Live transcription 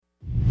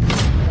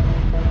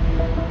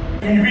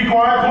Can you be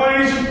quiet,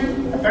 please?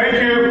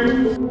 Thank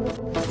you.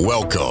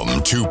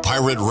 Welcome to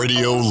Pirate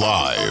Radio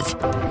Live.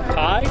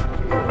 Hi.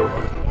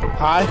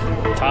 Hi.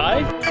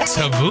 Hi.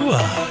 Tabua.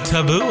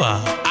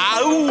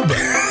 Aoob.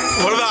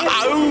 What about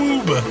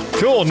Aoob?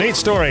 Cool, neat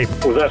story.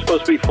 Was that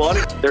supposed to be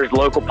funny? There's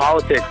local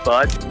politics,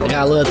 bud. I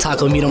got a little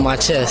taco meat on my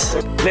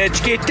chest.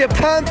 Let's get the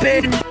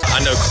pumping.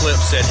 I know Clip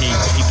said he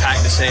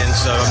packed us in,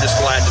 so I'm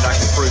just glad that I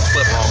can prove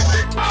Clip wrong.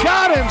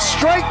 Got him,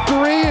 strike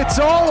 3, it's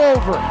all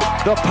over.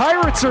 The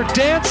Pirates are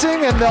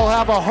dancing and they'll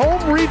have a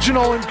home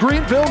regional in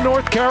Greenville,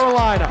 North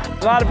Carolina.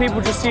 A lot of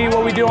people just see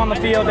what we do on the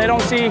field. They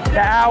don't see the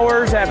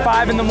hours at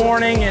 5 in the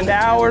morning and the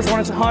hours when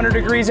it's 100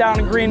 degrees out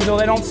in Greenville.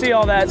 They don't see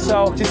all that,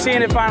 so just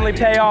seeing it finally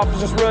pay off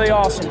is just really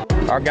awesome.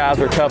 Our guys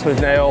are tough as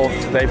nails.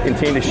 They've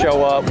continued to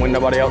show up when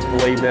nobody else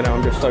believed in them.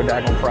 I'm just so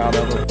daggone proud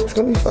of them. It's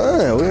gonna be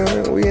fun.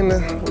 We in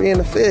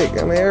the thick.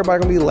 I mean,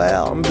 everybody gonna be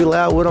loud. I'm gonna be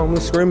loud with them. I'm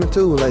screaming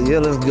too. Like, yeah,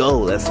 let's go,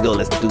 let's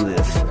do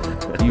this.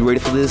 You ready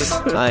for this?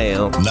 I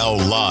am. Now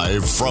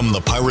live from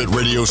the Pirate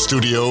Radio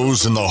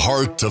studios in the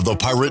heart of the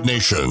Pirate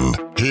Nation,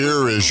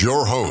 here is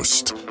your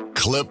host,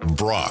 Clip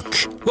Brock.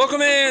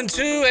 Welcome in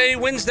to a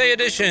Wednesday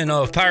edition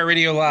of Pirate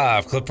Radio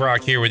Live. Clip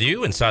Brock here with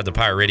you inside the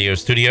Pirate Radio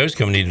studios,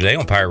 coming to you today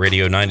on Pirate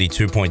Radio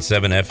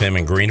 92.7 FM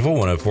in Greenville,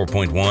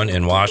 104.1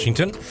 in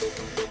Washington.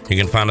 You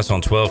can find us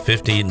on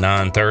 1250,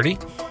 930.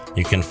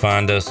 You can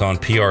find us on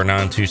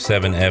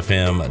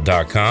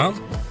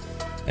pr927fm.com.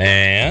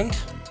 And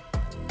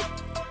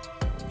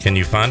can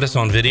you find us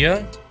on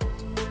video?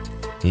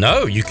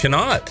 No, you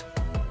cannot.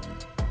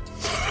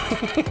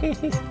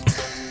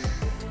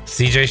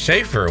 CJ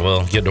Schaefer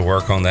will get to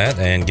work on that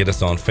and get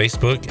us on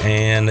Facebook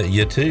and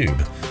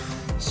YouTube.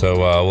 So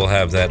we'll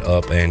have that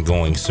up and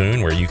going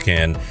soon, where you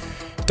can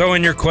throw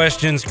in your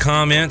questions,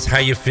 comments, how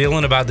you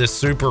feeling about this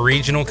Super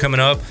Regional coming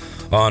up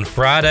on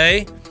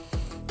Friday.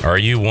 Are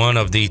you one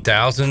of the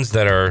thousands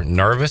that are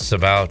nervous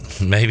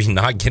about maybe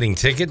not getting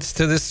tickets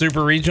to this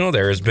Super Regional?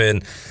 There has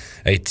been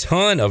a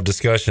ton of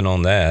discussion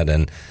on that,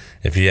 and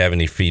if you have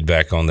any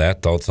feedback on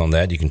that, thoughts on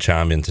that, you can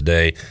chime in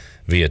today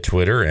via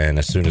Twitter. And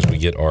as soon as we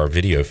get our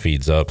video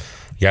feeds up,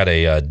 got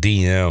a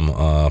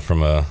DM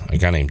from a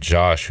guy named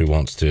Josh who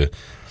wants to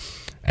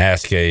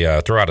ask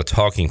throw out a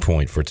talking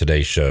point for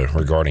today's show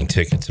regarding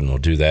tickets, and we'll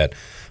do that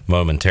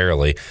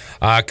momentarily.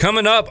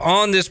 Coming up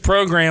on this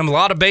program, a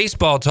lot of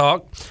baseball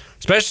talk,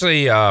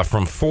 especially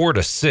from 4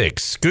 to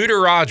 6.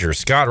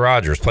 Scott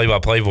Rogers,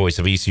 play-by-play voice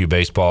of ECU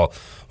baseball,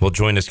 will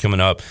join us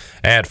coming up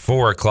at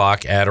 4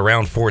 o'clock. At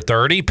around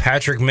 4:30,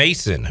 Patrick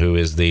Mason, who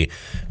is the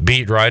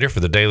beat writer for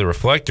the Daily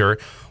Reflector,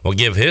 will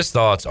give his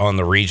thoughts on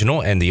the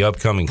regional and the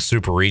upcoming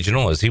Super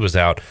Regional, as he was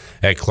out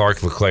at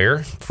Clark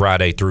LeClaire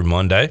Friday through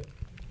Monday.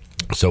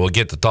 So we'll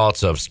get the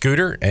thoughts of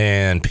Scooter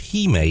and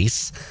P.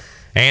 Mace.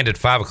 And at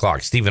 5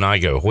 o'clock, Stephen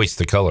Igo, Hoist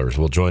the Colors,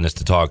 will join us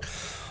to talk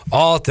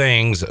all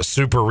things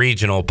Super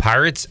Regional,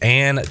 Pirates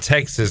and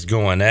Texas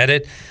going at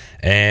it.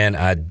 And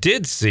I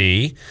did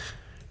see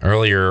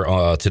earlier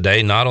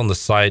today, not on the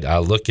site I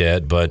look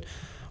at, but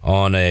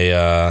on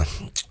a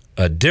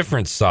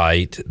different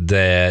site,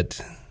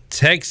 that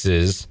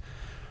Texas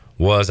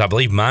was, I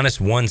believe, minus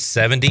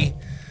 170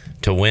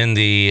 to win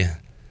the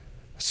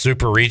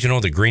Super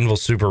Regional, the Greenville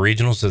Super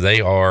Regional. So they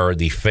are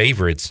the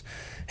favorites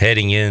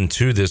heading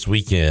into this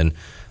weekend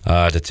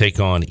to take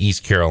on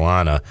East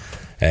Carolina.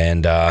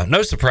 And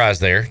no surprise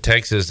there.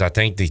 Texas, I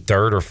think, the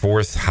third or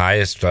fourth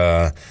highest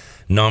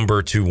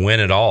number to win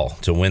it all,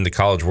 to win the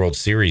College World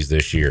Series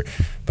this year,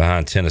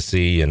 behind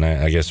Tennessee and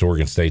I guess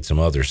Oregon State, some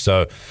others.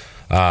 So,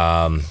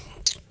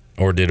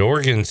 or did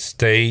Oregon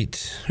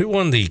State, who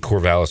won the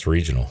Corvallis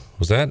Regional?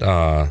 Was that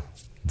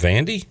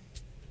Vandy?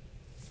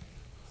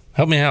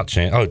 Help me out,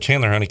 Chandler. Oh,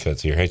 Chandler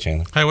Honeycutt's here. Hey,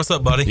 Chandler. Hey, what's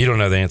up, buddy? You don't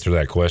know the answer to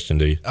that question,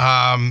 do you?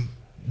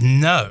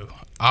 No.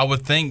 I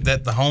would think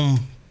that the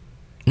home...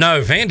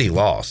 No, Vandy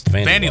lost.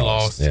 Vandy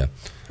lost. Yeah.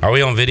 Are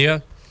we on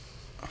video?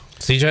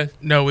 CJ?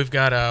 No, we've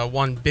got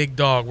one big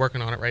dog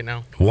working on it right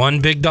now.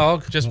 One big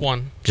dog? Just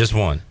one. Just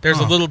one. There's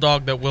a little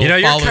dog that will. You know,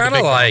 you're follow kind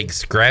of like dog.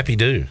 Scrappy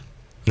Doo.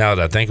 Now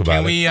that I think about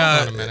Can we,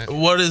 Hold on a minute.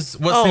 what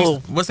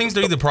seems to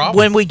be the problem?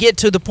 When we get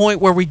to the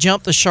point where we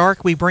jump the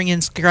shark, we bring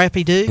in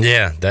Scrappy Doo?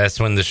 Yeah, that's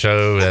when the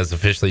show has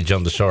officially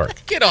jumped the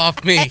shark. Get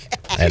off me.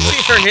 And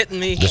You're hitting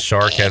me. The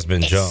shark has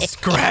been jumped.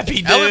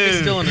 Scrappy Doo. I would be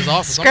still in his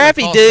office.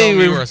 Scrappy I'm gonna call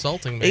Doo. you were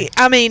assaulting me.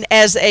 I mean,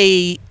 as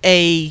a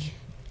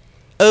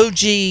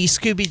OG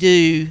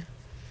Scooby-Doo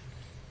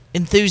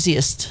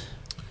enthusiast,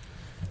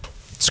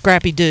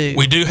 Scrappy Doo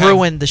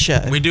ruined the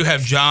show. We do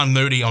have John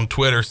Moody on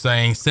Twitter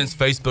saying, since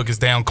Facebook is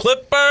down,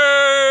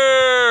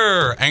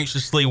 Clipper!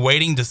 Anxiously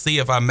waiting to see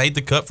if I made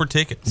the cut for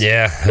tickets.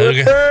 Yeah,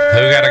 who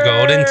got a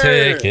golden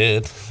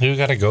ticket? Who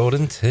got a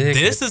golden ticket?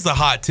 This is a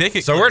hot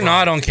ticket. So we're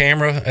not on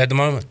camera at the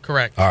moment?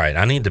 Correct. All right,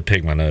 I need to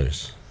pick my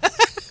nose.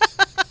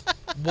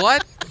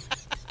 What?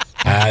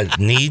 I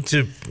need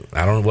to.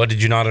 I don't know. What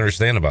did you not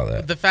understand about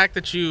that? The fact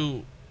that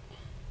you.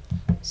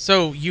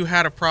 So you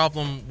had a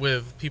problem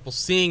with people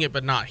seeing it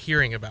but not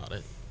hearing about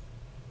it.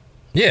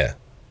 Yeah.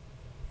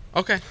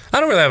 Okay. I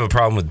don't really have a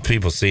problem with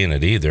people seeing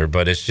it either,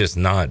 but it's just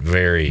not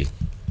very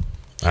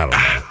I don't know.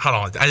 Hold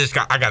on.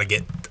 I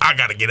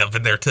gotta get up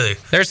in there too.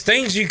 There's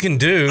things you can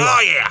do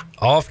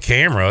off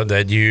camera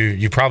that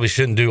you probably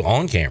shouldn't do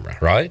on camera,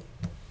 right?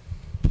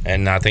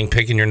 And I think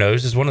picking your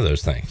nose is one of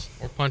those things.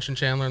 Or punching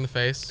Chandler in the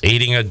face.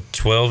 Eating a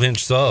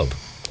 12-inch sub.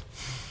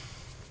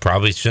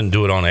 Probably shouldn't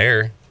do it on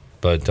air,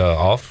 but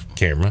off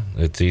camera,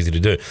 it's easy to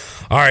do.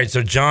 All right,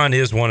 so John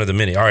is one of the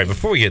many. All right,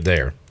 before we get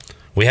there,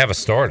 we have a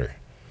starter.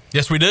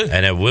 Yes, we do.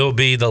 And it will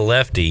be the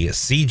lefty,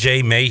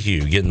 C.J.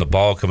 Mayhew, getting the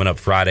ball coming up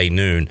Friday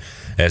noon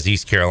as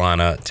East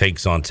Carolina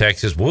takes on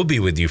Texas. We'll be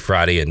with you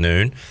Friday at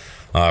noon.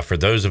 For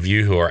those of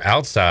you who are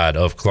outside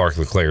of Clark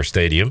LeClaire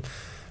Stadium,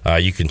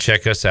 you can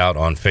check us out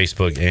on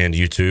Facebook and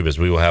YouTube as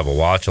we will have a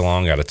watch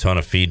along. Got a ton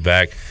of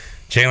feedback.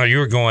 Chandler, you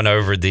were going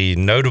over the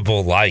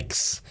notable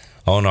likes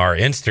on our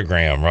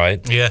Instagram,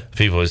 right? Yeah.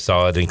 People who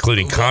saw it,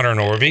 including Connor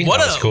Norby.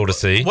 That was cool to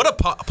see. What a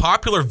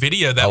popular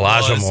video that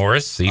Elijah was.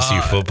 Morris,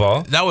 ECU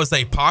football. That was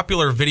a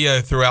popular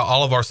video throughout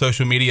all of our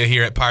social media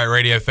here at Pirate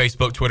Radio,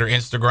 Facebook, Twitter,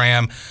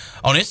 Instagram.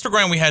 On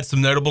Instagram, we had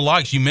some notable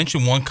likes. You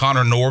mentioned one,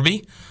 Connor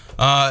Norby.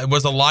 It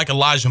was a like.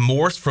 Elijah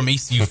Morris from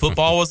ECU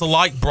football was a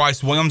like.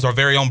 Bryce Williams, our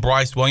very own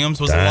Bryce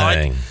Williams, was a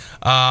like.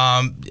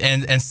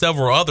 And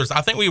several others.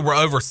 I think we were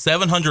over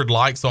 700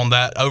 likes on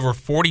that, over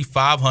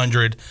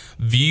 4,500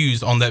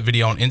 views on that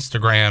video on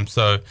Instagram.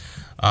 So,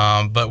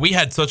 but we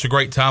had such a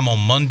great time on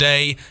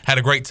Monday. Had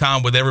a great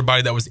time with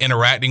everybody that was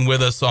interacting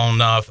with us on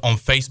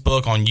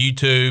Facebook, on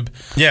YouTube.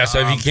 Yeah, so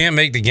if you can't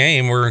make the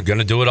game, we're going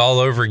to do it all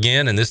over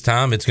again, and this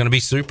time it's going to be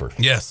super.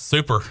 Yes,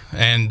 super.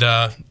 And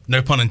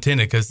no pun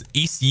intended, because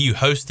ECU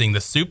hosting the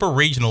Super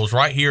Regionals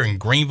right here in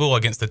Greenville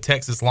against the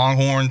Texas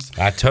Longhorns.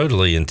 I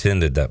totally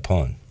intended that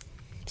pun.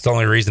 It's the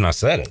only reason I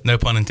said it. No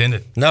pun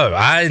intended. No,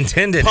 I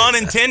intended Pun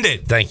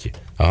intended. Thank you.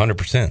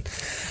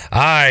 100%. All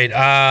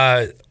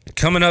right.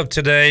 Coming up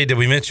today,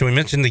 we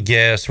mentioned the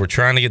guests. We're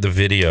trying to get the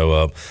video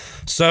up.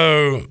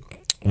 So,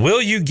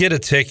 will you get a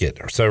ticket?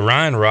 So,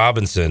 Ryan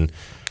Robinson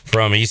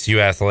from ECU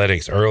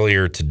Athletics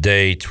earlier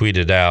today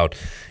tweeted out,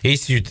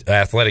 ECU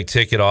Athletic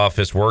Ticket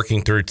Office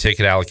working through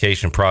ticket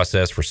allocation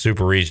process for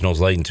Super Regionals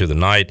late into the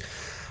night.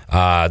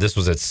 This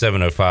was at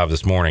 7:05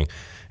 this morning.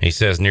 He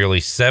says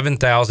nearly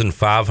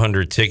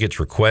 7,500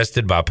 tickets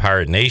requested by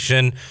Pirate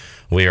Nation.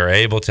 We are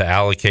able to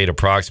allocate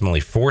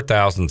approximately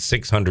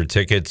 4,600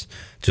 tickets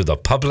to the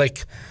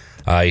public.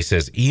 He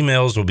says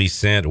emails will be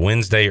sent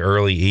Wednesday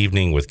early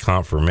evening with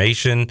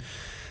confirmation.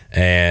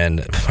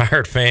 And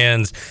Pirate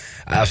fans,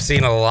 I've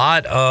seen a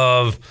lot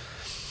of,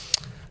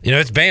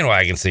 it's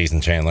bandwagon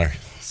season, Chandler.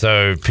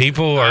 So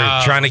people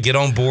are trying to get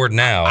on board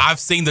now.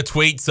 I've seen the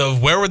tweets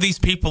of where were these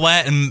people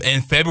at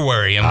in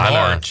February and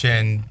March,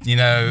 and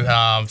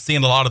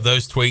seeing a lot of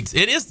those tweets.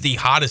 It is the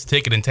hottest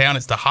ticket in town.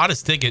 It's the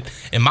hottest ticket,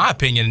 in my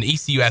opinion, in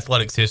ECU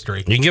athletics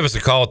history. You can give us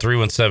a call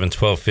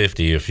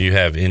 317-1250 if you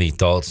have any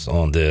thoughts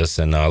on this.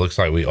 And looks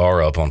like we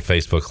are up on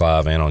Facebook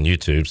Live and on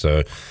YouTube.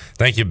 So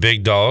thank you,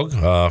 Big Dog,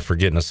 for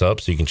getting us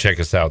up. So you can check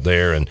us out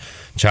there and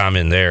chime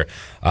in there.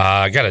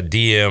 I got a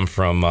DM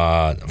from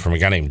a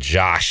guy named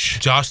Josh.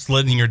 Josh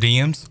slid in your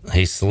DMs?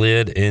 He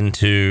slid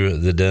into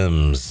the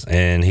DMs,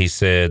 and he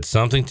said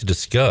something to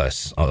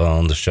discuss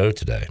on the show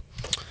today.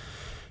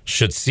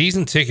 Should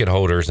season ticket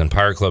holders and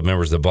Pirate Club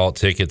members that bought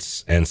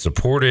tickets and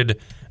supported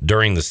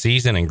during the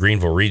season and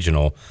Greenville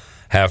Regional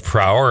have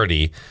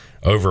priority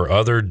over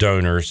other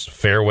donors,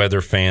 fair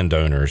weather fan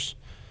donors,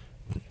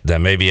 that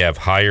maybe have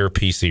higher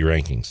PC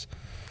rankings?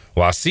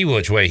 Well, I see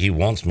which way he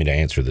wants me to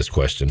answer this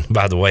question,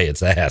 by the way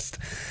it's asked.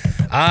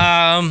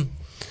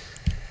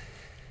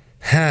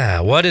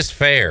 What is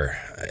fair?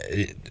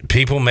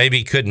 People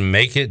maybe couldn't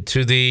make it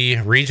to the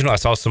regional. I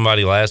saw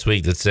somebody last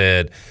week that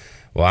said,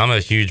 well, I'm a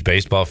huge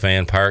baseball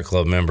fan, Pirate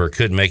Club member,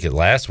 couldn't make it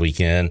last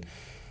weekend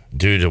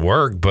due to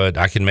work, but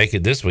I can make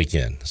it this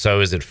weekend.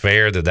 So is it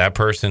fair that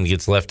person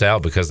gets left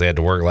out because they had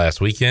to work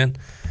last weekend?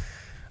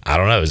 I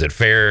don't know. Is it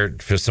fair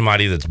for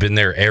somebody that's been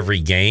there every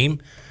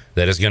game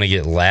that is going to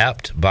get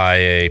lapped by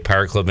a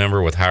Pirate Club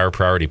member with higher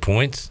priority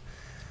points?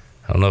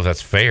 I don't know if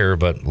that's fair,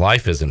 but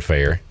life isn't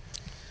fair.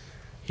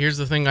 Here's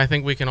the thing I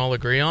think we can all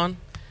agree on.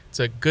 It's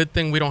a good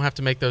thing we don't have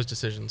to make those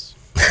decisions.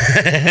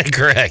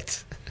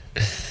 Correct.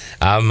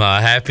 I'm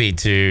happy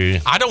to...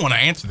 I don't want to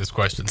answer this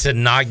question. To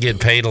not get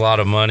paid a lot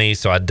of money,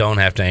 so I don't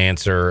have to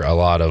answer a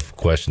lot of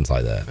questions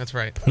like that. That's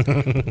right.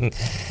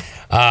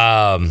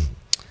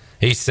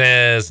 He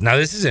says, now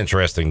this is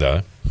interesting,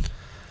 though.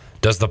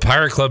 Does the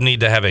Pirate Club need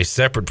to have a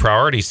separate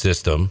priority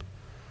system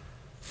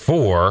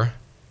for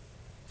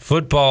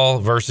football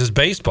versus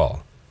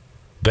baseball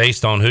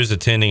based on who's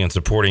attending and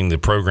supporting the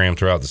program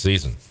throughout the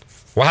season?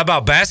 Well, how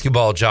about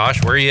basketball,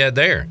 Josh? Where are you at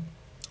there?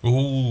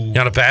 Ooh.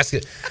 On a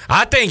basket.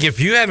 I think if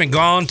you haven't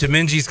gone to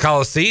Minji's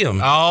Coliseum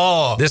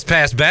this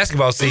past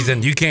basketball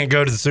season, you can't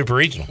go to the Super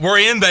Regional. We're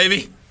in,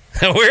 baby.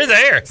 We're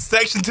there.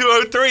 Section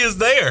 203 is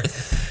there.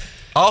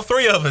 All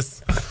three of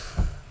us.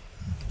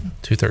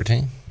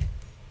 213?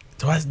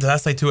 Did I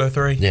say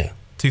 203? Yeah.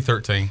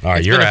 213. All right,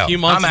 it's you're been out. a few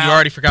months and you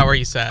already forgot where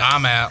you sat.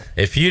 I'm out.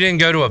 If you didn't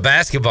go to a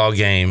basketball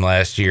game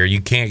last year,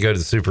 you can't go to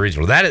the Super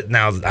Regional.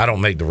 Now, I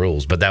don't make the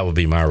rules, but that would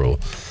be my rule.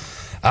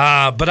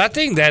 But I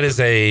think that is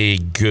a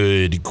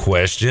good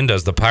question.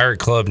 Does the Pirate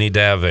Club need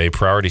to have a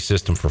priority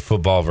system for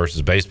football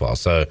versus baseball?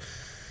 So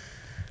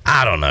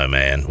I don't know,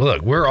 man.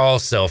 Look, we're all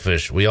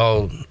selfish. We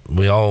all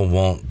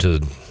want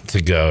to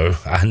go.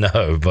 I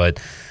know, but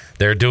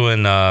they're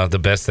doing the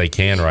best they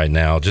can right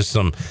now. Just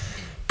some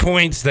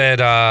points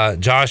that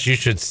Josh, you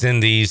should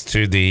send these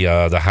to the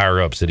higher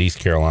ups at East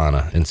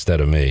Carolina instead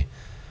of me.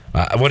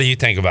 What do you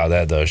think about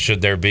that, though?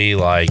 Should there be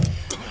like? I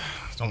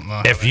don't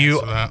know. If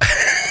you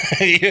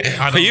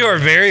you are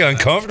very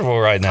uncomfortable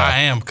right now.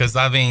 I am because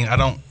I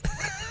don't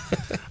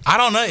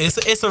know.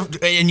 It's a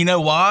and you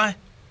know why?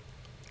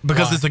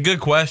 Because it's a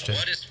good question.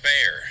 What is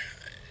fair?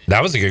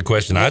 That was a good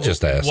question I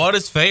just asked. What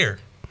is fair?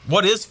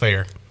 What is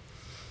fair?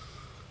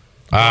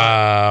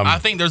 I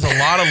think there's a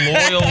lot of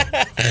loyal.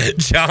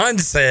 John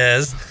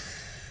says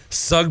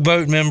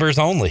Sugboat members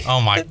only.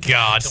 Oh my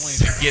God! Don't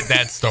even get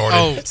that started.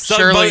 Oh,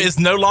 Sugboat is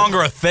no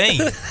longer a thing.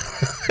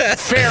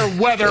 Fair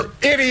weather,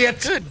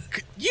 idiot.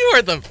 You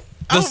are the.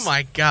 Oh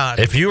my God!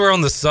 If you were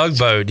on the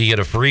Sugboat, you get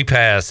a free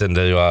pass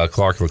into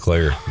Clark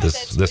LeClaire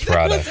this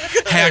Friday.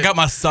 Hey, I got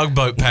my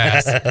Sugboat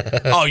pass.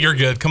 Oh, you're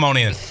good. Come on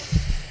in.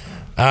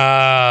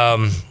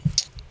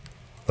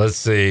 Let's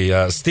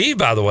see. Steve,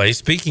 by the way,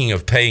 speaking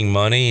of paying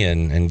money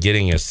and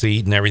getting a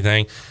seat and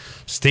everything,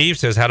 Steve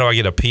says, how do I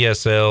get a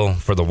PSL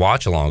for the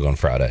watch along on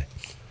Friday?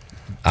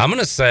 I'm going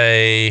to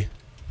say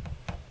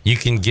you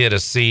can get a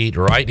seat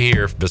right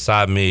here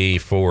beside me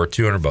for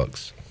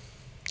 $200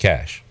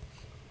 cash.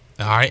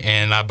 All right,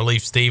 and I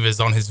believe Steve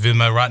is on his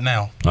Venmo right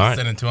now. All right.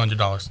 Sending $200.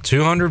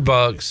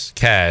 $200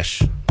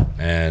 cash.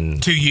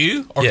 And to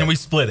you, or can we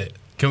split it?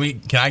 Can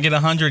I get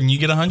 100 and you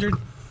get 100?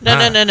 No.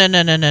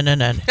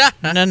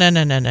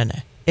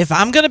 If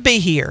I'm going to be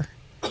here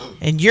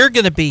and you're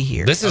going to be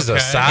here. This is a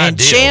side and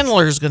deal.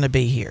 Chandler's going to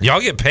be here. Y'all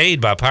get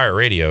paid by Pirate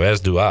Radio, as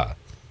do I.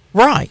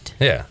 Right.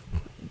 Yeah.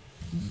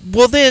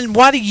 Well, then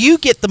why do you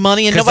get the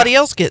money and nobody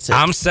else gets it?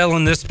 I'm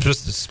selling this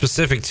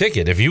specific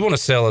ticket. If you want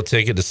to sell a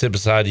ticket to sit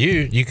beside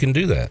you, you can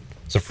do that.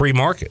 It's a free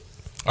market.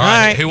 All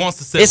right. Who wants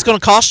to sit? It's going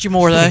to cost you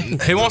more, though.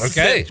 Who wants to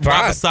sit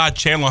right beside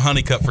Chandler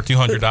Honeycutt for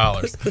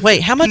 $200?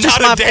 Wait, how much is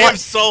my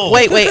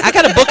flight? Wait, I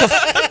got to book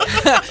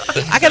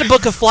I got to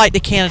book a flight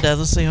to Canada.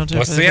 Let's see.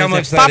 Let's see how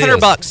much that is.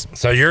 $500.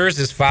 So yours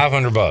is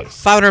 $500.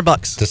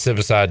 $500 to sit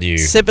beside you.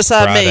 Sit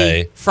beside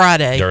me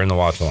Friday during the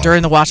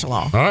watch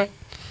along. All right.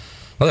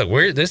 Well,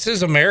 look, this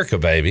is America,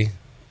 baby.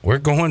 We're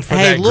going for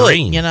that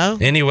green. You know,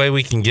 any way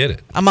we can get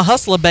it. I'm a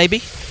hustler,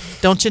 baby.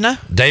 Don't you know?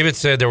 David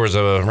said there was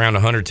around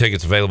 100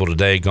 tickets available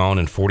today, gone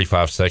in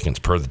 45 seconds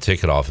per the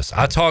ticket office.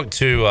 I talked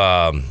to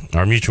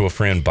our mutual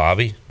friend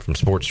Bobby from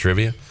Sports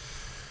Trivia.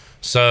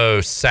 So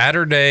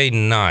Saturday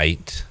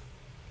night,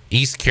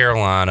 East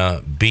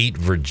Carolina beat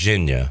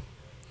Virginia.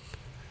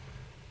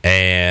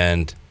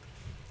 And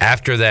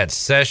after that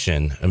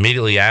session,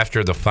 immediately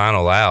after the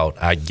final out,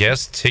 I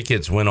guess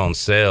tickets went on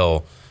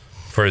sale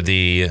for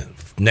the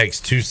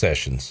next two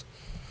sessions,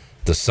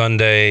 the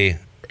Sunday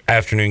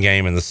afternoon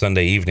game and the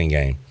Sunday evening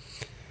game.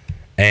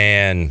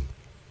 And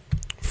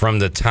from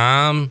the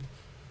time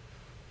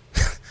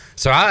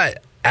so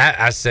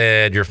I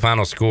said your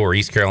final score,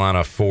 East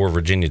Carolina 4,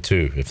 Virginia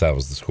 2, if that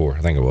was the score.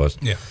 I think it was.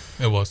 Yeah,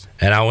 it was.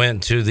 And I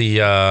went to the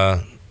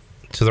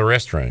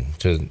restroom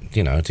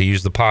to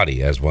use the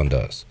potty, as one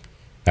does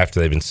after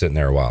they've been sitting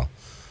there a while.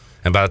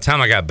 And by the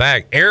time I got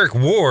back, Eric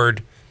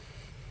Ward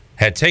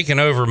had taken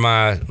over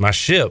my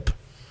ship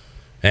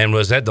and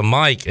was at the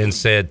mic and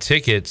said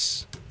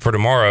tickets for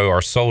tomorrow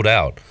are sold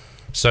out.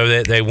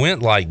 So they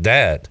went like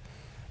that.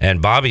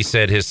 And Bobby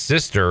said his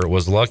sister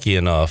was lucky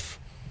enough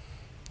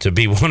to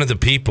be one of the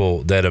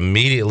people that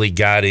immediately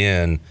got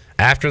in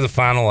after the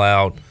final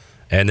out,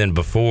 and then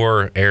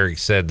before Eric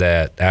said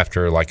that,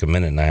 after like a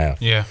minute and a half.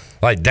 Yeah.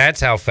 Like,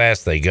 that's how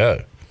fast they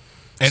go.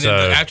 And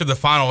then after the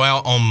final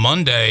out on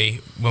Monday,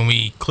 when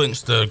we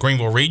clinched the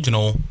Greenville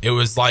Regional, it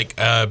was like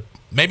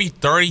maybe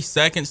 30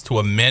 seconds to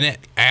a minute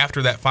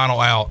after that final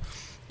out,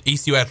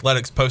 ECU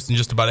Athletics posting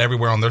just about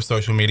everywhere on their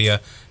social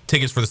media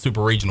tickets for the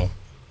Super Regional.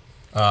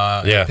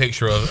 A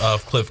picture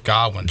of Cliff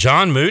Godwin.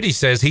 John Moody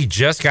says he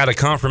just got a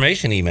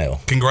confirmation email.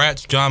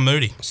 Congrats, John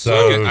Moody.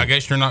 So I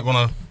guess you're not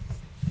going to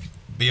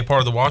be a part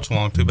of the watch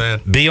along. Too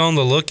bad. Be on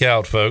the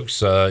lookout,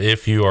 folks,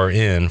 if you are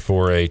in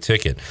for a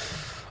ticket.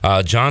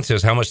 John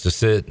says, how much to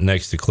sit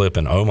next to Clip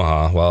in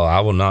Omaha? Well,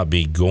 I will not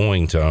be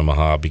going to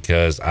Omaha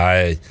because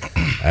I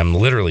am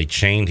literally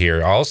chained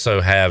here. I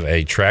also have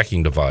a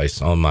tracking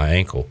device on my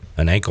ankle,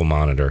 an ankle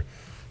monitor,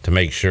 to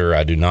make sure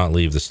I do not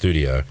leave the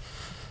studio.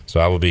 So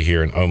I will be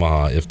here in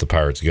Omaha if the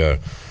Pirates go.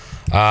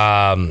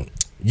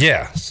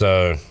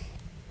 So.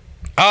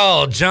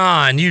 Oh,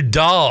 John, you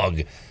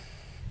dog.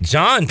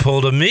 John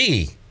pulled a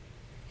me.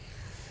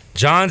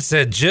 John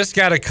said, just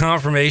got a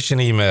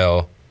confirmation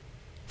email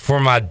for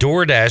my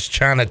DoorDash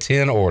China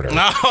 10 order.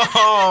 No.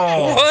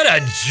 What a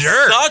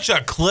jerk. Such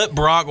a Clip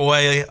Brock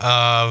way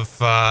of,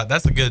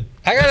 that's a good.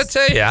 I got to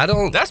tell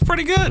you, that's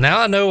pretty good. Now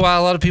I know why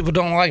a lot of people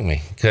don't like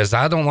me, because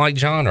I don't like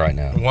John right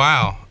now.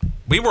 Wow.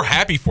 We were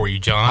happy for you,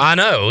 John. I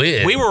know.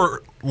 We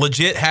were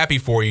legit happy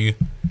for you.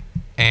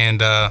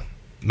 And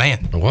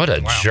Man. What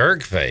a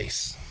jerk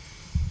face.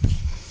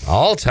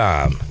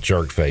 All-time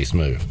jerk face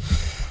move.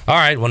 All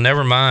right, well,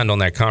 never mind on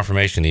that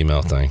confirmation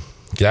email thing.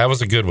 That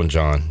was a good one,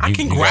 John. I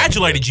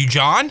congratulated you,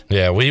 John.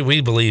 Yeah,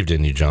 we believed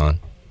in you, John.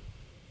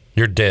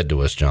 You're dead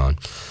to us, John.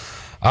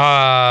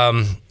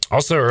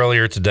 Also,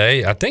 earlier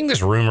today, I think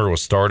this rumor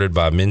was started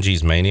by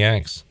Minji's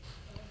Maniacs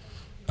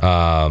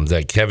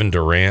that Kevin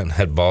Durant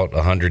had bought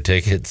 100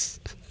 tickets.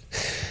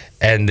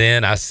 And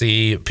then I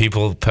see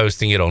people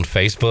posting it on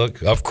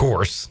Facebook. Of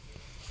course.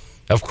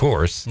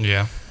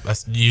 Yeah,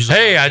 that's usually.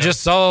 Hey, I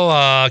just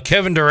saw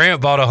Kevin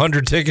Durant bought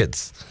 100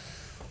 tickets.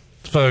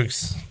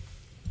 Folks,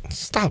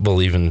 stop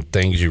believing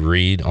things you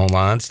read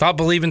online. Stop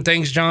believing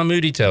things John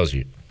Moody tells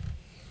you.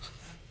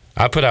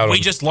 We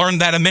just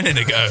learned that a minute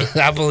ago.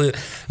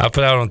 I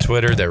put out on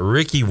Twitter that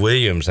Ricky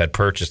Williams had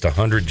purchased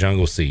 100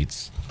 jungle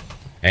seats,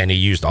 and he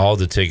used all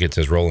the tickets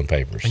as rolling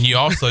papers. And you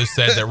also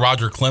said that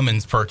Roger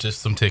Clemens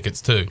purchased some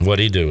tickets too.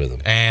 What'd he do with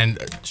them? And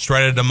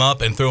shredded them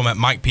up and threw them at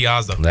Mike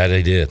Piazza. That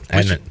he did.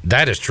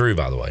 That is true,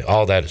 by the way.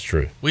 All that is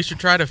true. We should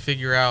try to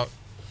figure out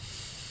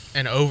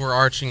an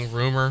overarching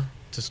rumor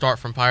to start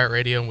from Pirate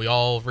Radio, and we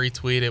all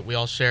retweet it, we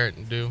all share it,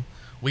 and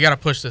we got to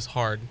push this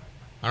hard.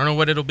 I don't know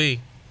what it'll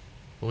be,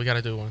 but we got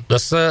to do one.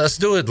 Let's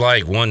do it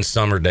like one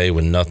summer day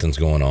when nothing's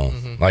going on.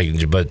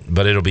 Mm-hmm.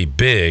 But it'll be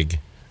big,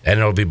 and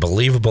it'll be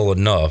believable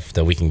enough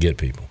that we can get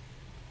people.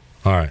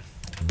 All right.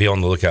 Be on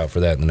the lookout for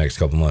that in the next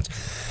couple months.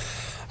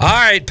 All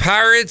right,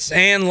 Pirates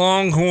and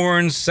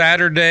Longhorns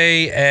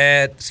Friday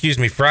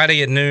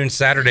at noon,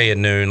 Saturday at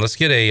noon. Let's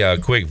get a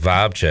quick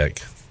vibe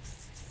check.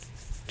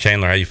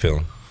 Chandler, how you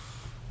feeling?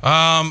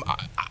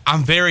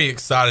 I'm very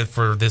excited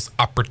for this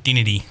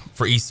opportunity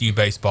for ECU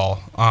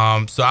baseball.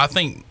 So I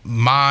think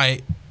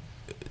my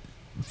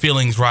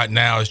feelings right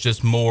now is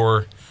just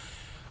more.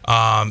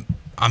 I'm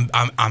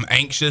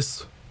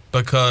anxious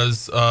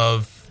because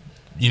of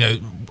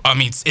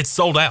it's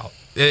sold out.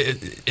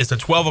 It's a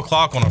 12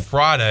 o'clock on a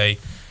Friday,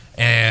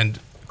 and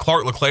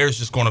Clark LeClaire is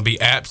just going to be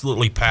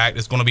absolutely packed.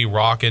 It's going to be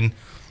rocking.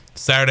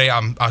 Saturday,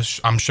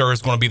 I'm sure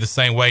it's going to be the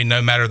same way,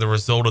 no matter the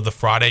result of the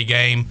Friday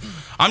game.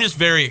 I'm just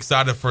very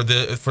excited for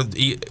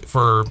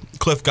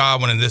Cliff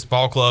Godwin and this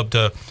ball club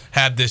to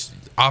have this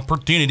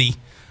opportunity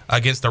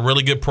against a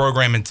really good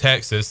program in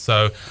Texas.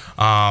 So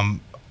I'm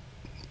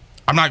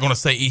not going to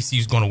say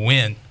ECU's going to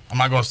win. I'm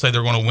not going to say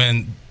they're going to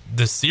win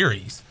this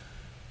series,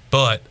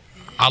 but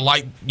I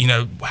like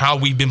how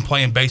we've been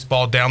playing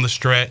baseball down the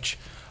stretch.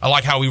 I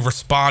like how we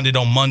responded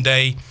on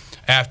Monday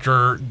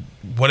after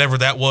whatever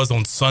that was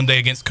on Sunday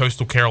against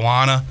Coastal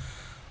Carolina.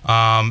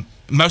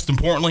 Most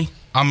importantly,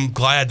 I'm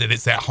glad that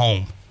it's at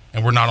home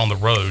and we're not on the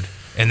road,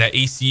 and that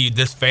ECU,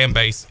 this fan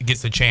base,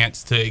 gets a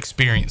chance to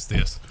experience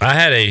this. I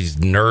had a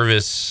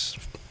nervous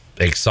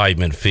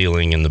excitement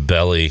feeling in the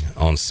belly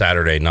on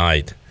Saturday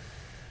night.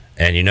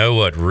 And you know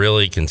what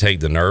really can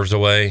take the nerves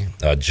away?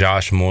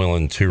 Josh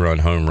Moylan 2-run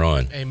home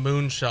run. A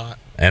moonshot.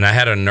 And I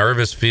had a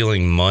nervous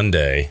feeling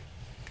Monday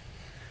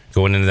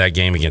going into that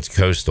game against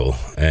Coastal.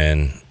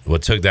 And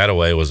what took that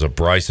away was a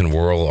Bryson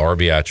Worrell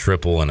RBI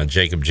triple and a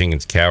Jacob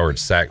Jenkins Coward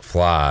sac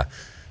fly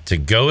to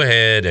go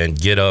ahead and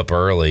get up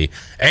early.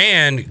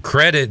 And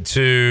credit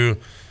to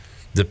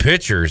the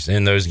pitchers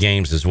in those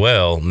games as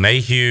well.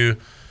 Mayhew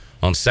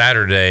on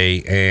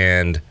Saturday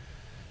and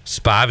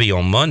Spivey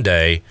on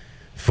Monday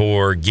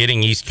for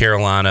getting East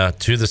Carolina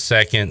to the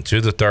second,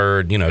 to the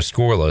third,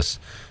 scoreless,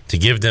 to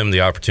give them the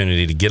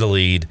opportunity to get a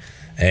lead,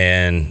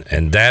 and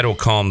that'll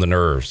calm the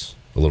nerves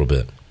a little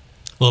bit. A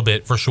little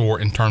bit, for sure,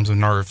 in terms of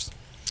nerves.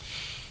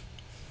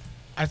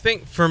 I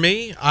think for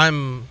me,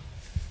 I'm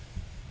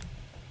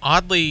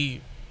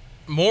oddly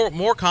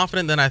more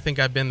confident than I think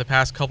I've been the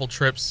past couple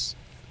trips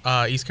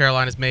East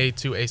Carolina's made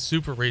to a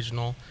super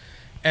regional.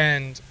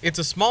 And it's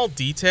a small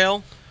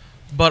detail,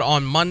 but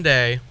on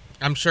Monday,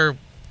 I'm sure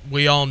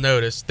we all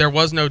noticed there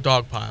was no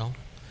dog pile.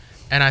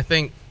 And I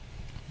think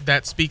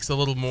that speaks a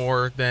little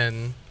more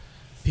than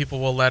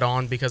people will let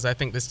on, because I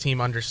think this team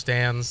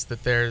understands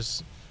that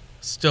there's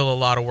still a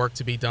lot of work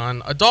to be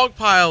done. A dog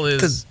pile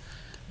is,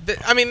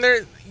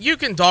 you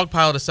can dog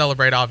pile to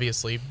celebrate,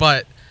 obviously,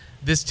 but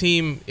this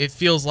team, it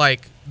feels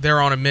like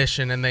they're on a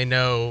mission and they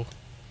know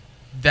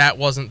that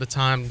wasn't the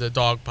time to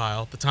dog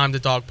pile. The time to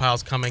dog pile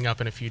is coming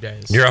up in a few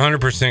days. You're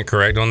 100%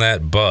 correct on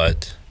that,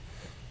 but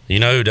you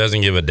know who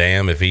doesn't give a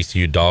damn if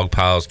ECU dog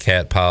piles,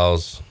 cat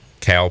piles,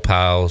 cow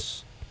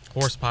piles,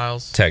 horse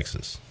piles?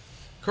 Texas.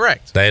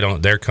 Correct.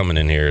 They're coming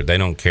in here. They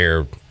don't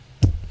care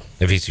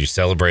if ECU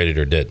celebrated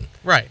or didn't.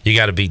 Right. You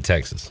got to beat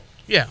Texas.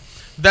 Yeah.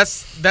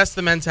 That's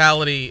the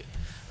mentality.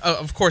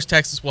 Of course,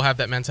 Texas will have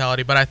that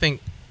mentality, but I think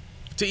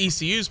to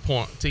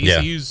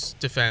ECU's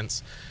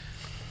defense,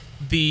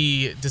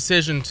 the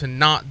decision to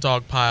not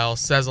dogpile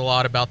says a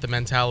lot about the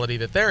mentality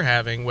that they're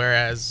having,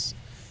 whereas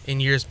in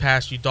years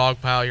past, you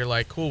dogpile, you're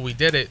like, cool, we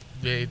did it.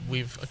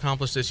 We've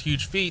accomplished this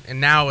huge feat, and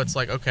now it's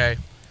like, okay,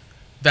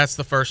 that's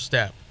the first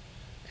step,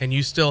 and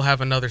you still have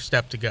another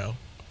step to go.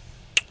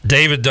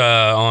 David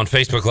on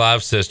Facebook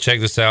Live says, check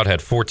this out.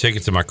 Had 4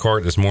 tickets in my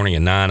cart this morning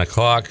at 9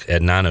 o'clock.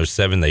 At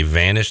 9:07, they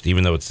vanished.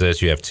 Even though it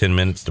says you have 10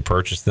 minutes to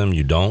purchase them,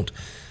 you don't.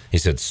 He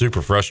said,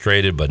 super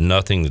frustrated, but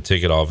nothing the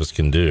ticket office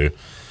can do.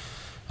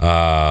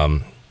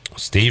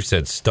 Steve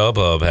said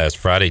StubHub has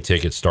Friday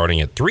tickets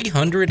starting at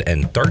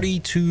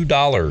 $332.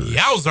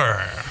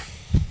 Yowzer.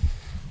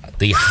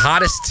 The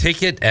hottest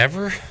ticket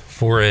ever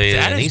for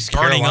an East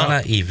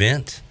Carolina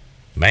event.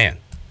 Man,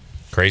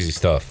 crazy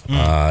stuff.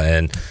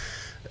 And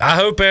I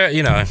hope,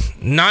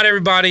 not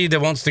everybody that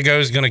wants to go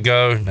is going to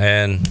go,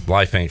 and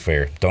life ain't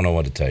fair. Don't know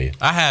what to tell you.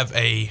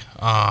 I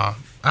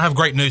have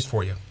great news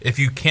for you. If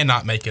you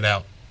cannot make it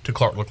out to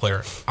Clark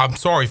LeClaire, I'm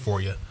sorry for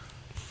you,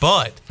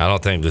 but I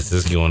don't think this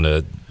is going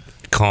to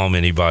calm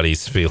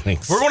anybody's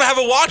feelings. We're going to have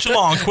a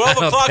watch-along, 12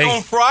 o'clock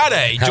on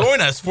Friday.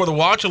 Join us for the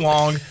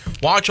watch-along.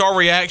 Watch our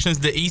reactions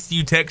to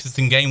ECU Texas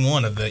in Game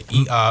 1 of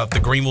the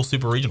Greenville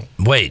Super Regional.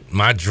 Wait,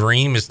 my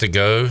dream is to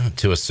go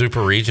to a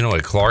Super Regional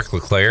at Clark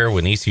LeClaire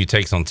when ECU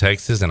takes on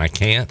Texas, and I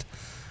can't?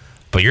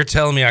 But you're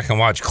telling me I can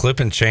watch Clip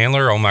and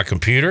Chandler on my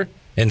computer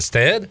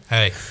instead?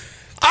 Hey.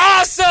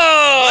 Awesome!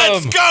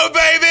 Let's go,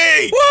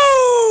 baby!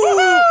 Woo!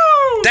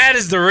 Woo-hoo! That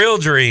is the real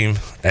dream,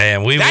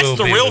 and That's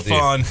the real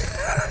fun.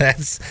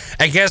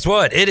 And guess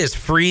what? It is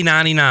free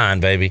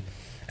 99, baby.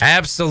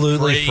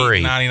 Absolutely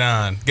free.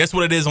 99. Guess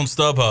what it is on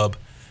StubHub?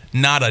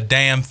 Not a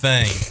damn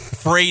thing.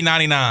 Free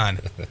 99.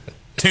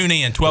 Tune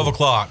in 12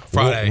 o'clock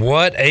Friday.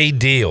 What a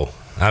deal.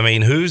 I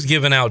mean, who's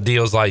giving out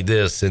deals like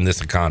this in this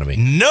economy?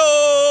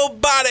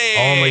 Nobody.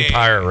 Only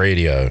Pirate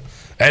Radio.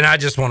 And I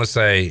just want to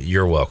say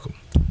you're welcome.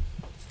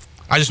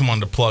 I just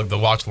wanted to plug the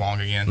watch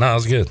along again. No, that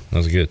was good. That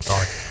was good.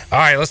 Sorry. All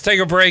right, let's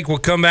take a break. We'll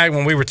come back.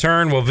 When we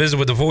return, we'll visit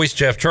with the voice,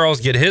 Jeff Charles,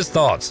 get his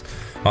thoughts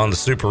on the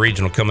Super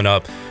Regional coming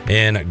up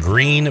in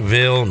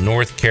Greenville,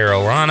 North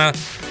Carolina.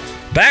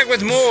 Back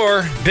with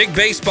more big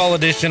baseball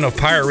edition of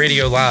Pirate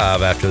Radio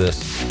Live after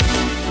this.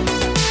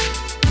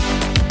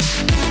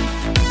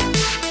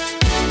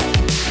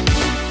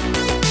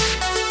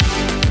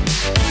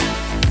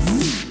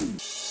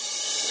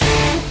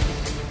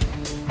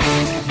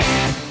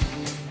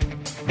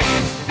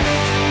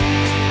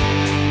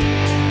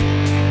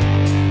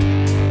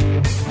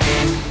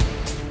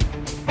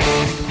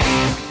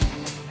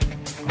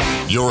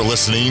 You're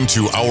listening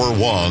to Hour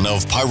 1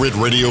 of Pirate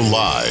Radio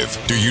Live.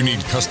 Do you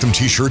need custom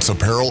t-shirts,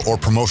 apparel, or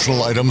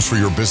promotional items for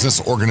your business,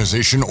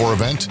 organization, or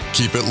event?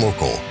 Keep it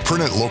local.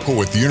 Print it local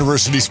with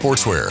University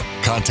Sportswear.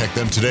 Contact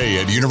them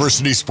today at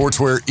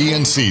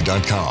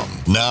universitysportswearenc.com.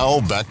 Now,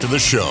 back to the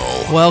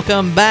show.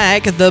 Welcome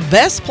back. The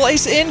best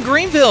place in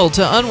Greenville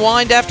to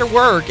unwind after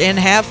work and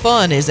have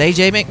fun is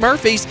AJ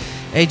McMurphy's.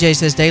 AJ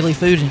says daily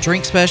food and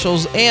drink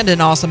specials and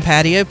an awesome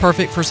patio,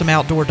 perfect for some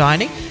outdoor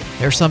dining.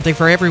 There's something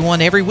for everyone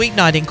every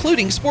weeknight,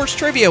 including sports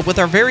trivia with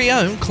our very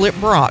own Clip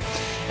Brock.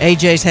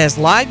 AJ's has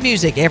live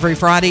music every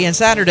Friday and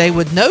Saturday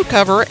with no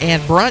cover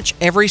and brunch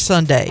every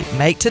Sunday.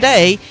 Make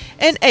today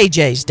an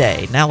AJ's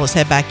Day. Now let's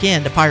head back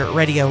into Pirate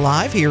Radio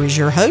Live. Here is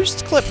your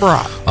host, Clip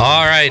Brock.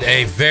 All right,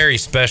 a very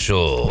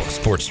special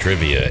sports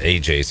trivia.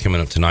 AJ's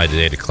coming up tonight at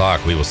 8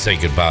 o'clock. We will say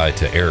goodbye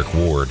to Eric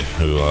Ward,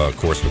 who, of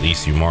course, with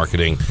ECU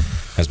Marketing,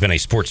 has been a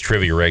sports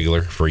trivia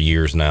regular for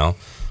years now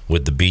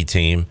with the B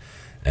team.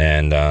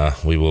 And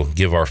we will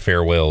give our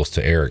farewells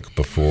to Eric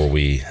before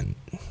we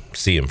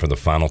see him for the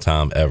final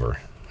time ever.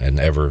 And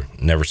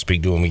never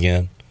speak to him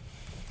again.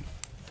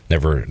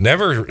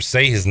 Never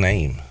say his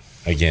name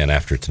again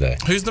after today.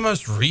 Who's the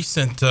most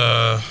recent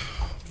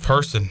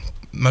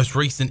most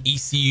recent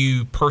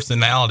ECU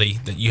personality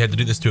that you had to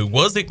do this to?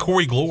 Was it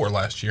Corey Glore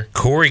last year?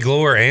 Corey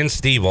Glore and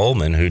Steve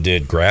Ullman, who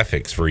did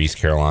graphics for East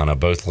Carolina,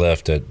 both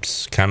left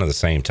at kind of the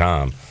same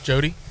time.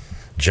 Jody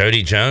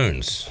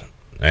Jones.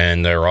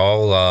 And they're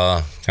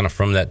all kind of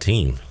from that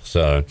team.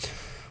 So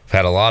we've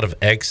had a lot of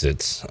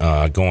exits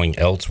going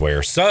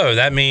elsewhere. So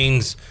that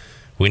means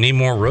we need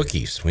more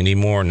rookies. We need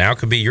more. Now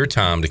could be your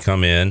time to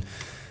come in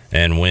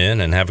and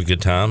win and have a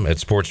good time at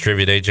Sports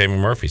Trivia at AJ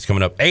McMurphy's.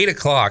 Coming up 8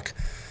 o'clock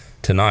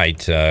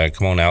tonight.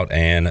 Come on out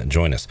and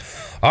join us.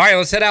 All right,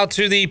 let's head out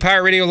to the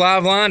Pirate Radio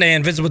Live line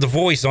and visit with the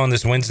voice on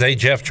this Wednesday.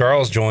 Jeff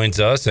Charles joins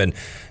us. And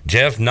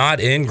Jeff not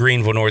in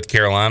Greenville, North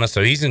Carolina,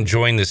 so he's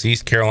enjoying this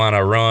East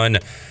Carolina run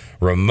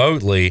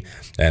remotely.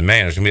 And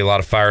man, there's gonna be a lot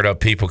of fired up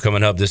people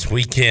coming up this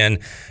weekend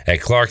at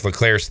Clark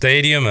LeClaire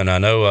Stadium. And I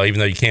know even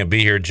though you can't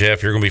be here,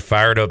 Jeff, you're gonna be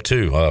fired up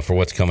too for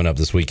what's coming up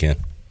this weekend.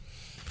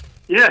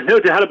 Yeah,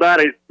 no doubt about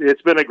it.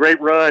 It's been a great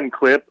run,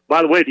 Clip.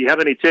 By the way, do you have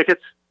any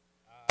tickets?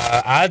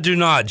 I do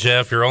not,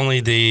 Jeff. You're only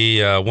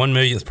the 1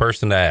 millionth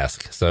person to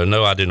ask. So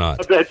no, I do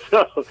not. That's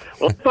so.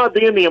 Well, if not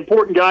being the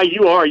important guy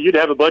you are, you'd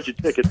have a bunch of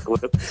tickets,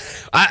 Clip.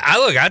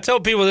 I tell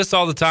people this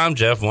all the time,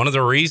 Jeff. One of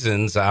the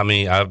reasons, I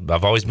mean,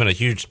 I've always been a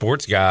huge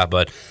sports guy,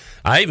 but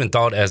I even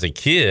thought as a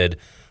kid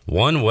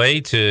one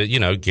way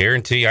to,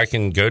 guarantee I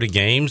can go to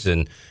games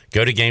and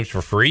go to games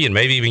for free and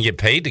maybe even get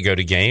paid to go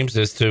to games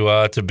is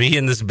to be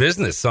in this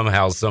business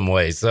somehow, some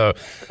way. So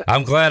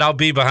I'm glad I'll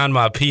be behind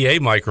my PA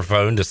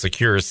microphone to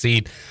secure a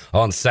seat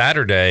on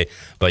Saturday.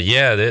 But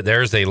yeah,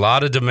 there's a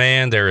lot of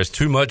demand. There is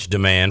too much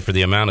demand for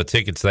the amount of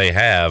tickets they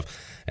have.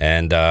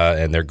 And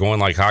they're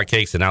going like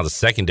hotcakes. And now the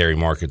secondary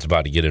market's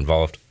about to get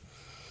involved.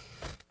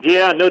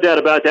 Yeah, no doubt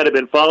about that. I've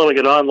been following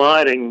it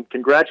online, and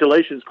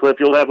congratulations, Cliff.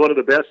 You'll have one of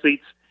the best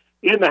seats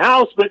in the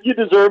house, but you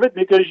deserve it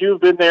because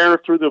you've been there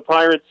through the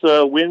Pirates'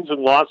 wins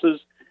and losses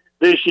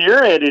this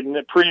year and in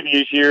the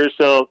previous years.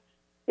 So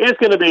it's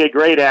going to be a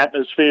great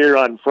atmosphere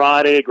on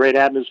Friday, a great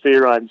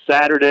atmosphere on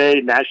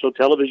Saturday, national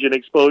television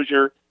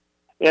exposure.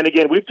 And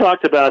again, we've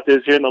talked about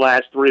this here in the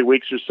last 3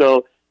 weeks or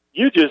so.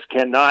 You just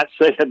cannot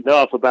say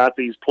enough about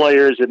these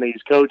players and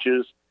these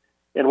coaches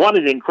and what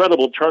an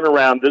incredible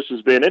turnaround this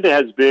has been. It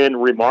has been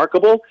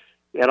remarkable.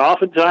 And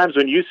oftentimes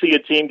when you see a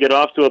team get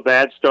off to a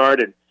bad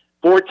start and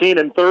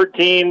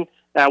 14-13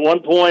 at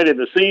one point in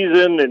the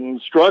season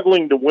and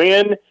struggling to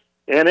win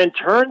and then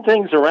turn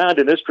things around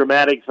in this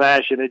dramatic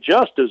fashion, it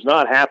just does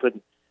not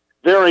happen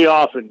very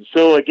often.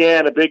 So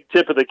again, a big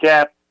tip of the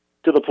cap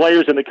to the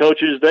players and the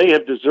coaches. They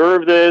have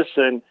deserved this,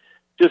 and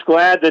just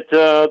glad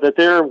that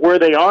they're where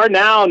they are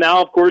now.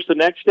 Now, of course, the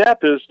next step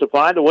is to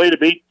find a way to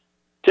beat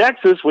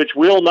Texas, which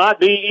will not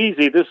be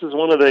easy. This is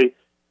one of the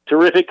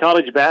terrific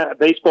college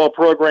baseball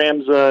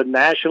programs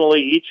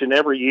nationally each and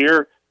every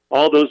year.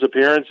 All those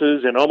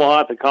appearances in Omaha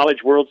at the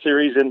College World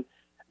Series in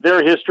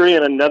their history,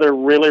 and another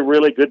really,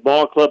 really good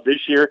ball club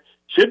this year.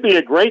 Should be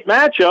a great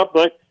matchup,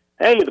 but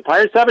hey, the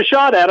Pirates have a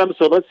shot at them,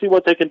 so let's see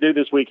what they can do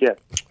this weekend.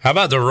 How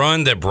about the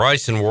run that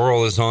Bryson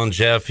Worrell is on,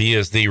 Jeff? He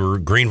is the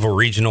Greenville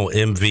Regional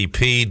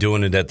MVP,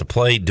 doing it at the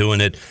plate, doing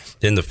it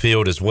in the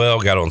field as well.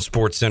 Got on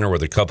SportsCenter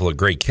with a couple of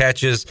great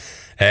catches,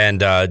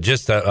 and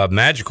just a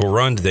magical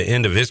run to the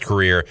end of his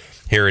career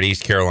here at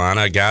East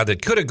Carolina. A guy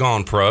that could have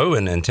gone pro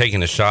and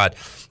taken a shot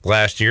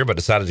last year, but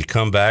decided to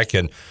come back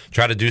and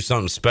try to do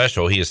something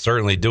special. He is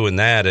certainly doing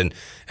that.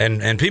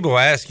 And people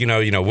ask,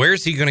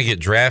 where's he going to get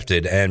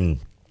drafted? And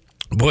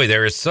boy,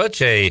 there is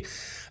such a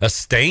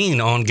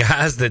stain on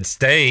guys that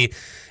stay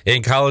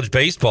in college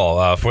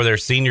baseball for their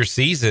senior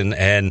season,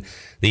 and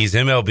these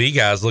MLB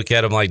guys look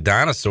at him like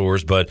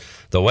dinosaurs. But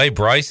the way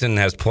Bryson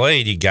has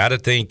played, you got to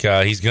think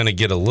he's going to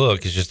get a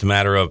look. It's just a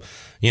matter of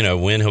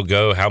when he'll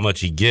go, how much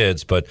he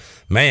gets. But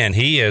man,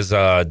 he has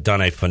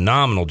done a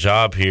phenomenal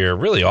job here,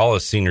 really all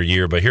his senior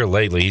year. But here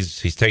lately,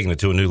 he's taken it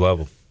to a new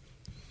level.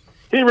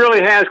 He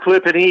really has,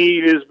 Cliff, and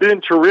he has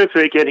been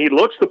terrific, and he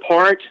looks the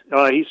part.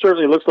 He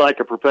certainly looks like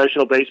a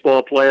professional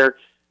baseball player.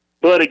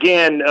 But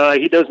again,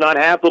 he does not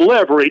have the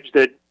leverage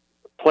that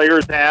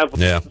players have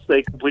once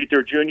they complete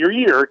their junior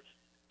year.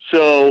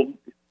 So,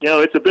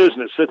 it's a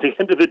business. At the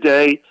end of the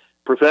day,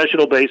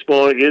 professional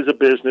baseball is a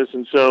business,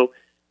 and so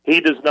he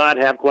does not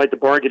have quite the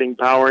bargaining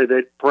power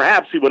that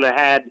perhaps he would have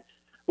had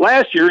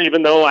last year,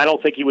 even though I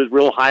don't think he was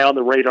real high on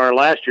the radar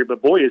last year.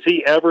 But boy, has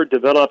he ever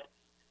developed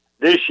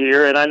this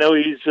year, and I know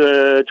he's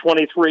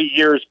 23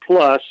 years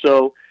plus,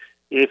 so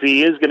if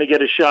he is going to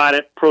get a shot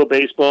at pro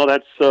baseball,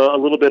 that's a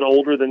little bit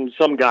older than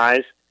some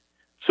guys.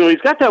 So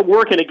he's got that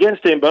working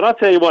against him, but I'll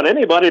tell you what,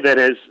 anybody that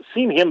has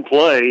seen him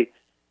play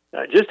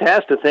just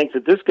has to think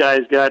that this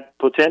guy's got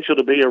potential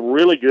to be a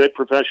really good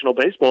professional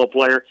baseball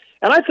player,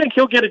 and I think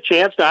he'll get a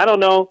chance. I don't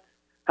know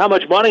how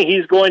much money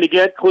he's going to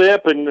get,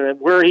 Clip,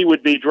 and where he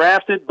would be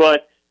drafted,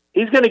 but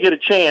he's going to get a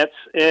chance,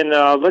 and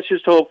let's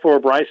just hope for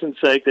Bryson's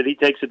sake that he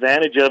takes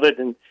advantage of it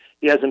and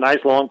he has a nice,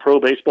 long pro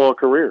baseball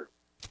career.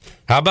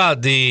 How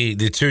about the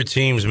two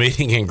teams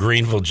meeting in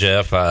Greenville,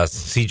 Jeff?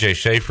 C.J.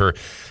 Schaefer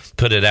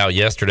put it out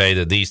yesterday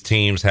that these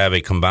teams have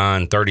a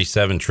combined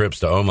 37 trips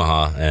to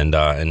Omaha, and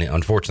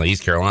unfortunately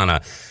East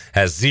Carolina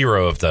has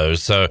 0 of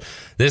those. So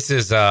this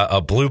is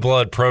a blue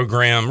blood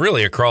program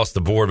really across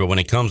the board, but when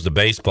it comes to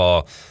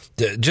baseball,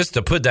 just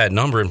to put that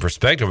number in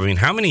perspective, I mean,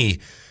 how many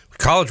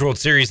College World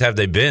Series have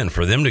they been?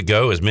 For them to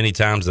go as many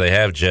times as they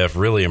have, Jeff,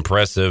 really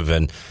impressive,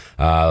 and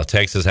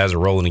Texas has it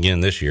rolling again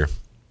this year.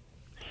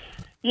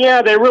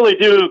 Yeah, they really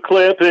do,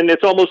 Cliff, and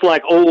it's almost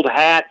like old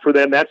hat for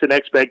them. That's an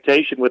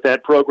expectation with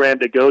that program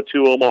to go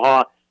to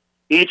Omaha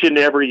each and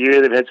every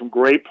year. They've had some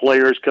great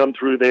players come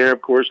through there,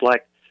 of course,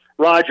 like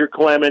Roger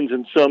Clemens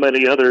and so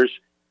many others.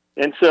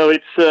 And so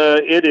it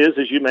is,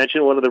 as you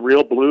mentioned, one of the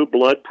real blue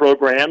blood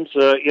programs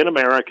in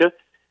America.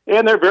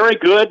 And they're very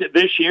good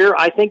this year.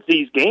 I think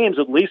these games,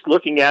 at least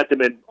looking at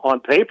them on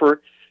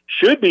paper,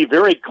 should be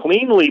very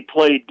cleanly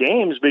played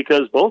games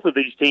because both of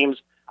these teams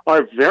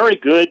are very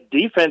good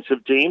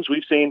defensive teams.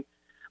 We've seen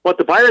what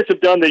the Pirates have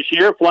done this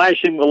year,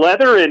 flashing the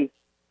leather,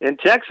 and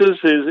Texas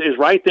is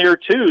right there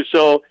too.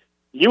 So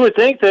you would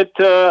think that,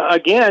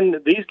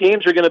 again, these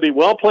games are going to be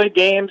well-played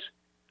games,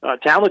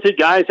 talented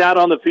guys out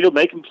on the field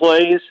making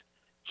plays.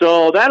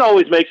 So that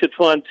always makes it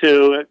fun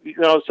too.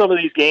 Some of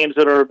these games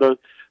that are the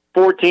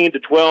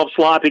 14-12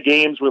 sloppy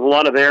games with a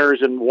lot of errors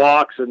and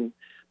walks and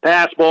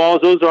pass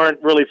balls, those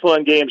aren't really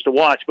fun games to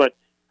watch. But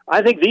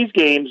I think these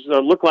games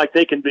look like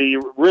they can be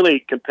really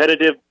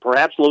competitive,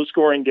 perhaps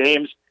low-scoring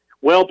games,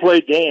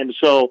 well-played games.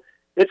 So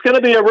it's going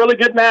to be a really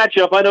good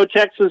matchup. I know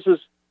Texas has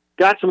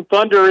got some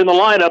thunder in the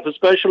lineup,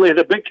 especially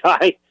the big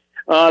guy.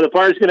 The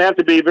Pirates going to have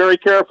to be very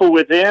careful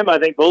with him. I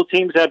think both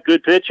teams have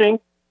good pitching,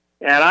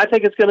 and I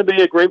think it's going to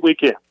be a great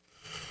weekend.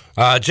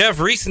 Jeff,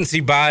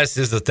 recency bias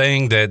is the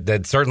thing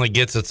that certainly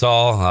gets us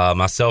all,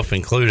 myself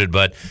included.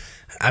 But,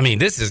 I mean,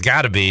 this has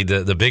got to be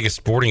the biggest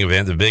sporting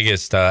event, the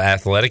biggest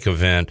athletic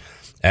event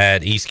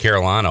at East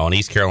Carolina, on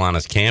East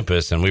Carolina's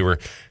campus. And we were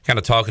kind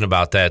of talking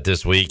about that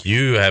this week.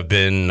 You have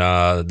been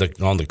on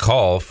the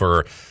call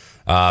for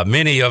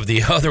many of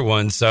the other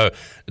ones. So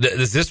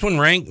does this one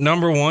rank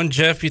number one,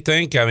 Jeff, you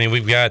think? I mean,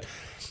 we've got,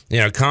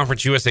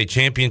 Conference USA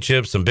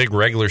Championships, some big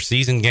regular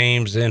season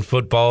games in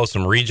football,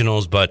 some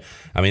regionals. But,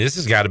 I mean, this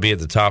has got to be at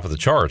the top of the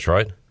charts,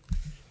 right?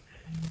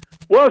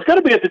 Well, it's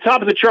going to be at the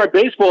top of the chart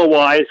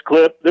baseball-wise,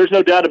 Clip. There's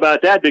no doubt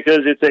about that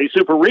because it's a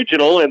super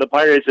regional, and the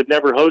Pirates have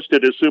never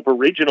hosted a super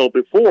regional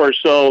before.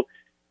 So,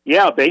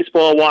 yeah,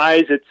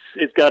 baseball-wise,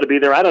 it's got to be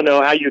there. I don't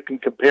know how you can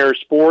compare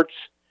sports,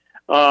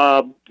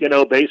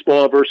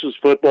 baseball versus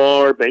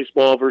football or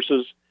baseball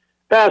versus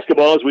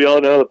basketball. As we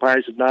all know, the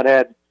Pirates have not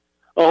had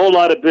a whole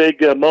lot of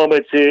big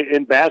moments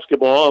in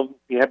basketball.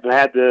 You have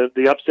had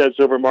the upsets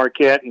over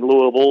Marquette and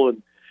Louisville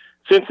and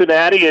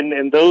Cincinnati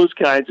and those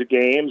kinds of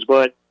games,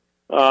 but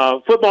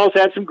football's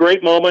had some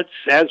great moments,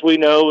 as we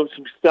know,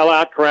 some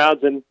sellout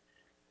crowds, and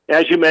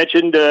as you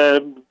mentioned,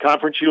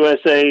 Conference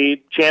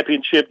USA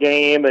Championship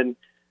game, and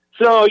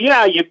so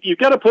yeah, you've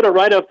got to put it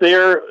right up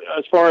there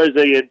as far as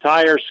the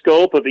entire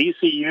scope of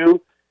ECU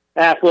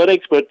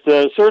athletics, but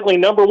certainly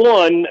number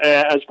one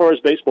as far as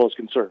baseball is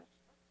concerned.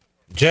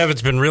 Jeff,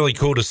 it's been really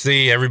cool to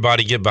see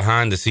everybody get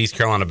behind this East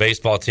Carolina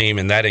baseball team,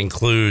 and that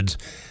includes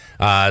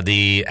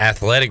the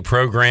athletic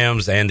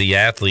programs and the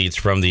athletes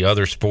from the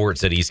other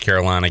sports at East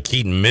Carolina.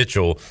 Keaton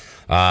Mitchell,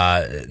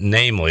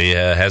 namely,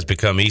 has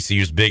become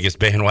ECU's biggest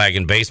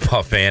bandwagon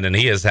baseball fan, and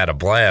he has had a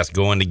blast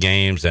going to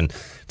games and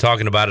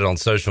talking about it on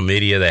social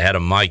media. They had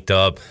him mic'd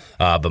up,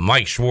 but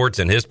Mike Schwartz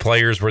and his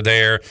players were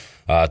there.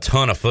 A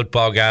ton of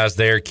football guys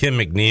there. Kim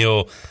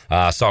McNeil,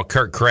 saw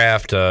Kurt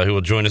Kraft, who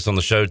will join us on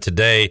the show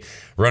today,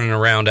 running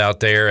around out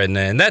there, and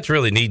that's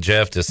really neat,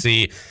 Jeff, to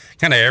see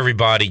kind of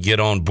everybody get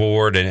on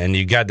board, and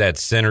you got that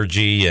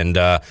synergy, and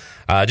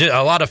just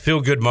a lot of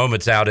feel-good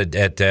moments out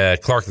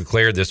at Clark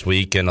LeClaire this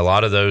week, and a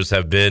lot of those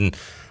have been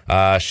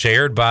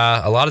shared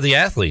by a lot of the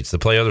athletes that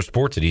play other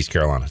sports at East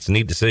Carolina. It's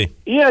neat to see.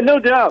 Yeah, no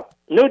doubt,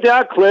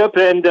 Clip,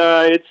 and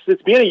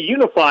it's been a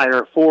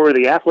unifier for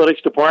the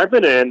athletics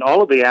department and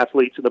all of the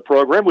athletes in the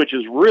program, which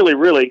is really,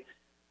 really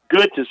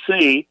good to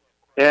see.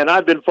 And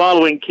I've been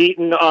following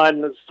Keaton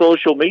on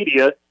social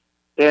media,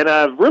 and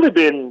I've really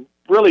been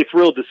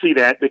thrilled to see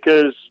that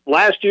because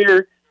last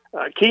year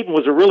Keaton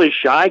was a really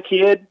shy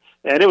kid,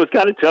 and it was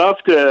kind of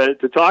tough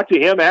to talk to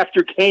him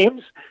after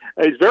games.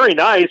 He's very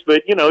nice,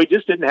 but he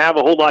just didn't have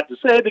a whole lot to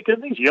say because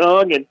he's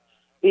young and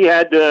he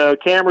had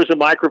cameras and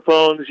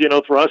microphones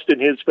thrust in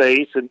his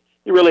face, and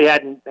he really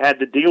hadn't had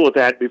to deal with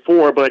that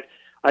before. But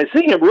I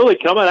see him really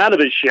coming out of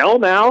his shell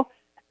now,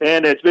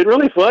 and it's been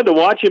really fun to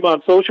watch him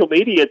on social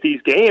media at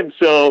these games.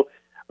 So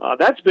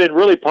that's been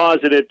really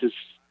positive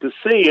to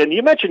see. And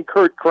you mentioned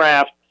Kurt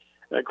Kraft,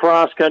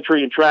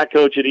 cross-country and track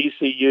coach at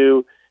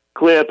ECU,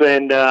 Clip,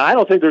 and I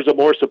don't think there's a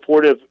more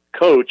supportive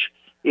coach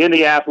in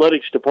the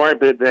athletics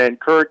department than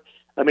Kurt.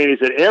 I mean,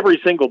 he's at every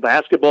single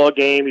basketball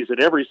game, he's at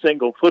every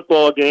single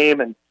football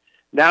game, and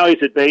now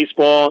he's at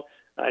baseball.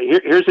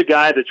 Here's a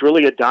guy that's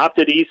really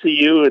adopted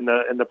ECU in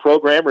the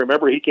program.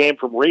 Remember, he came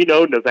from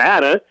Reno,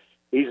 Nevada.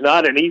 He's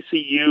not an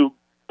ECU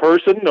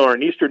person or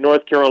an Eastern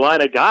North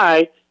Carolina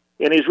guy,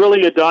 and he's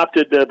really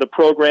adopted the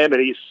program,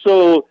 and he's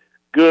so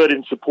good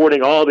in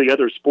supporting all the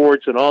other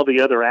sports and all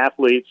the other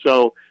athletes.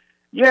 So,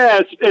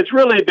 yeah, it's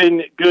really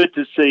been good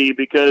to see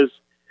because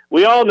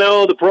we all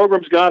know the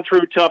program's gone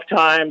through tough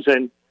times,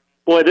 and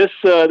boy, this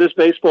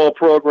baseball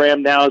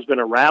program now has been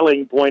a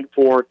rallying point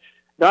for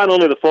not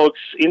only the folks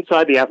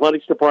inside the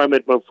athletics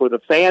department, but for the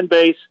fan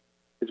base.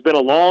 It's been a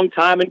long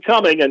time in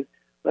coming, and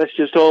let's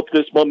just hope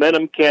this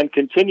momentum can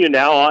continue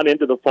now on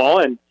into the fall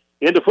and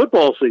into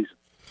football season.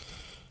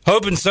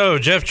 Hoping so.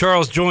 Jeff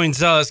Charles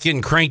joins us,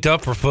 getting cranked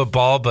up for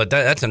football, but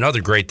that's another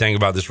great thing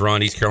about this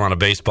run East Carolina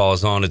baseball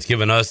is on. It's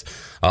given us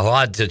a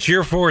lot to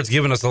cheer for. It's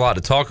given us a lot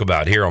to talk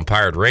about here on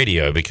Pirate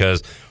Radio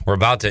because we're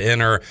about to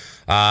enter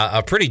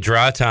a pretty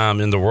dry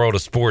time in the world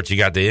of sports. You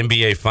got the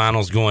NBA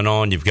Finals going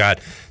on. You've got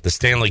the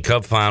Stanley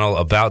Cup Final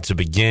about to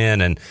begin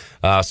and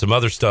some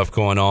other stuff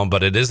going on,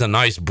 but it is a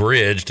nice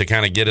bridge to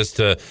kind of get us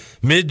to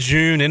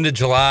mid-June into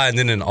July, and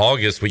then in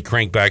August we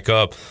crank back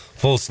up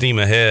full steam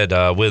ahead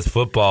with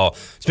football.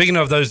 Speaking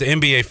of those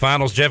NBA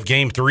Finals, Jeff,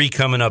 Game 3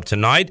 coming up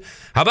tonight.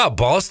 How about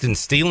Boston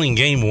stealing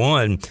Game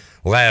 1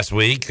 last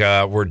week?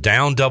 We're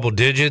down double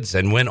digits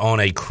and went on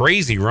a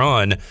crazy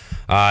run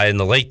in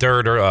the late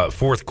third or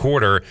fourth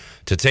quarter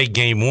to take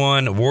Game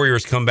 1.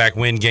 Warriors come back,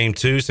 win Game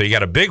 2. So you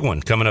got a big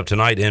one coming up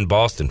tonight in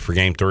Boston for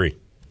Game 3.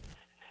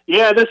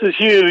 Yeah, this is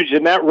huge,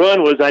 and that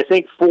run was, I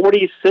think,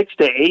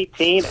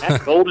 46-18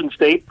 at Golden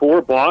State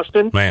for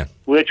Boston, Man,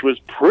 which was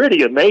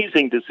pretty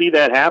amazing to see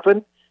that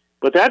happen.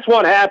 But that's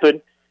what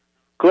happened.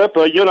 Clip,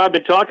 you and I have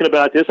been talking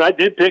about this. I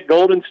did pick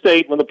Golden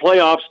State when the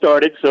playoffs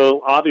started,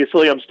 so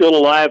obviously I'm still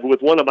alive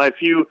with one of my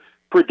few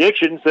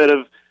predictions that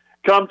have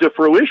come to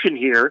fruition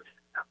here.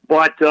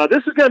 But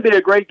this is going to be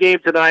a great game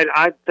tonight.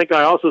 I think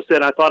I also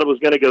said I thought it was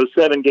going to go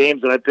 7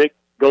 games, and I picked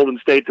Golden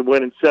State to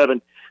win in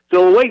 7.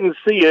 So we'll wait and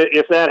see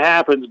if that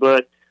happens.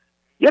 But,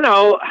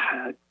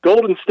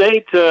 Golden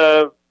State,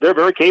 they're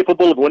very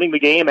capable of winning the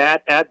game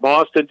at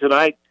Boston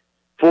tonight.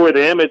 For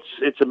them,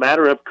 it's a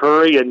matter of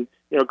Curry, and,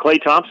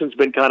 Klay Thompson's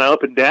been kind of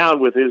up and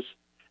down with his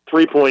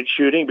three-point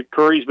shooting, but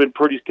Curry's been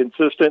pretty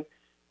consistent.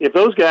 If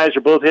those guys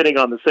are both hitting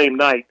on the same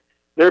night,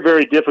 they're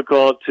very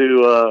difficult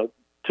to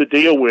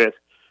deal with.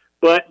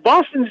 But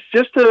Boston's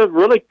just a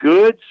really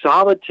good,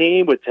 solid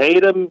team with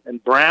Tatum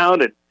and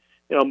Brown and,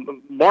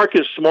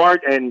 Marcus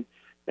Smart and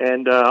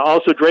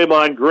also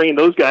Draymond Green.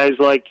 Those guys,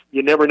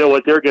 you never know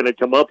what they're going to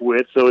come up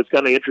with. So it's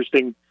kind of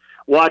interesting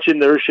watching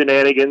their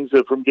shenanigans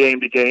from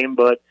game to game.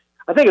 But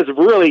I think it's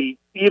really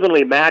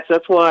evenly matched.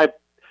 That's why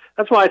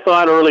I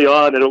thought early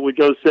on that it would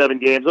go 7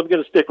 games. I'm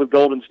going to stick with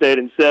Golden State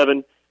in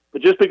 7.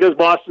 But just because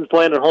Boston's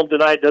playing at home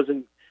tonight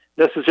doesn't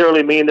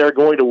necessarily mean they're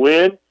going to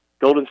win.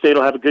 Golden State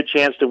will have a good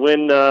chance to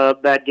win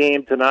that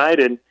game tonight.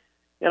 And,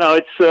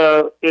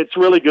 it's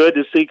really good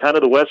to see kind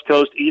of the West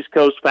Coast, East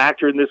Coast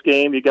factor in this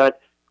game. You got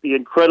the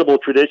incredible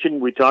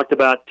tradition. We talked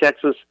about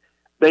Texas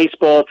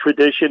baseball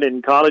tradition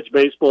in college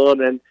baseball,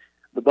 and then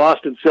the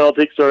Boston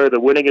Celtics are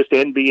the winningest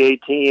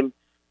NBA team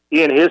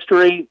in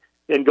history.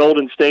 In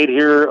Golden State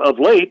here of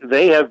late,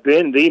 they have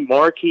been the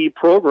marquee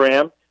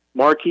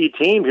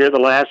team here the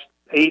last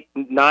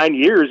 8-9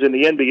 years in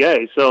the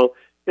NBA. So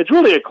it's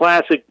really a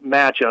classic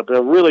matchup,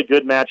 a really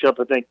good matchup.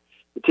 I think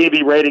the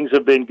TV ratings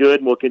have been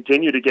good and will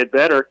continue to get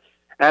better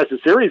as the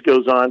series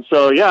goes on.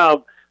 So, yeah,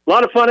 a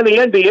lot of fun in the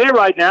NBA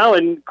right now,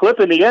 and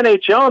clipping the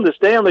NHL and the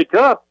Stanley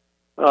Cup.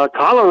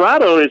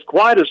 Colorado is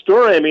quite a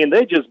story. I mean,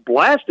 they just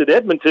blasted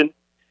Edmonton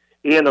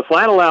in the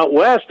final out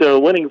west,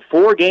 winning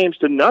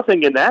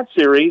 4-0 in that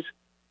series.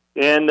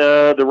 And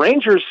the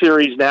Rangers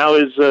series now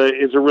is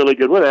a really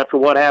good one after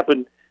what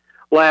happened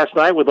last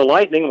night with the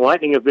Lightning.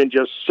 Lightning have been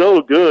just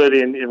so good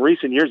in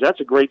recent years. That's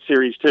a great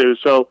series, too.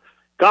 So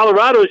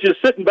Colorado is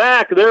just sitting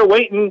back. They're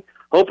waiting,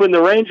 hoping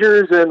the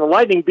Rangers and the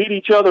Lightning beat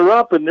each other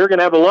up, and they're going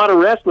to have a lot of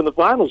rest when the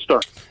finals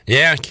start.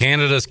 Yeah,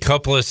 Canada's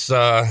cupless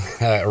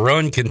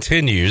run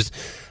continues,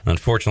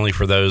 unfortunately,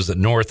 for those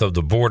north of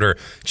the border.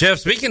 Jeff,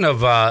 speaking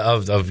of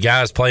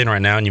guys playing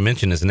right now, and you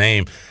mentioned his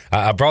name,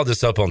 I brought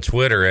this up on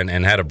Twitter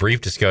and had a brief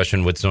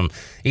discussion with some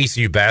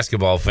ECU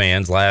basketball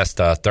fans last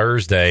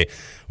Thursday,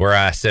 where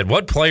I said,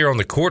 what player on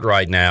the court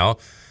right now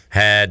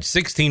had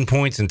 16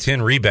 points and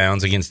 10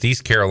 rebounds against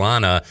East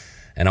Carolina?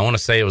 And I want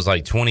to say it was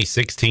like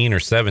 2016 or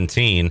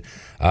 17.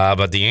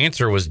 But the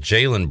answer was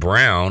Jaylen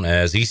Brown,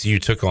 as ECU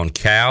took on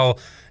Cal.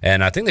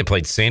 And I think they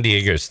played San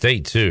Diego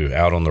State, too,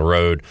 out on the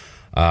road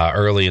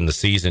early in the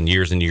season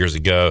years and years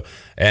ago.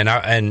 And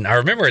I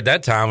remember at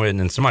that time,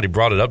 and somebody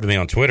brought it up to me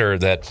on Twitter,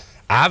 that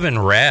Ivan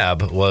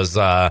Rabb was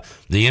the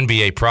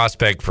NBA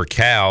prospect for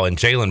Cal, and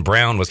Jaylen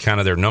Brown was kind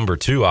of their number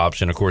 2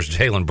 option. Of course,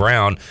 Jaylen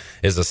Brown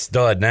is a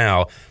stud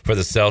now for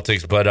the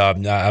Celtics. But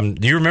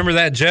do you remember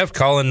that, Jeff,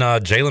 calling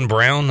Jaylen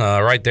Brown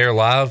right there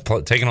live,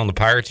 taking on the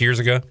Pirates years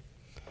ago?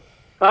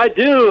 I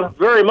do,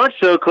 very much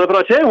so, Cliff. But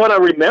I'll tell you what I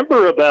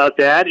remember about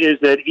that is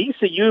that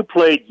ECU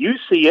played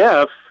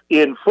UCF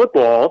in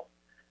football.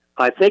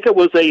 I think it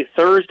was a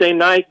Thursday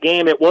night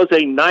game. It was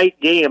a night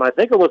game. I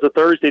think it was a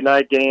Thursday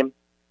night game.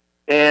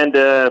 And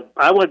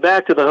I went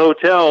back to the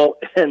hotel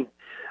and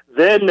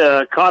then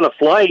caught a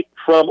flight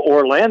from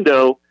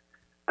Orlando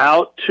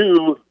out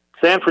to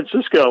San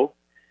Francisco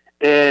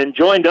and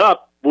joined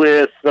up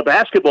with the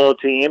basketball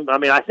team. I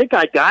mean, I think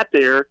I got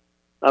there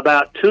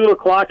about 2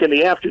 o'clock in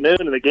the afternoon,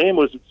 and the game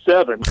was at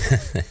 7.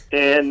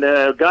 And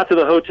got to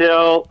the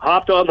hotel,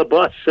 hopped on the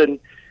bus, and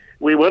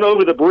we went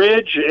over the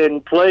bridge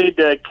and played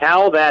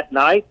Cal that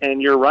night.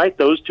 And you're right,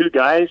 those 2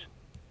 guys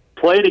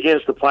played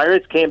against the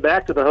Pirates, came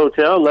back to the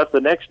hotel, left the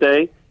next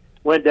day,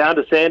 went down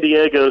to San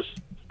Diego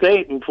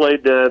State and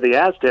played the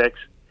Aztecs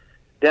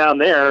down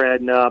there.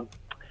 And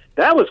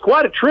that was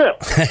quite a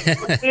trip.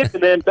 And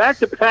then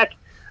back-to-back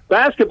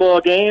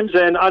basketball games.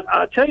 And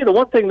I'll tell you the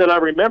one thing that I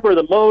remember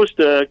the most,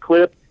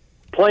 Clip,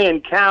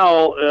 playing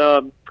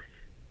Cal,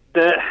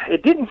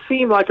 it didn't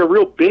seem like a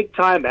real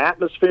big-time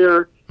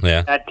atmosphere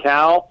at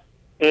Cal.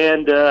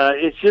 And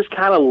it's just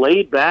kind of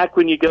laid back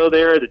when you go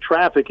there. The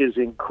traffic is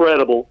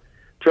incredible.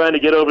 Trying to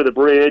get over the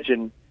bridge,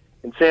 and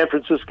in San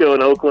Francisco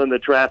and Oakland, the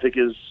traffic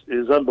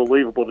is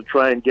unbelievable to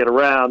try and get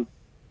around.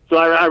 So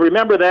I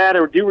remember that.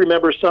 I do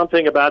remember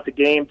something about the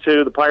game,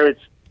 too. The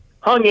Pirates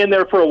hung in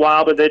there for a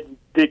while, but they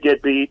did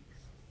get beat.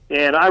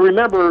 And I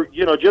remember,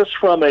 just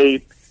from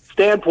a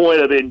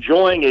standpoint of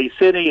enjoying a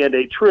city and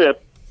a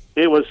trip,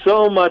 it was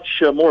so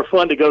much more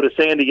fun to go to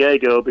San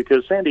Diego,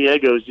 because San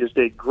Diego is just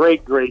a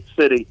great, great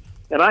city.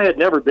 And I had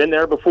never been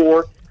there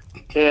before.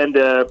 and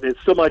it's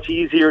so much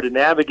easier to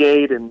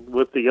navigate, and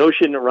with the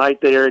ocean right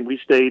there, and we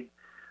stayed,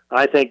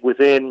 I think,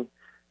 within,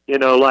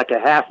 like a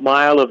half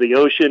mile of the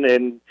ocean,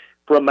 and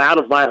from out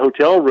of my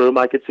hotel room,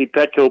 I could see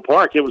Petco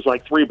Park. It was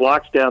like 3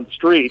 blocks down the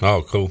street.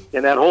 Oh, cool.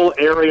 And that whole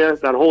area,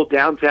 that whole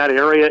downtown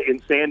area in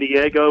San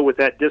Diego with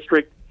that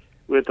district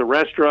with the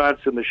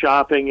restaurants and the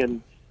shopping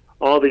and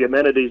all the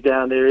amenities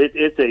down there,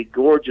 it's a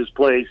gorgeous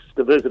place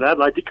to visit. I'd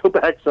like to go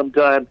back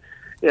sometime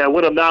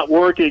when I'm not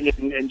working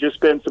and just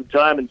spend some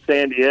time in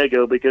San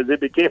Diego, because it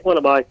became one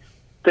of my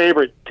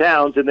favorite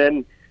towns. And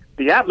then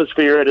the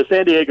atmosphere at a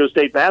San Diego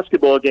State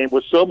basketball game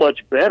was so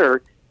much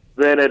better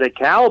than at a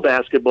Cal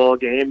basketball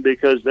game,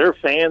 because their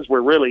fans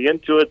were really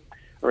into it.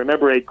 I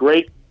remember a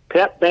great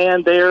pep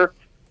band there,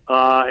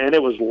 and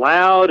it was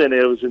loud and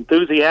it was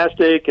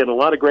enthusiastic and a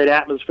lot of great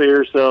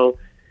atmosphere. So,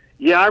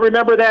 yeah, I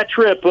remember that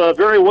trip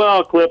very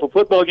well, Clip. A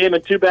football game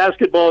and 2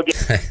 basketball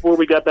games before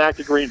we got back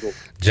to Greenville.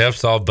 Jeff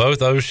saw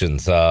both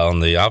oceans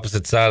on the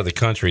opposite side of the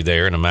country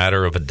there in a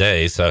matter of a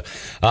day. So,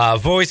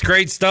 Voice,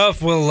 great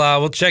stuff.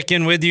 We'll check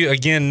in with you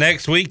again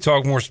next week,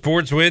 talk more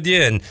sports with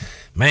you. And,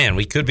 man,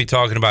 we could be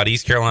talking about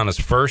East Carolina's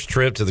first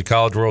trip to the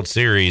College World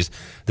Series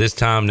this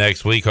time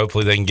next week.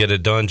 Hopefully they can get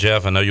it done,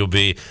 Jeff. I know you'll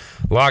be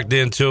locked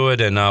into it,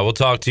 and we'll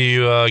talk to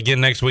you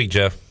again next week,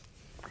 Jeff.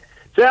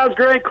 Sounds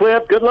great,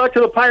 Clip. Good luck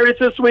to the Pirates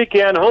this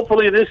weekend.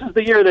 Hopefully this is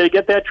the year they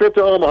get that trip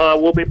to Omaha.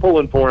 We'll be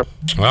pulling for them.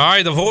 All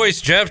right, the Voice,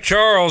 Jeff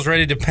Charles,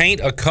 ready to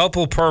paint a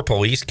couple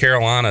purple. East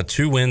Carolina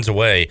 2 wins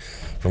away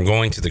from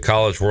going to the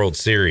College World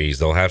Series.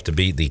 They'll have to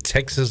beat the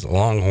Texas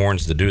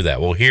Longhorns to do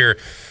that. We'll hear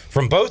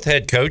from both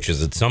head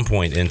coaches at some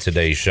point in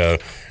today's show.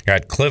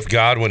 Got Cliff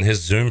Godwin,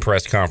 his Zoom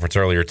press conference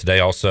earlier today.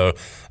 Also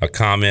a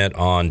comment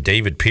on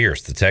David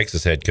Pierce, the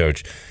Texas head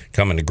coach,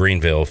 coming to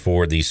Greenville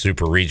for the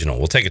Super Regional.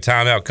 We'll take a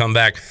timeout, come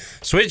back,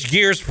 switch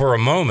gears for a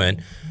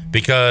moment,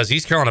 because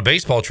East Carolina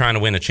baseball trying to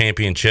win a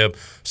championship.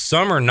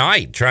 Summer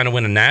Knight trying to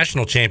win a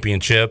national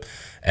championship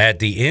at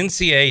the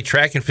NCAA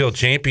Track and Field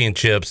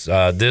Championships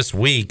this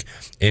week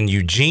in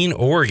Eugene,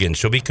 Oregon.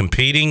 She'll be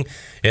competing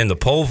in the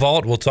pole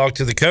vault. We'll talk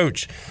to the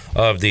coach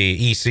of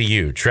the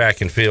ECU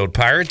Track and Field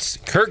Pirates,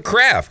 Kirk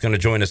Kraft, going to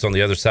join us on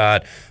the other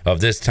side of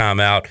this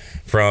timeout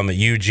from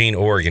Eugene,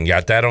 Oregon.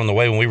 Got that on the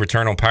way when we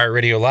return on Pirate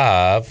Radio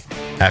Live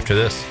after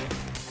this.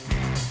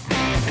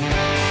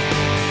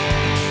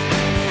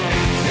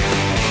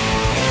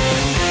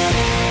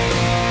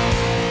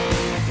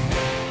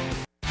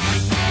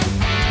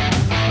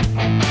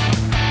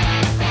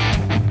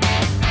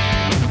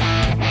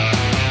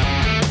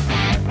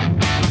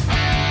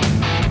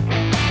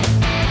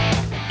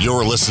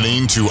 You're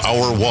listening to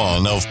Hour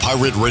 1 of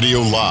Pirate Radio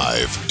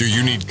Live. Do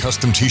you need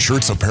custom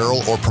t-shirts,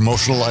 apparel, or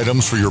promotional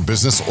items for your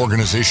business,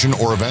 organization,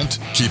 or event?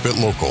 Keep it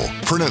local.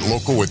 Print it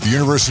local with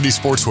University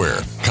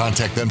Sportswear.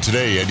 Contact them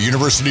today at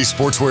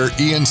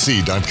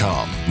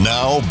universitysportswearenc.com.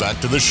 Now, back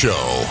to the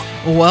show.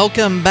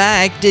 Welcome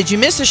back. Did you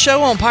miss a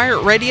show on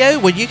Pirate Radio?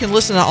 Well, you can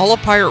listen to all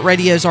of Pirate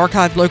Radio's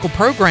archived local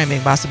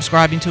programming by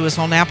subscribing to us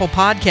on Apple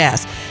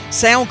Podcasts,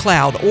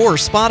 SoundCloud, or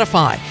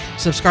Spotify.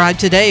 Subscribe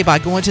today by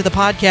going to the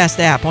podcast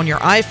app on your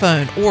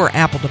iPhone or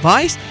Apple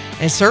device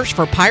and search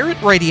for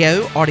Pirate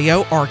Radio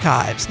Audio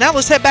Archives. Now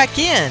let's head back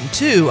in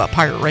to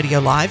Pirate Radio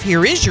Live.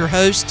 Here is your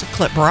host,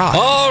 Clip Brock.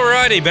 All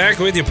righty, back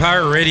with you,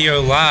 Pirate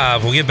Radio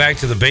Live. We'll get back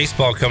to the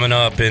baseball coming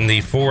up in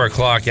the 4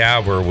 o'clock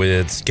hour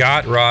with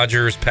Scott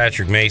Rogers,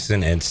 Patrick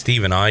Mason, and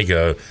Stephen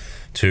Igo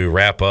to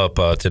wrap up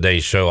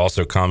today's show.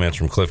 Also comments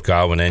from Cliff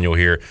Godwin, and you'll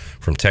hear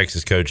from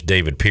Texas coach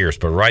David Pierce.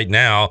 But right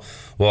now,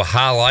 we'll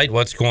highlight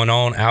what's going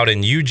on out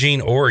in Eugene,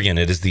 Oregon.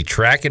 It is the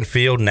Track and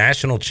Field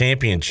National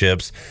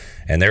Championships,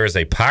 and there is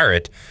a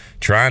Pirate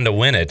trying to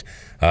win it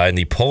in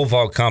the pole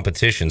vault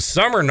competition.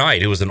 Summer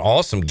Knight, who was an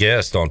awesome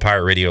guest on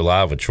Pirate Radio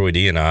Live with Troy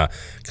D and I a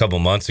couple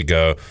months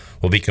ago,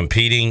 will be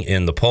competing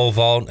in the pole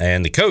vault,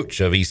 and the coach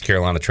of East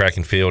Carolina Track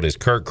and Field is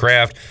Kirk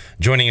Kraft,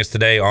 joining us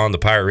today on the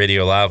Pirate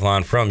Radio Live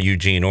line from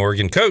Eugene,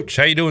 Oregon. Coach,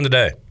 how you doing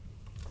today?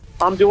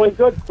 I'm doing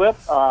good,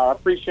 Cliff. I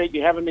appreciate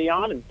you having me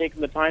on and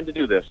taking the time to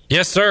do this.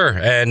 Yes, sir.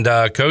 And,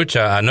 Coach,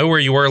 I know where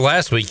you were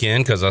last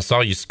weekend because I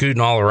saw you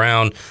scooting all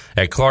around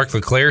at Clark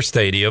LeClaire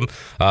Stadium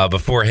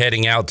before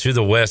heading out to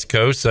the West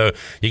Coast. So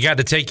you got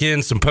to take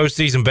in some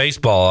postseason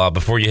baseball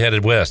before you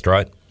headed west,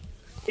 right?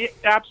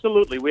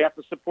 Absolutely. We have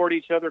to support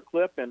each other,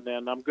 Cliff, and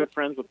I'm good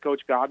friends with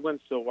Coach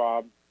Godwin.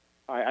 So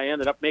I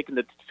ended up making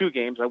the 2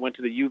 games. I went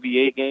to the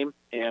UVA game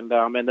and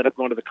ended up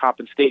going to the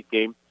Coppin State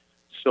game.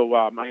 So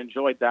I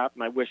enjoyed that,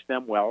 and I wish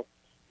them well.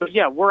 But,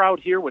 yeah, we're out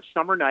here with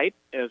Summer Knight.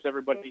 As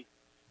everybody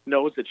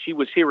knows, that she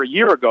was here a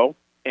year ago,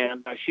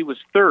 and she was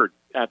 3rd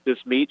at this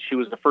meet. She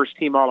was the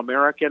first-team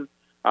All-American.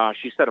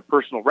 She set a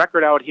personal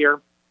record out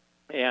here.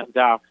 And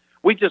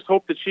we just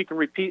hope that she can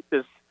repeat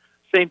this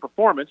same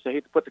performance. I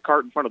hate to put the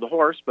cart in front of the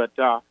horse, but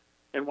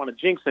and want to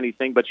jinx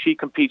anything, but she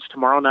competes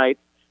tomorrow night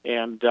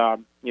And,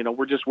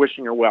 we're just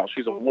wishing her well.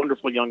 She's a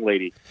wonderful young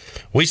lady.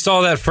 We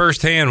saw that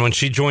firsthand when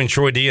she joined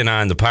Troy D and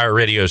I in the Pirate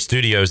Radio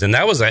studios, and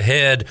that was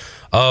ahead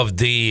of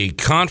the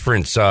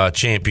conference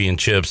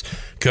championships,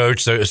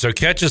 Coach. So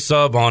catch us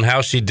up on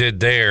how she did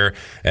there,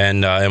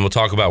 and we'll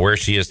talk about where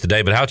she is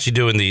today. But how'd she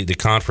do in the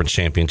conference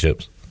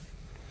championships?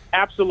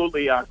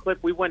 Absolutely, Cliff.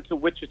 We went to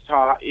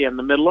Wichita in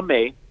the middle of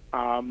May,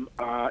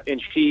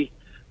 and she,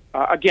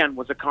 again,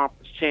 was a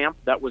conference champ.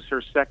 That was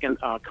her second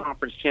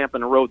conference champ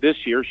in a row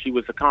this year. She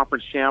was a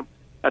conference champ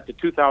at the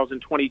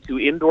 2022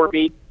 indoor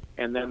meet,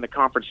 and then the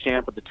conference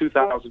champ at the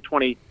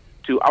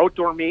 2022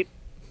 outdoor meet.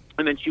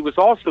 And then she was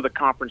also the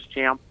conference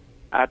champ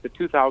at the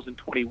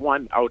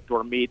 2021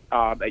 outdoor meet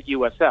at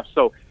USF.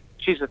 So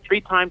she's a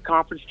three-time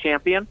conference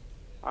champion.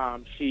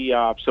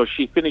 So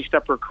she finished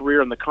up her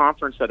career in the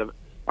conference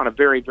on a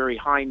very, very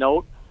high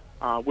note,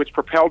 which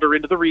propelled her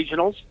into the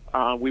regionals.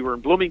 We were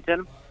in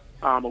Bloomington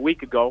a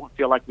week ago. I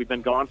feel like we've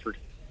been gone for,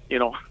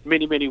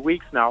 many, many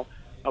weeks now.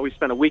 We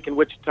spent a week in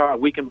Wichita, a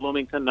week in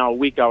Bloomington, now a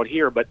week out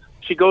here. But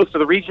she goes to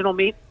the regional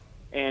meet,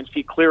 and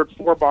she cleared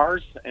 4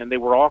 bars, and they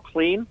were all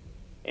clean.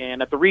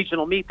 And at the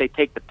regional meet, they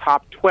take the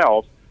top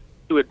 12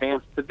 to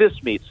advance to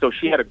this meet. So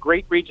she had a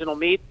great regional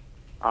meet.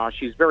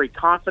 She's very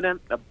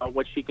confident about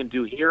what she can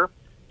do here.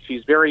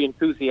 She's very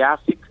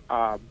enthusiastic.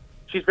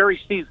 She's very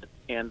seasoned,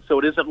 and so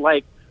it isn't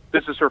like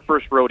this is her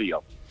first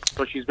rodeo.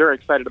 So she's very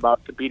excited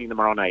about competing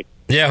tomorrow night.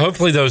 Yeah,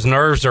 hopefully those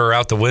nerves are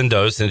out the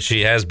window since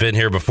she has been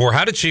here before.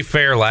 How did she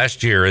fare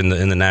last year in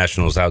the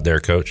Nationals out there,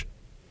 Coach?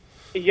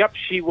 Yep,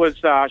 she was.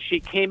 She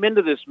came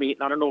into this meet,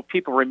 and I don't know if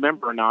people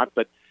remember or not,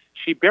 but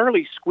she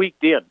barely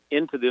squeaked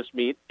into this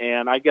meet.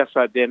 And I guess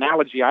the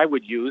analogy I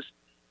would use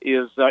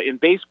is in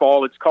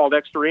baseball, it's called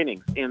extra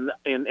innings.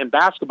 In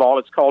basketball,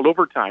 it's called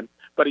overtime.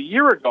 But a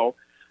year ago,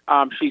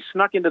 she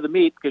snuck into the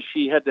meet because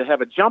she had to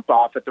have a jump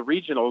off at the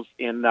regionals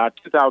in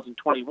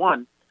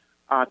 2021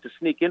 to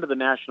sneak into the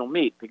national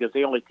meet because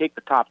they only take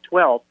the top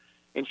 12,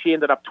 and she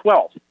ended up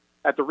 12th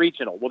at the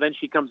regional. Well, then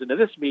she comes into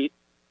this meet,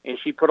 and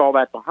she put all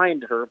that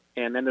behind her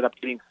and ended up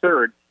getting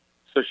third.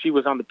 So she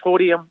was on the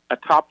podium, a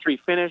top 3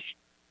 finish,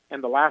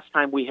 and the last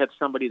time we had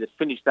somebody that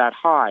finished that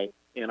high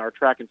in our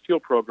track and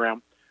field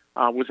program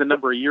was a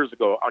number of years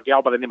ago, a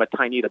gal by the name of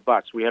Tynita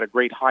Butts. We had a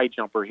great high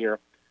jumper here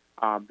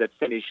that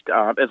finished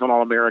as an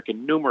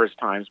All-American numerous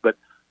times. But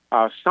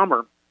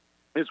Summer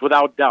is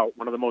without doubt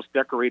one of the most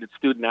decorated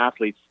student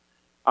athletes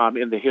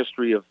in the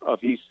history of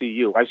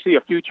ECU. I see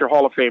a future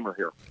Hall of Famer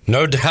here.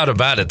 No doubt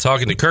about it.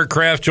 Talking to Kurt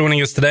Kraft joining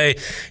us today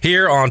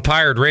here on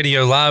Pirate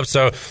Radio Live.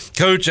 So,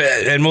 Coach,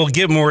 and we'll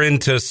get more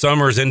into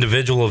Summer's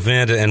individual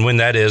event and when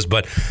that is,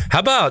 but how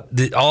about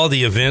all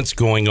the events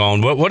going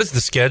on? What is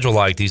the schedule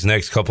like these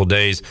next couple of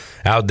days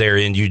out there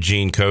in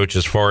Eugene, Coach,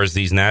 as far as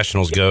these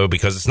nationals go?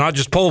 Because it's not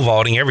just pole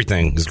vaulting.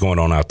 Everything is going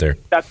on out there.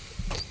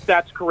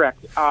 That's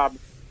correct.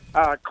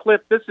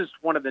 Cliff, this is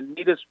one of the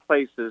neatest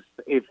places.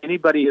 If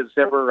anybody has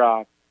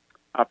ever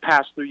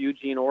passed through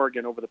Eugene,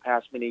 Oregon over the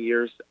past many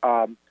years,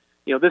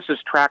 this is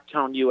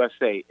Tracktown,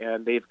 USA,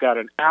 and they've got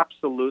an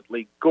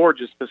absolutely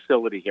gorgeous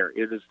facility here.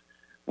 It is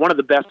one of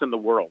the best in the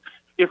world,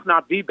 if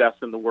not the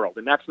best in the world,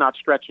 and that's not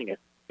stretching it.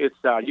 It's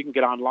you can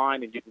get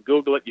online and you can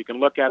Google it, you can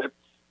look at it.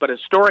 But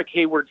historic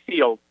Hayward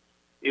Field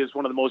is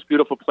one of the most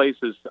beautiful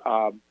places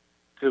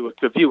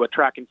to view a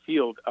track and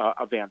field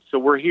event. So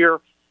we're here.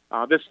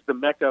 This is the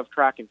Mecca of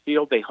track and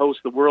field. They host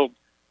the World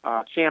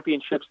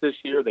Championships this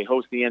year. They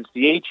host the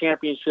NCAA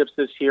Championships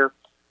this year.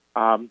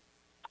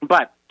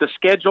 But the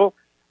schedule,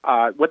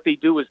 what they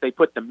do is they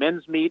put the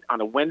men's meet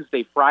on a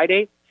Wednesday,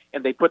 Friday,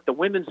 and they put the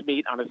women's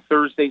meet on a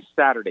Thursday,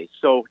 Saturday.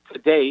 So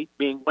today,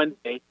 being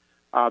Wednesday,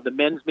 the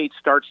men's meet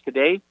starts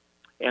today,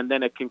 and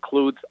then it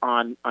concludes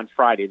on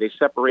Friday. They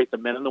separate the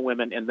men and the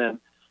women, and then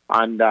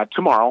on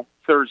tomorrow,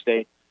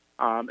 Thursday,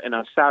 and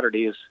on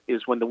Saturday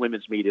is when the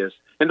women's meet is.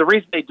 And the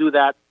reason they do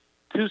that,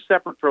 2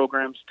 separate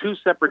programs, 2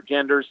 separate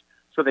genders,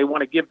 so they want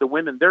to give the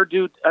women their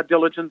due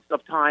diligence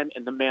of time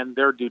and the men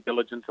their due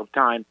diligence of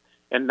time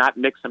and not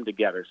mix them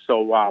together.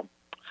 So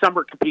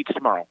Summer competes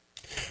tomorrow.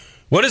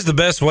 What is the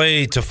best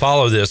way to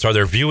follow this? Are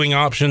there viewing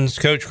options,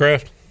 Coach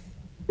Kraft?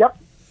 Yep.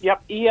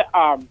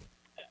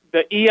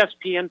 The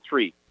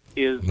ESPN3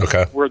 is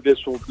where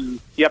this will be.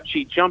 Yep,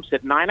 she jumps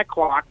at 9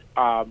 o'clock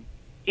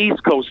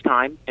East Coast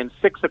time and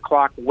 6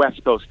 o'clock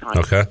West Coast time.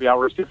 Okay. 3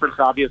 hours difference,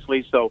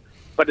 obviously.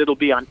 But it'll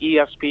be on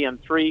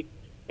ESPN3.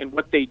 And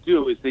what they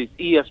do is these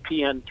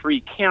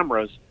ESPN3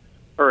 cameras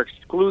are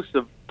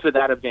exclusive to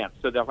that event.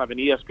 So they'll have an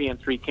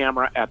ESPN3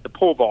 camera at the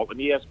pole vault, an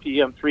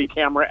ESPN3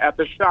 camera at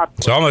the shot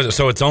put.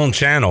 So its own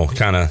channel,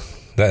 kind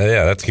of.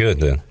 Yeah, that's good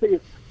then.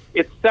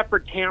 It's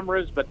separate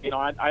cameras, but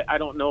I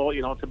don't know.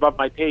 It's above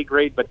my pay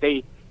grade. But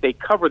they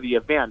cover the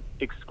event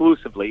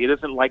exclusively. It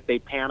isn't like they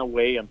pan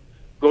away and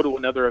go to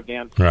another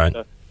event. Right.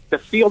 The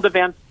field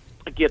events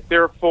get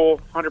their full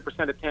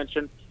 100%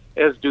 attention,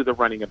 as do the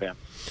running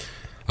events.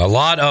 A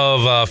lot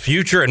of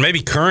future and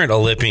maybe current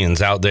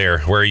Olympians out there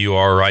where you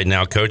are right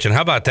now, Coach. And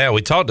how about that?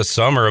 We talked to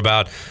Summer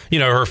about,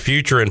 her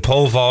future in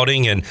pole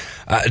vaulting. And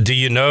do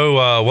you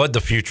know what the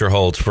future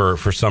holds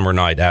for Summer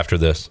Night after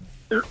this?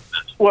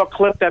 Well,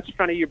 Cliff, that's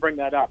funny you bring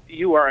that up.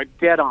 You are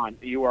dead on.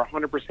 You are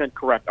 100%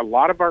 correct. A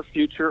lot of our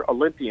future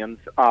Olympians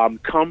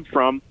come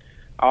from,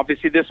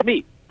 obviously, this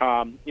meet.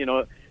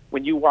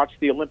 When you watch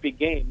the Olympic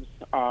Games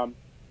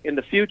in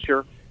the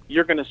future,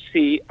 you're going to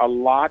see a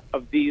lot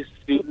of these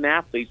student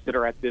athletes that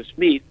are at this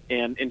meet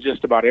and in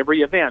just about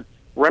every event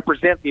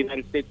represent the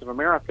United States of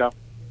America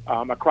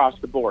across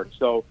the board.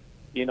 So,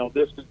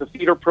 this is the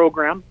feeder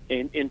program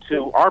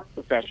into our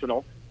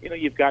professional.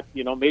 You've got,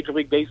 Major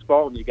League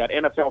Baseball and you've got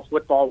NFL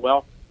football.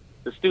 Well,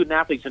 the student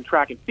athletes in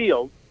track and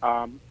field,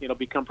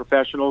 become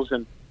professionals.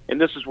 And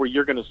this is where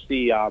you're going to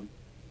see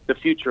the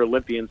future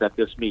Olympians at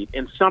this meet.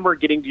 In summer,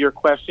 getting to your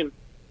question,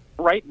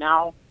 right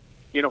now,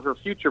 her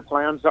future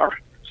plans are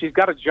she's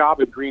got a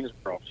job in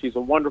Greensboro. She's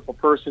a wonderful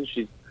person.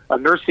 She's a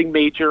nursing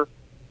major.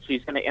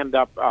 She's going to end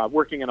up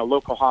working in a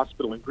local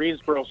hospital in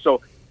Greensboro.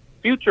 So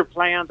future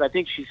plans, I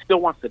think she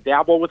still wants to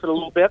dabble with it a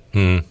little bit.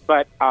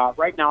 But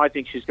right now I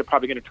think she's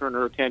probably going to turn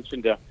her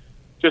attention to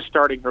just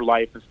starting her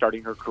life and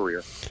starting her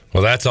career.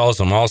 Well, that's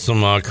awesome.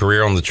 Awesome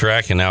career on the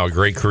track, and now a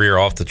great career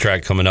off the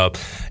track coming up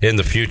in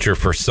the future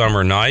for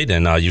summer night.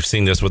 And you've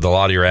seen this with a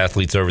lot of your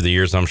athletes over the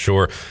years, I'm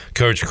sure,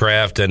 Coach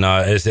Kraft. And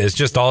it's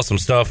just awesome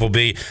stuff. We'll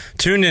be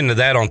tuned into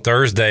that on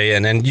Thursday.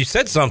 And you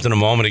said something a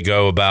moment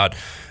ago about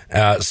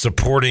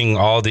supporting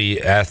all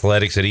the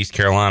athletics at East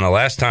Carolina.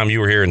 Last time you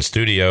were here in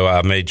studio,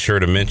 I made sure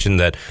to mention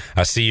that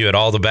I see you at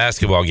all the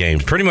basketball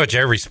games. Pretty much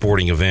every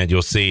sporting event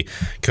you'll see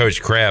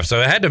Coach Kraft. So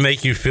it had to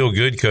make you feel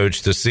good,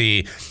 Coach, to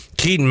see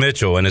Keaton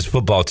Mitchell and his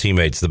football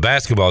teammates, the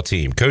basketball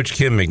team, Coach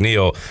Kim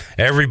McNeil,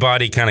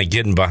 everybody kind of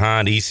getting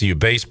behind ECU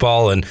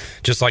baseball, and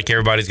just like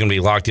everybody's going to be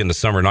locked into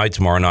summer night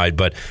tomorrow night.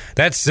 But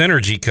that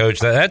synergy, Coach,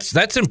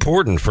 that's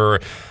important for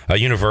a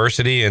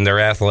university and their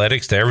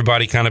athletics to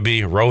everybody kind of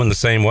be rowing the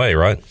same way,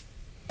 right?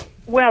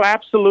 Well,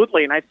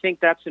 absolutely, and I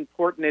think that's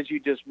important, as you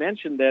just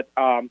mentioned, that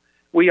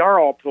we are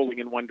all pulling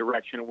in one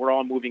direction and we're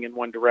all moving in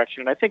one direction.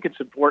 And I think it's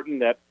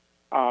important that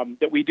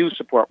we do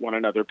support one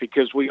another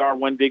because we are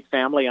one big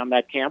family on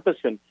that campus.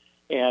 And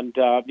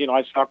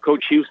I saw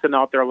Coach Houston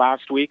out there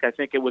last week. I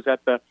think it was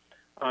at the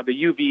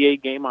UVA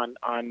game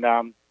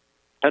on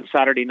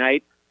Saturday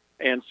night.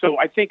 And so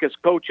I think as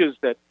coaches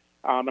that,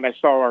 and I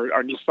saw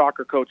our new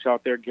soccer coach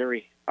out there,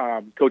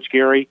 Coach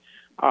Gary.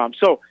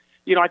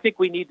 I think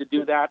we need to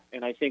do that,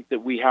 and I think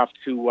that we have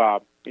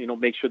to,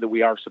 make sure that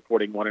we are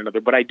supporting one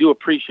another. But I do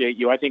appreciate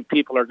you. I think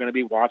people are going to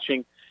be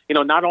watching.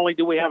 Not only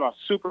do we have a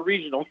super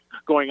regional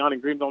going on in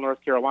Greenville,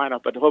 North Carolina,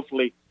 but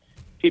hopefully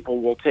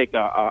people will take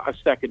a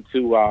second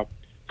to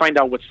find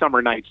out what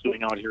Summer Night's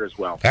doing out here as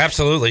well.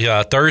 Absolutely.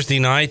 Thursday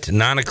night,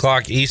 9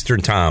 o'clock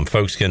Eastern time.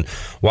 Folks can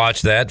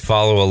watch that,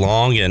 follow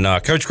along. And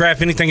Coach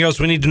Kraft, anything else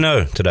we need to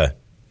know today?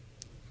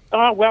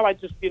 Well, I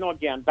just,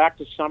 again, back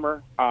to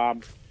summer.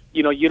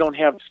 You don't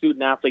have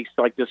student athletes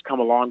like this come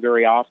along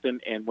very often,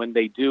 and when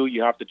they do,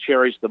 you have to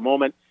cherish the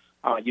moment.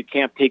 You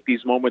can't take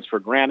these moments for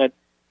granted,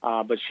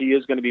 but she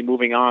is going to be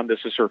moving on. This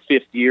is her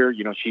 5th year.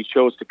 She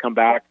chose to come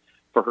back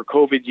for her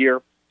COVID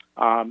year,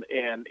 and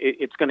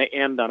it's going to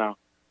end on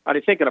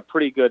a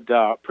pretty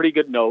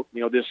good note.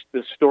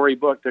 This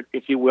storybook,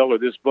 if you will, or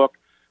this book,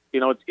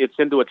 it's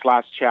into its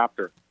last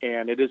chapter,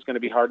 and it is going to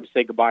be hard to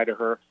say goodbye to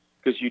her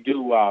because you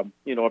do,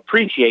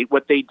 appreciate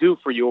what they do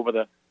for you over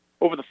the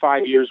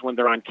 5 years when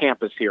they're on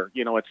campus here.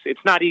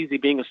 It's not easy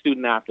being a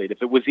student athlete.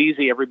 If it was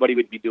easy, everybody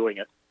would be doing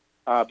it.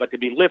 But to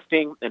be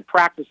lifting and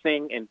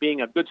practicing and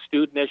being a good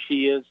student as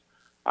she is,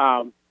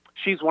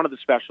 she's one of the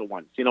special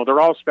ones. They're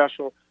all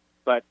special,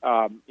 but,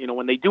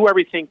 when they do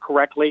everything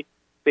correctly,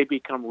 they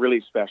become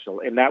really special,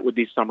 and that would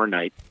be Summer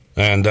Night.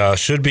 And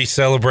should be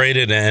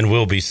celebrated and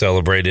will be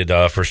celebrated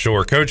for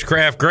sure. Coach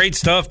Kraft, great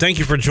stuff. Thank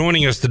you for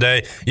joining us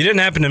today. You didn't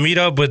happen to meet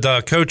up with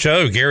Coach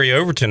O, Gary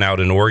Overton, out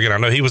in Oregon. I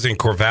know he was in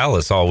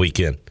Corvallis all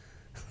weekend.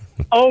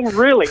 Oh,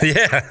 really?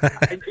 Yeah.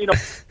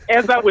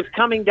 As I was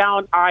coming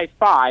down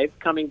I-5,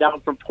 coming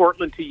down from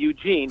Portland to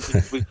Eugene,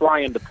 we fly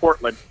into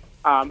Portland.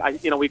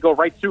 We go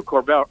right through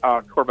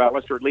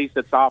Corvallis, or at least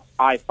it's off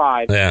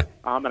I-5. Yeah.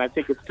 And I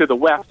think it's to the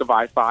west of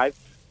I-5.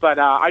 But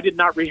I did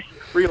not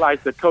realize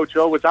that Coach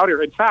O was out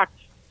here. In fact,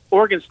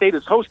 Oregon State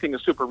is hosting a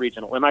super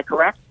regional. Am I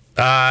correct?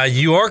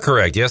 You are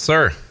correct. Yes,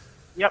 sir.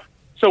 Yep.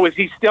 So is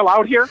he still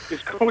out here?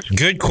 Is Coach?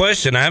 Good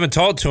question. I haven't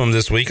talked to him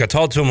this week. I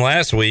talked to him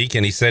last week,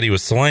 and he said he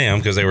was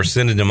slammed because they were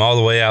sending him all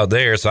the way out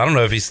there. So I don't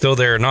know if he's still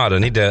there or not. I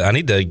need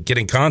to get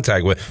in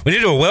contact with. We need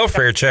to do a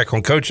welfare check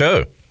on Coach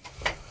O.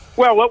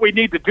 Well, what we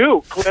need to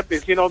do, Clip,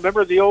 is,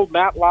 remember the old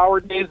Matt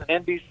Lauer days at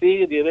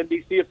NBC, the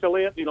NBC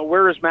affiliate?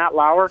 Where is Matt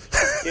Lauer?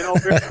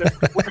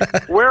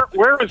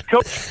 Where is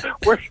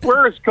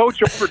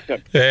Coach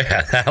Overton?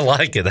 Yeah, I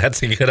like it.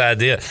 That's a good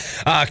idea.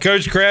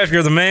 Coach Kraft,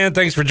 you're the man.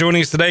 Thanks for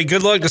joining us today.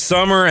 Good luck this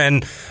summer,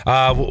 and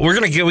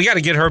we got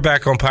to get her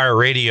back on Pirate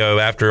Radio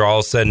after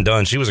all said and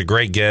done. She was a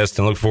great guest,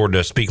 and look forward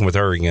to speaking with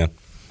her again.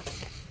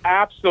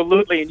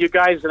 Absolutely, and you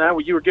guys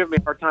and you were giving me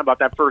a hard time about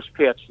that first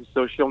pitch,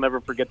 so she'll never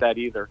forget that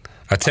either.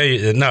 I tell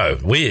you,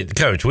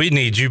 Coach, we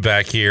need you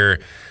back here.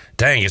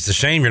 Dang, it's a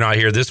shame you're not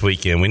here this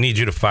weekend. We need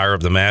you to fire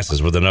up the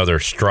masses with another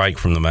strike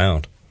from the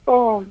mound.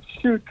 Oh,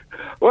 shoot.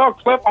 Well,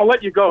 Cliff, I'll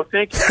let you go.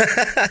 Thank you.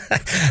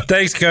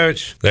 Thanks,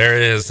 Coach.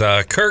 There is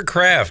Kurt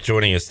Kraft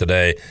joining us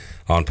today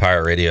on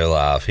Pirate Radio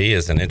Live. He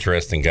is an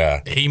interesting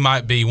guy. He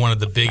might be one of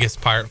the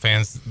biggest Pirate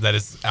fans that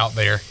is out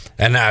there.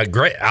 And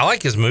great. I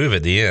like his move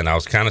at the end. I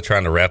was kind of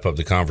trying to wrap up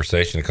the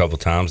conversation a couple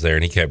times there,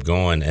 and he kept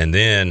going. And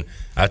then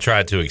I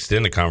tried to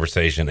extend the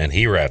conversation, and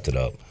he wrapped it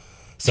up.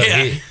 So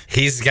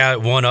he's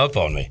got one up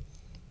on me.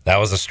 That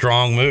was a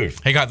strong move.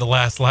 He got the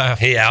last laugh.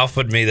 He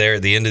alphaed me there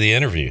at the end of the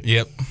interview.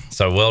 Yep.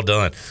 So well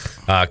done.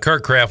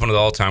 Kurt Kraft, one of the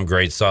all-time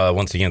greats.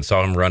 Once again,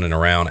 saw him running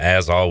around,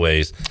 as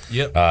always,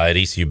 at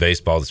ECU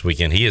baseball this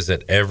weekend. He is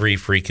at every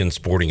freaking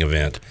sporting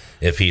event.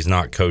 If he's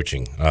not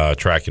coaching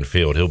track and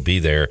field, he'll be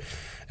there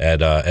at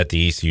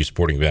the ECU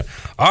sporting event.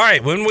 All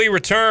right, when we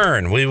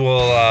return, we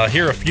will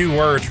hear a few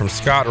words from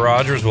Scott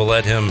Rogers. We'll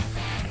let him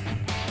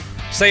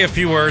say a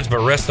few words, but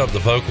rest up the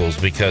vocals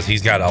because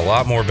he's got a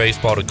lot more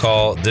baseball to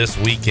call this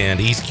weekend.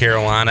 East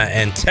Carolina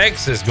and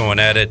Texas going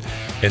at it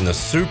in the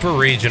Super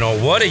Regional.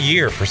 What a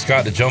year for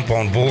Scott to jump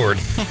on board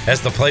as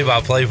the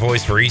play-by-play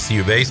voice for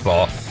ECU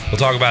baseball. We'll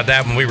talk about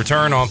that when we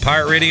return on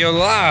Pirate Radio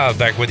Live.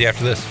 Back with you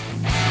after this.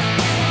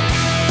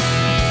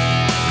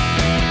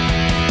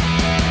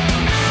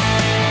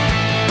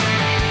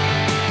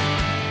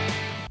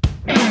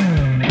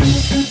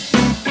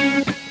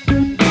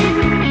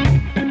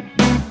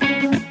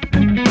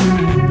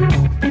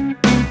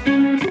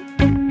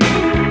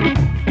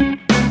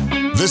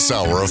 This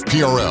hour of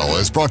PRL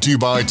is brought to you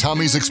by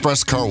Tommy's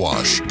Express Car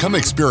Wash. Come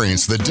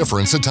experience the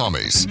difference at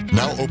Tommy's.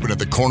 Now open at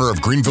the corner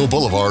of Greenville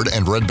Boulevard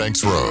and Red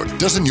Banks Road.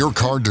 Doesn't your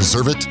car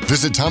deserve it?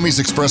 Visit Tommy's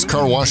Express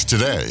Car Wash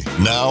today.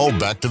 Now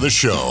back to the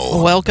show.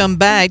 Welcome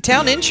back.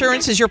 Town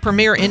Insurance is your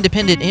premier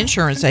independent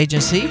insurance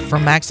agency.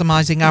 From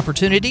maximizing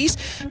opportunities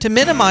to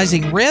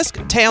minimizing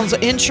risk, Town's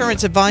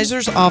insurance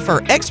advisors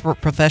offer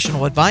expert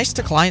professional advice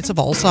to clients of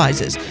all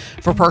sizes.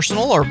 For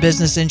personal or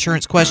business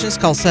insurance questions,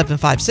 call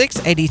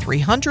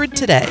 756-8300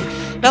 today.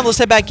 Now let's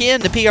head back in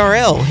to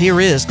PRL.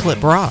 Here is Clip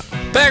Brock.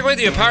 Back with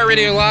you, Pirate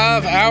Radio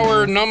Live,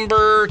 hour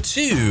number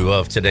 2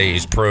 of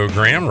today's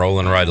program.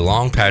 Rolling right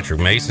along. Patrick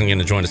Mason going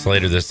to join us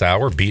later this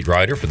hour. Beat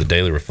writer for the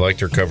Daily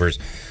Reflector, covers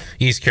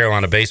East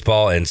Carolina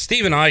baseball. And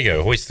Stephen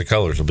Igo, Hoist the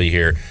Colors, will be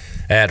here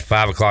at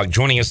 5 o'clock.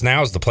 Joining us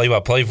now is the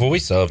play-by-play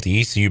voice of the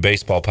ECU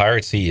Baseball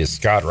Pirates. He is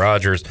Scott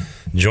Rogers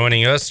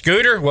joining us.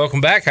 Scooter, welcome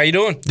back. How you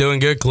doing? Doing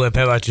good, Clip.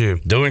 How about you?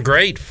 Doing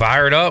great.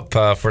 Fired up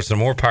for some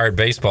more Pirate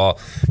baseball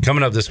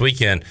coming up this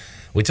weekend.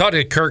 We talked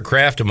to Kurt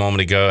Kraft a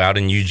moment ago out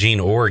in Eugene,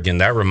 Oregon.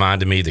 That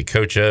reminded me that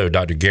Coach O,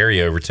 Dr.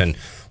 Gary Overton,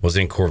 was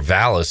in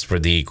Corvallis for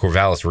the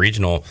Corvallis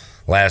Regional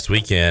last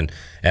weekend.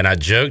 And I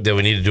joked that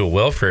we need to do a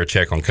welfare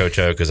check on Coach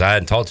O because I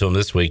hadn't talked to him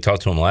this week,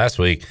 talked to him last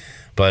week.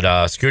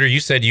 But, Scooter, you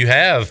said you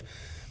have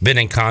been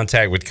in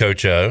contact with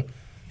Coach O.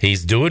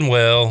 He's doing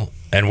well.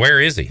 And where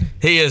is he?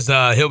 He is.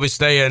 He'll be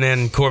staying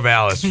in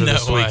Corvallis for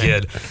this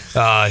weekend.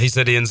 He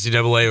said the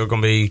NCAA were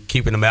going to be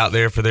keeping him out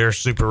there for their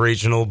Super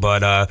Regional,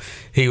 but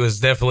he was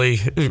definitely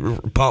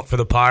pumped for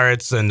the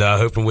Pirates and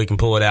hoping we can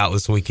pull it out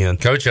this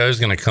weekend. Coach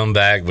O's going to come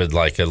back with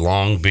like a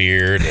long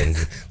beard and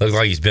look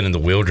like he's been in the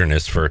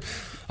wilderness for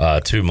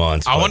 2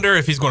 months. I wonder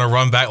if he's going to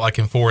run back like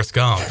in Forrest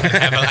Gump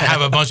and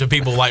have a bunch of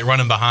people like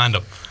running behind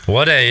him.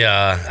 What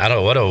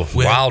a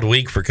wild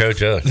week for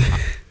Coach O.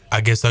 I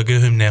guess I'll go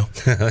home now.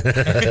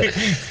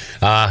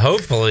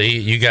 Hopefully,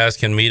 you guys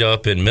can meet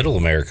up in Middle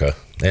America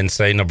and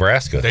say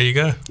Nebraska. There you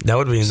go. That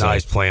would be a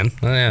nice plan.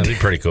 Yeah, it'd be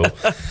pretty cool.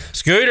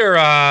 Scooter,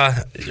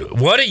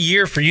 what a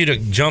year for you to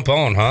jump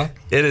on, huh?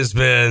 It has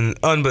been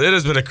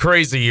a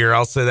crazy year.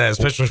 I'll say that,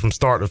 especially from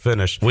start to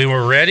finish. We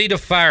were ready to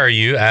fire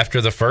you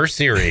after the first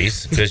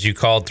series because you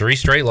called 3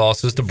 straight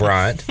losses to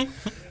Bryant.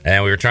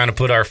 And we were trying to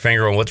put our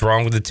finger on what's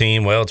wrong with the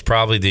team. Well, it's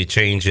probably the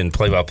change in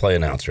play-by-play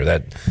announcer.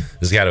 That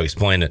has got to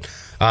explain it.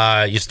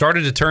 You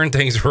started to turn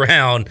things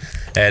around,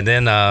 and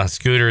then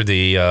Scooter,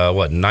 the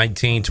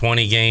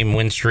 19-20 game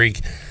win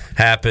streak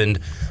happened.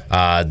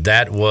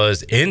 That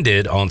was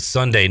ended on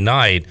Sunday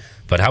night.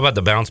 But how about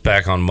the bounce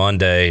back on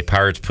Monday?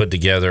 Pirates put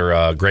together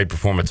a great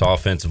performance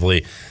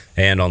offensively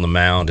and on the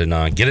mound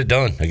and get it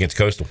done against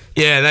Coastal.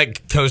 Yeah,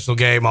 that Coastal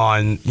game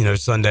on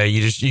Sunday,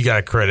 you got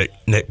to credit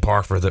Nick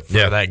Park for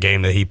that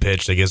game that he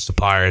pitched against the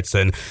Pirates,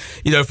 and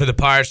for the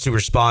Pirates to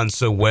respond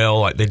so well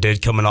like they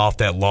did coming off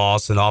that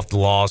loss and off the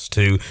loss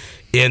to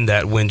end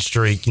that win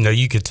streak.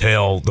 You could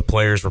tell the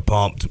players were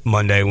pumped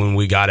Monday when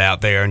we got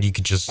out there, and you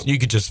could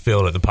just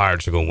feel that the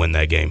Pirates are going to win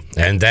that game.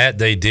 And that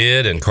they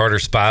did, and Carter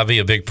Spivey,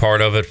 a big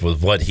part of it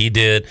was what he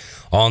did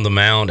on the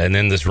mound, and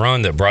then this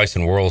run that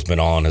Bryson Worrell's been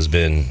on has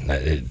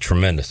been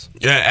tremendous.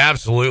 Yeah,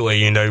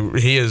 absolutely.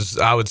 He is,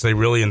 I would say,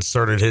 really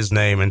inserted his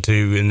name into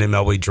an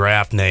MLB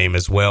draft name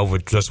as well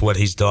with just what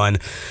he's done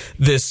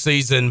this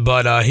season.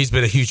 But he's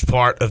been a huge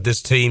part of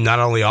this team, not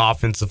only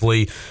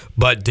offensively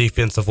but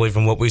defensively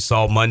from what we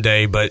saw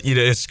Monday. But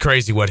it's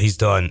crazy what he's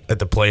done at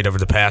the plate over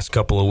the past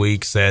couple of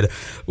weeks. And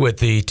with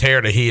the tear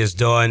that he has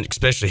done,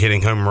 especially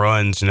hitting home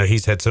runs,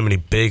 he's had so many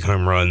big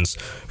home runs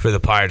for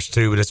the Pirates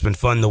too. But it's been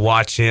fun to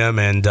watch him.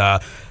 And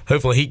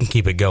hopefully he can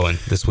keep it going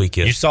this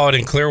weekend. You saw it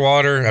in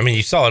Clearwater. I mean,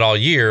 you saw it all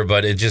year,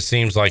 but it just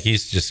seems like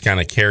he's just kind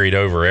of carried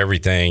over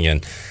everything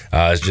and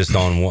is just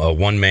on a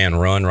one-man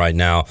run right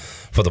now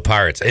for the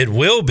Pirates. It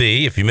will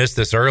be, if you missed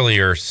this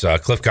earlier,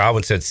 Cliff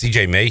Godwin said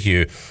CJ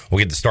Mayhew will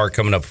get the start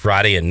coming up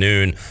Friday at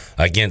noon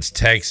against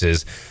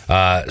Texas.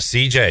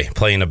 CJ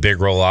playing a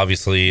big role,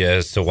 obviously,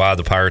 as to why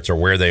the Pirates are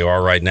where they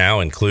are right now,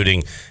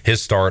 including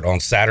his start on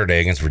Saturday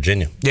against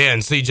Virginia. Yeah,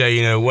 and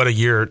CJ, what a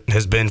year it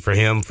has been for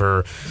him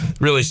for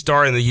really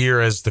starting the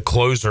year as the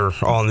closer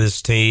on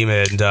this team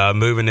and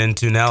moving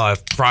into now a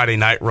Friday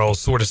night role,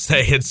 sort of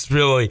say. It's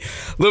really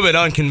a little bit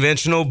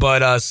unconventional,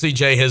 but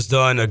CJ has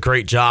done a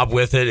great job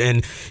with it.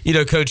 And,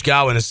 Coach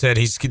Godwin has said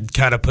he's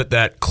kind of put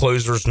that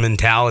closer's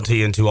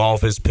mentality into all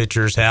of his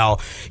pitchers, how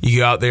you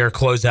go out there,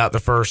 close out the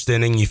first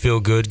inning, you feel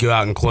good, go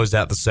out and close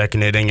out the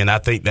second inning. And I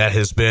think that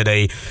has been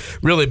a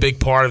really big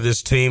part of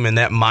this team, and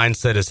that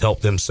mindset has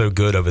helped them so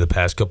good over the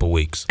past couple of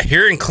weeks.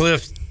 Hearing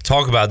Cliff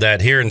talk about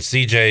that, hearing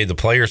CJ, the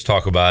players,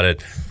 talk about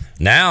it,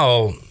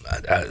 now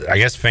I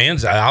guess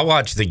fans, I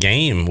watch the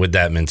game with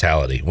that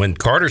mentality. When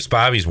Carter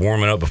Spivey's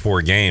warming up before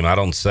a game, I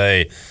don't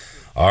say,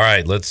 all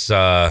right,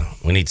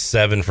 we need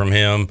 7 from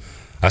him.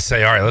 I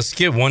say, all right, let's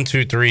get 1,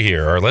 2, 3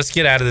 here, or let's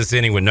get out of this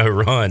inning with no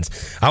runs.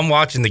 I'm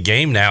watching the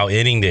game now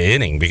inning to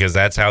inning because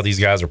that's how these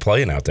guys are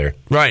playing out there.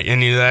 Right,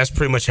 and that's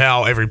pretty much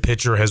how every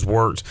pitcher has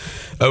worked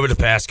over the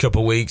past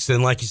couple of weeks.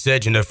 And like you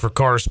said, for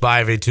Carter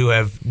Spivey to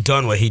have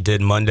done what he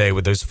did Monday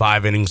with those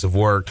 5 innings of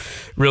work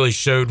really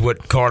showed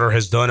what Carter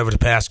has done over the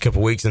past couple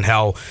of weeks and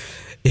how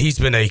he's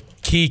been a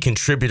key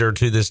contributor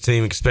to this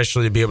team,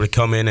 especially to be able to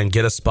come in and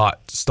get a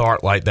spot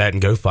start like that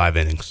and go 5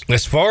 innings.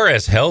 As far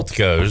as health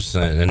goes,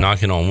 and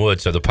knocking on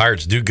wood, so the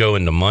Pirates do go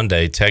into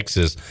Monday.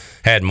 Texas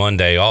had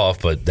Monday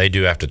off, but they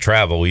do have to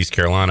travel. East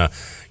Carolina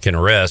can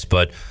rest,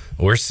 but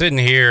we're sitting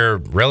here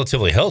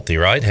relatively healthy,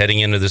 right, heading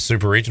into this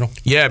Super Regional?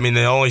 Yeah, I mean,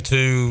 the only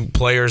 2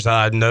 players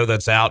I know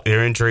that's out,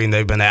 ear injury, and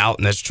they've been out,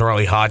 and that's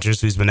Charlie Hodges,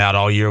 who's been out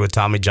all year with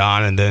Tommy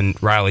John, and then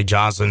Riley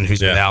Johnson, who's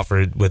been out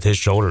with his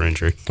shoulder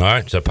injury. All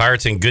right, so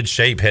Pirates in good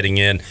shape heading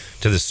in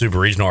to the Super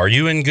Regional. Are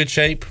you in good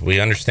shape?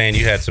 We understand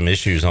you had some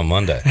issues on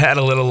Monday. Had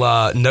a little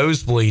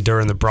nosebleed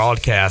during the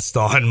broadcast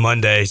on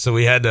Monday, so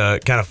we had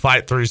to kind of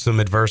fight through some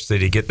adversity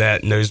to get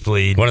that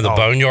nosebleed. One of the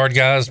Boneyard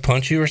guys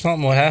punch you or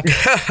something? What happened?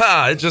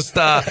 It just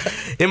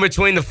in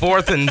between the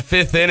 4th and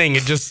 5th inning,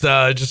 it just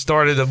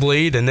started to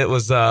bleed, and it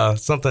was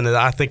something that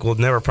I think will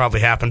never probably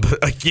happen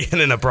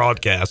again in a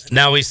broadcast.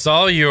 Now, we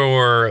saw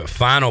your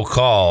final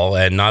call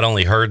and not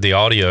only heard the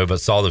audio, but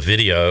saw the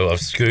video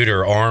of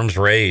Scooter arms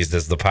raised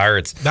as the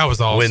Pirates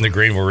win the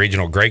Greenville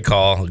Regional. Great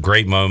call,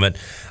 great moment.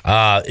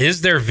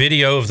 Is there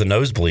video of the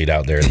nosebleed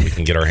out there that we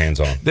can get our hands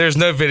on? There's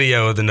no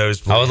video of the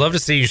nosebleed. I would love to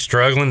see you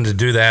struggling to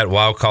do that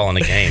while calling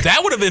a game.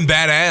 That would have been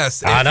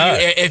badass. I know.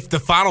 If the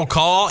final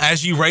call,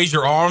 as you raise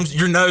your arms,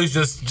 your nose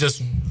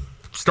just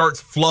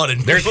starts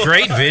flooding. There's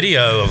great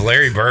video of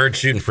Larry Bird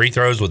shooting free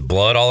throws with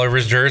blood all over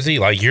his jersey.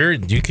 Like you're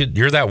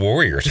that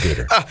warrior,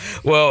 Scooter.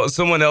 Well,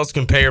 someone else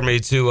compared me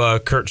to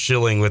Kurt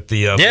Schilling with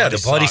the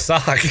bloody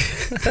sock.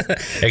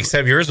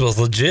 Except yours was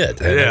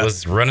legit. And it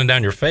was running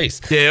down your face.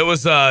 Yeah, it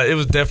was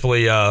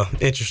definitely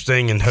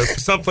interesting and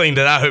something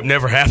that I hope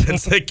never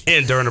happens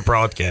again during a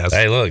broadcast.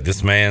 Hey, look,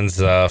 this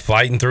man's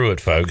fighting through it,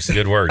 folks.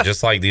 Good work.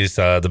 Just like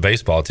the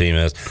baseball team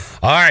is.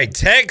 All right,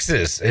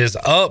 Texas is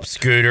up,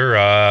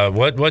 Scooter.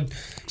 What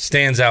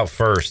stands out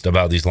first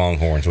about these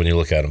Longhorns when you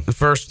look at them? The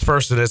first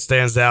person that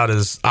stands out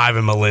is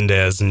Ivan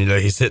Melendez, and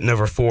he's hitting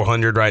over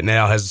 400 right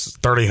now, has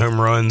 30 home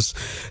runs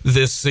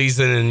this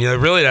season, and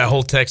really that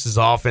whole Texas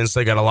offense,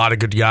 they got a lot of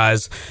good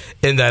guys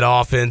in that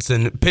offense,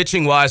 and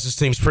pitching wise, this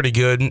team's pretty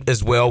good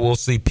as well. We'll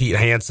see Pete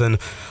Hansen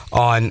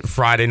on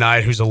Friday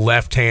night, who's a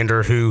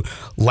left-hander who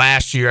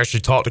last year, I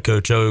actually talked to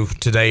Coach O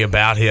today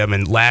about him,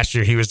 and last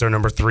year he was their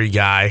number 3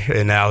 guy,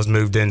 and now has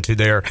moved into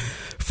their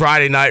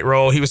Friday night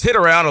role. He was hit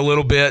around a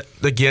little bit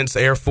against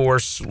Air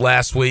Force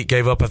last week,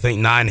 gave up I think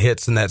 9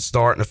 hits in that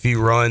start and a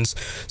few runs,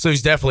 so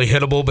he's definitely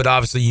hittable, but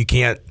obviously you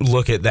can't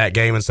look at that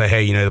game and say,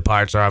 hey, the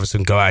Pirates are obviously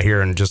going to go out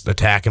here and just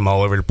attack him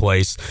all over the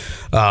place,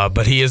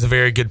 but he is a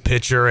very good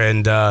pitcher,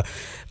 and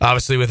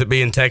obviously with it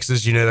being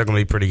Texas, they're going to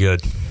be pretty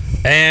good.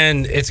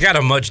 And it's got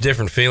a much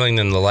different feeling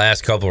than the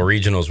last couple of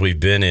regionals we've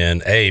been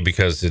in,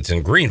 because it's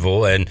in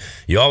Greenville, and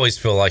you always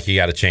feel like you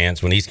got a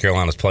chance when East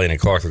Carolina's playing at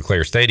Clark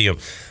LeClaire Stadium,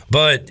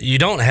 but you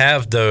don't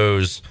have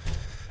those,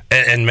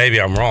 and maybe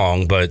I'm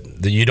wrong,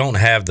 but you don't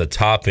have the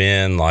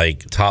top-end,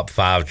 top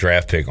 5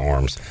 draft pick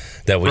arms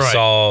that we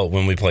saw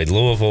when we played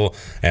Louisville,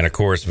 and, of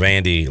course,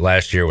 Vandy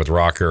last year with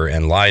Rocker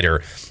and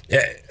Leiter.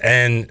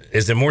 And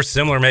is it more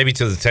similar maybe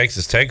to the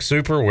Texas Tech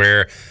Super,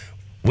 where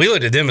we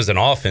looked at them as an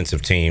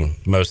offensive team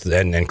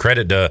and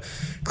credit to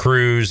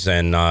Cruz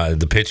and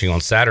the pitching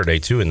on Saturday,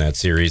 too, in that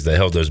series that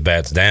held those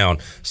bats down.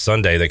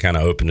 Sunday, they kind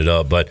of opened it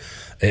up. But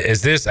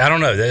is this, I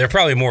don't know, they're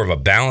probably more of a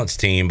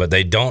balanced team, but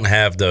they don't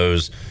have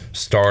those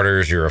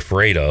starters you're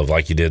afraid of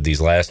like you did these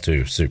last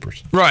 2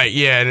 supers. Right,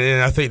 yeah,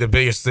 and I think the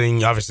biggest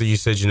thing, obviously you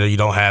said, you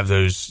don't have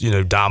those,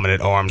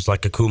 dominant arms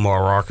like a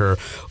Kumar Rocker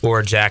or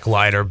a Jack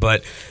Leiter,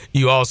 but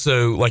you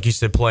also, like you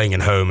said, playing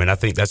at home, and I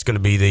think that's going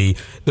to be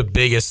the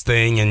biggest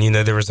thing. And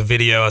there was a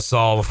video I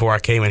saw before I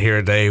came in here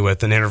today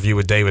with an interview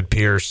with David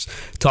Pierce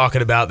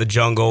talking about the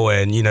Jungle,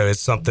 and it's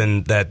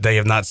something that they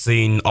have not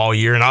seen all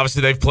year. And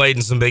obviously they've played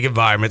in some big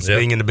environments,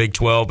 being in the Big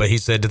 12, but he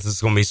said this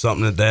is going to be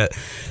something that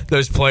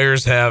those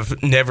players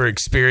have never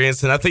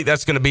experienced, and I think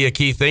that's going to be a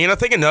key thing. And I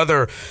think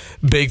another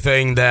big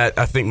thing that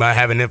I think might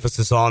have an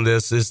emphasis on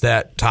this is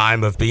that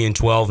time of being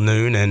 12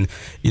 noon, and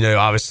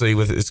obviously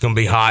it's going to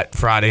be hot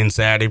Friday and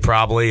Saturday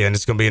probably, and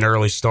it's going to be an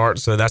early start,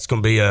 so that's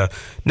going to be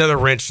another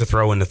wrench to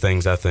throw into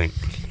things, I think.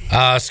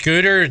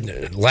 Scooter,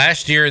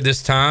 last year at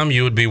this time,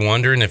 you would be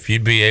wondering if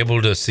you'd be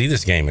able to see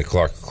this game at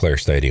Clark LeClaire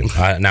Stadium.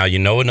 Now,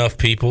 enough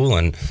people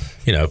and,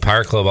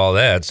 Pirate Club, all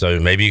that, so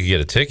maybe you could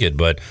get a ticket,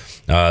 but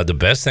the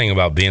best thing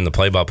about being the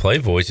play-by-play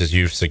voice is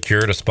you've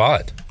secured a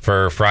spot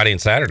for Friday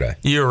and Saturday.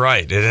 You're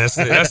right. And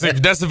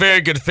that's a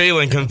very good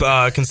feeling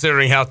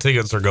considering how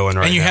tickets are going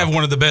right now. And you have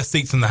one of the best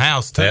seats in the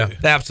house, too. Yeah.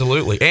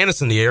 Absolutely. And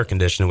it's in the air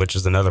conditioning, which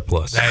is another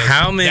plus.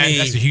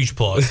 That's a huge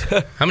plus.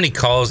 How many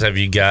calls have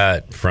you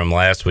got from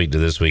last week to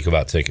this week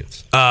about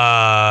tickets?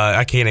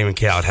 I can't even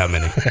count how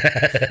many.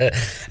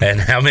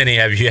 And how many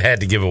have you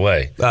had to give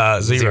away?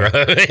 Zero.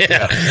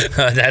 Yeah.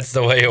 That's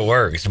the way it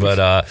works.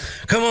 But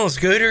come on,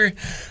 Scooter.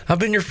 I've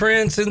been your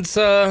friend since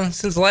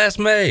last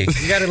May.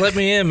 You got to let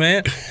me in,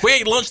 man. We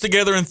ate lunch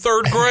together in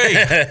 3rd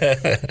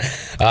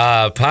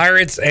grade.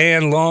 Pirates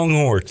and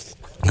Longhorns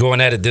going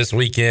at it this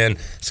weekend.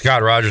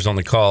 Scott Rogers on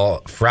the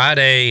call.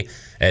 Friday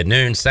at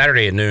noon,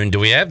 Saturday at noon. Do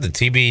we have the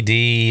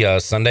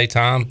TBD Sunday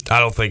time? I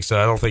don't think so.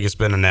 I don't think it's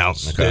been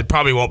announced. Okay. It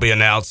probably won't be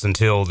announced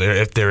until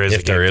if there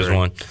is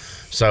one.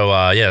 So,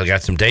 we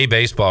got some day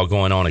baseball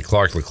going on at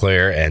Clark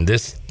LeClaire, and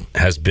this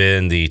has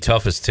been the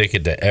toughest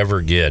ticket to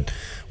ever get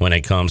when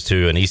it comes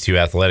to an ECU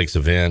athletics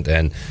event.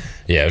 And,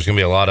 there's going to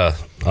be a lot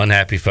of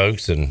unhappy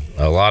folks and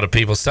a lot of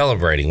people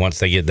celebrating once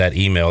they get that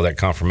email, that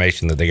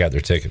confirmation that they got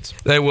their tickets.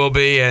 They will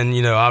be, and,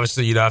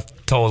 obviously, I've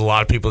told a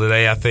lot of people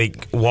today, I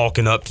think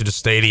walking up to the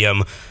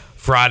stadium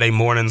Friday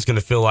morning is going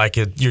to feel like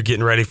you're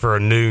getting ready for a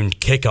noon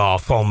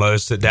kickoff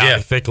almost at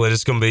Dowdy Ficklet.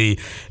 It's going to be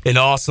an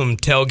awesome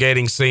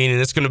tailgating scene,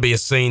 and it's going to be a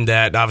scene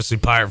that obviously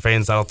Pirate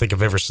fans I don't think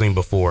have ever seen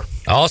before.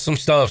 Awesome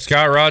stuff.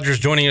 Scott Rogers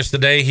joining us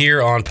today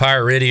here on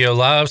Pirate Radio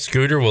Live.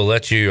 Scooter, we'll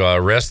let you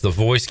rest the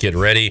voice, get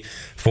ready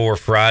for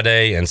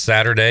Friday and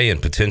Saturday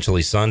and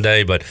potentially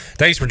Sunday. But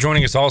thanks for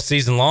joining us all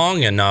season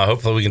long, and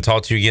hopefully we can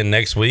talk to you again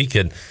next week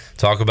and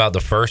talk about the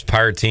first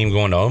Pirate team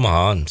going to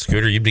Omaha. And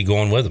Scooter, you'd be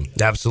going with them.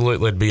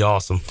 Absolutely. It'd be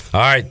awesome.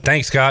 All right.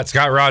 Thanks, Scott.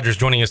 Scott Rogers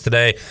joining us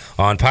today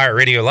on Pirate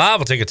Radio Live.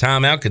 We'll take a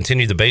timeout,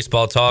 continue the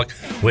baseball talk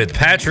with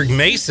Patrick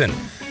Mason,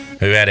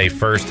 who had a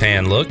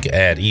first-hand look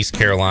at East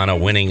Carolina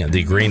winning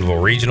the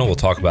Greenville Regional. We'll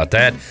talk about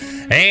that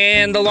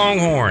and the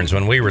Longhorns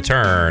when we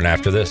return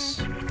after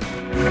this.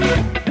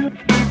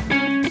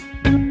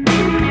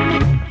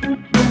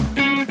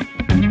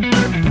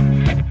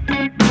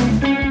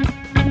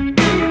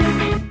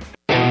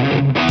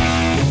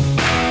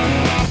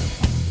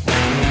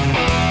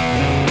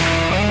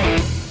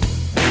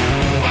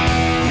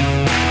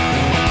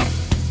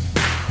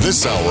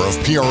 This hour of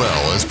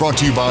PRL is brought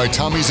to you by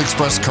Tommy's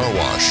Express Car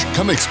Wash.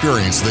 Come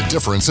experience the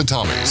difference at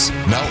Tommy's.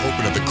 Now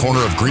open at the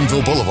corner of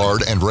Greenville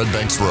Boulevard and Red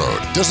Banks Road.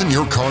 Doesn't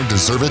your car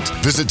deserve it?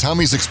 Visit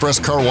Tommy's Express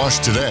Car Wash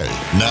today.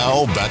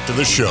 Now back to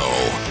the show.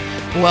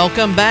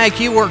 Welcome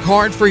back. You work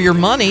hard for your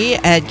money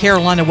at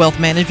Carolina Wealth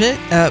Management.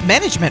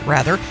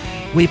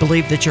 We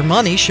believe that your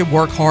money should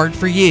work hard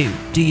for you.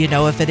 Do you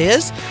know if it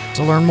is?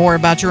 To learn more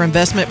about your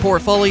investment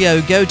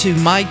portfolio, go to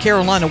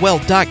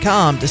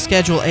mycarolinawealth.com to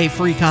schedule a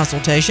free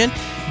consultation.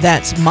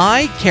 That's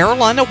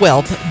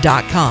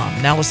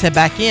mycarolinawealth.com. Now let's head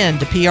back in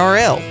to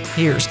PRL.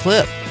 Here's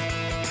Clip.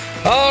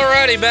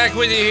 Alrighty, back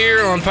with you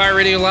here on Pirate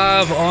Radio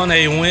Live on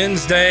a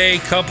Wednesday,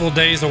 couple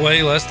days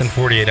away, less than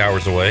 48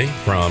 hours away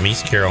from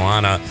East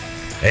Carolina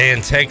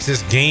and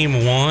Texas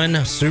Game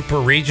 1 Super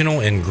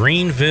Regional in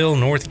Greenville,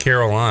 North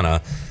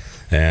Carolina.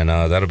 And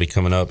that'll be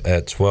coming up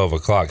at 12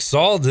 o'clock.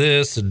 Saw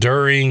this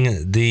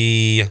during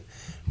the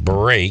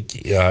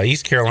break.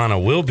 East Carolina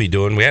will be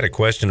doing, we had a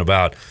question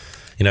about,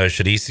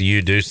 should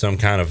ECU do some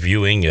kind of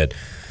viewing at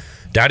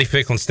Dowdy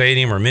Ficklen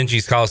Stadium or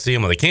Minges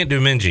Coliseum? Well, they can't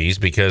do Minges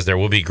because there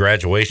will be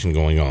graduation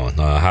going on,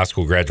 high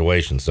school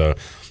graduation. So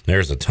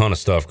there's a ton of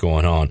stuff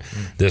going on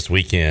this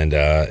weekend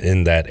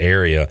in that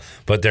area.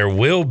 But there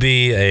will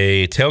be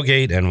a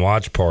tailgate and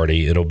watch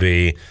party. It'll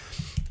be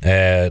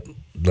at...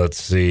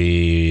 Let's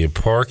see,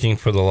 parking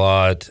for the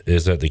lot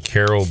is at the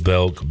Carol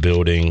Belk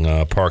Building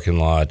parking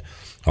lot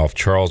off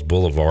Charles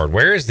Boulevard.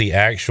 Where is the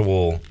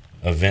actual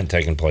event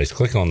taking place?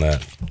 Click on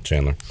that,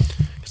 Chandler,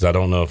 because I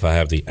don't know if I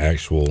have the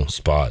actual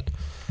spot.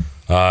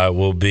 It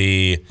will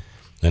be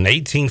an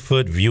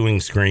 18-foot viewing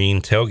screen,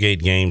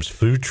 tailgate games,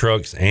 food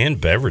trucks, and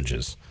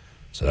beverages.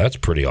 So that's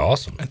pretty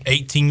awesome. An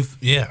 18,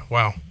 yeah,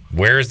 wow.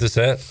 Where is this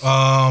at?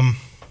 Go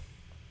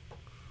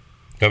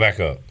back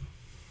up.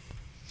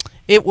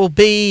 It will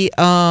be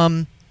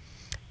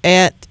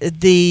at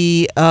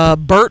the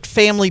Burt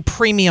Family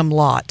Premium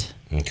Lot.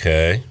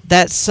 Okay.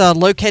 That's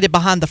located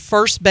behind the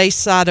first base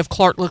side of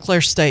Clark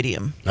LeClaire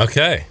Stadium.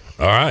 Okay.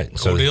 All right.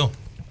 Cool deal.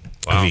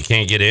 If you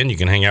can't get in, you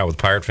can hang out with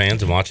Pirate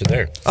fans and watch it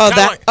there.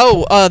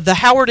 The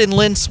Howard and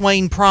Lynn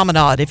Swain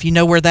Promenade. If you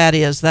know where that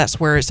is, that's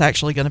where it's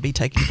actually going to be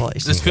taking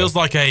place. This feels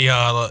like a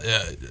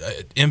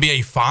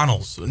NBA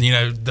Finals. You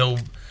know, they'll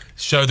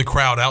show the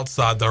crowd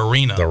outside the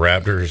arena. The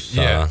Raptors.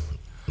 Yeah.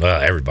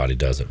 Well, everybody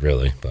does it,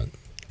 really, but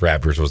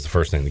Raptors was the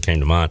first thing that came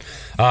to mind.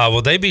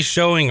 Will they be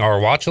showing our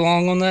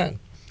watch-along on that?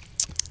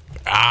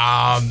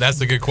 That's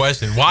a good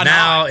question. Why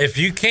now, not? if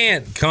you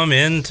can't come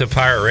into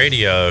Pirate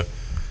Radio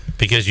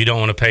because you don't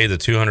want to pay the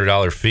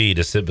 $200 fee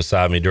to sit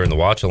beside me during the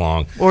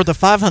watch-along, or the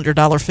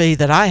 $500 fee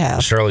that I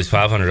have. Shirley's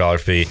 $500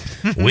 fee,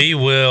 we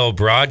will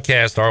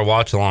broadcast our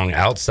watch-along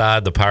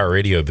outside the Pirate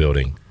Radio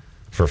building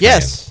for fans.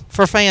 Yes,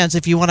 for fans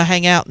if you want to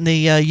hang out in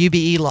the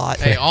UBE lot.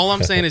 Hey, all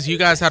I'm saying is you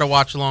guys had a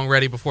watch-along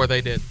ready before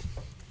they did.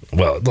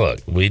 Well,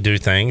 look, we do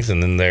things,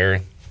 and then they're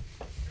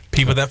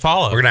people that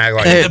follow. We're gonna act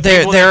like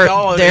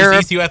they're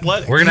ECU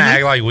Athletic. We're gonna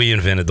act like we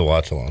invented the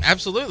watch along.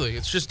 Absolutely,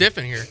 it's just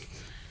different here.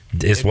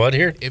 It's what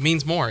here? It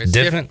means more. It's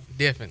different.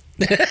 Different.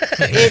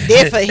 It's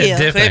different here.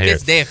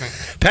 It's different.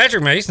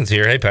 Patrick Mason's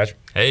here. Hey, Patrick.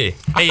 Hey.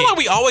 I feel like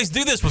we always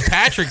do this with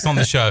Patrick's on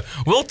the show.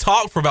 We'll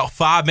talk for about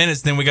 5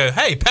 minutes, then we go,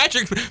 "Hey,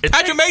 Patrick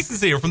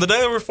Mason's here from the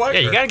Daily Reflector."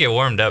 Yeah, you got to get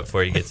warmed up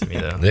before you get to me,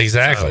 though. Exactly.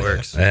 That's how it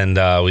works. And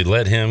we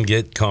let him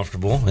get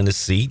comfortable in his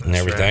seat and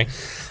everything.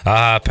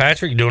 Right.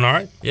 Patrick, you doing all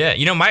right? Yeah.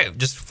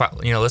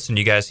 Listen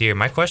to you guys here.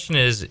 My question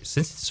is,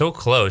 since it's so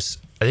close,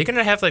 are they going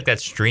to have like that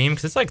stream?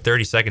 Because it's like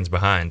 30 seconds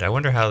behind. I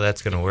wonder how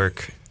that's going to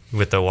work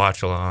with the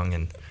watch along.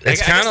 And it's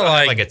kind of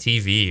like a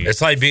TV.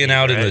 It's like being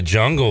out in the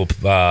jungle,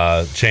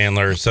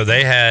 Chandler. So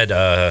they had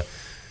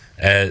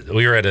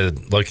we were at a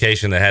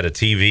location that had a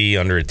TV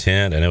under a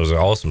tent, and it was an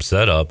awesome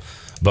setup.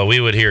 But we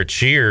would hear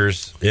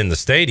cheers in the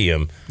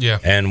stadium,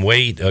 and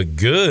wait a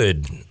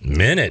good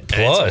minute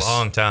plus. It's a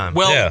long time.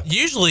 Well,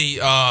 usually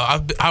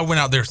I went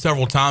out there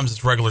several times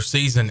this regular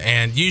season,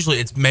 and usually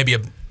it's maybe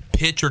a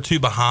pitch or two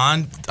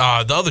behind.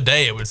 The other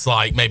day it was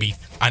like maybe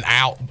an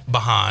out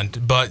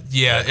behind, but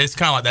it's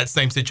kind of like that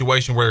same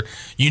situation where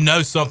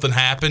something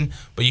happened,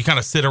 but you kind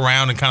of sit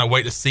around and kind of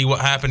wait to see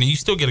what happened, and you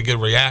still get a good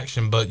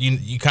reaction, but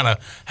you kind of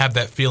have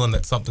that feeling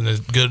that something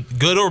is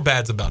good or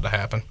bad's about to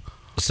happen.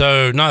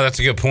 So no, that's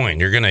a good point.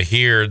 You're going to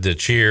hear the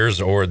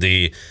cheers or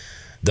the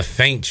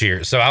faint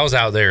cheer. So I was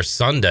out there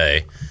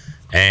Sunday,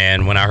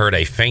 and when I heard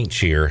a faint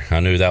cheer,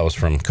 I knew that was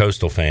from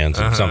Coastal fans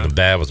and something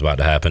bad was about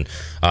to happen.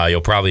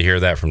 You'll probably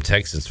hear that from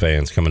Texas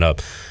fans coming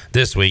up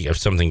this week if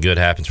something good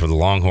happens for the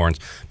Longhorns.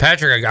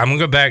 Patrick, I'm going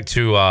to go back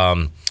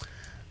to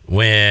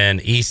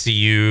when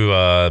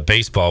ECU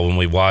baseball, when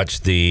we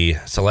watched the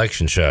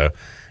selection show,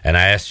 and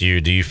I asked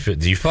you, do you feel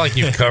like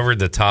you've covered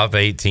the top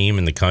 8 team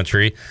in the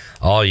country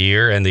all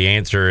year? And the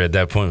answer at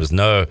that point was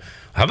no.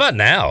 How about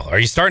now? Are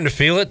you starting to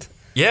feel it?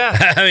 Yeah.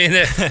 I mean,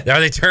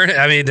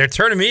 they're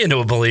turning me into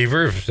a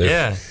believer.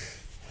 Yeah.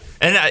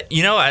 And, I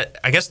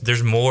guess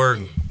there's more,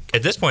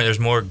 at this point, there's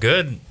more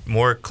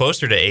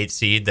closer to 8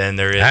 seed than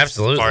there is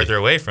farther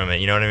away from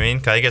it. You know what I mean?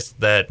 'Cause I guess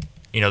that,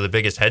 the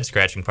biggest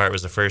head-scratching part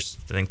was the first,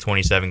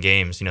 27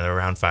 games, they're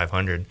around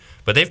 500.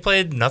 But they've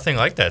played nothing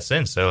like that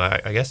since, so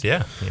I guess,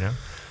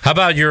 How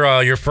about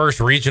your first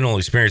regional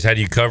experience? Had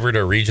you covered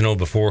a regional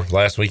before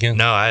last weekend?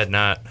 No, I had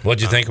not.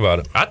 What'd you think about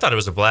it? I thought it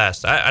was a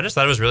blast. I just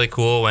thought it was really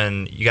cool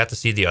when you got to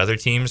see the other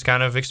teams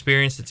kind of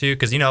experience it too,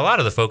 because a lot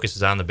of the focus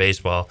is on the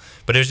baseball,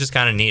 but it was just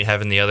kind of neat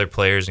having the other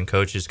players and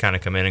coaches kind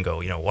of come in and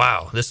go,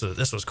 wow, this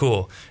was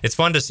cool. It's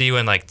fun to see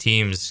when like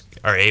teams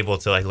are able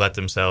to like let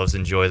themselves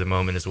enjoy the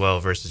moment as well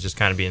versus just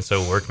kind of being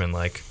so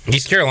workmanlike.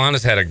 East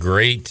Carolina's had a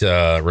great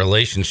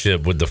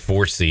relationship with the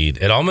 4 seed.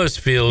 It almost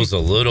feels a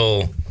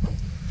little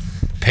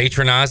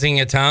patronizing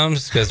at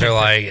times because they're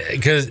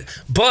like,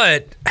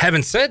 but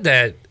having said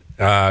that,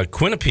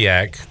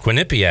 Quinnipiac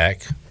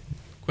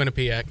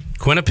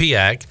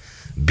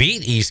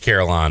beat East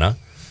Carolina,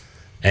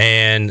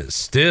 and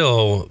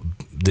still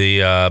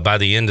by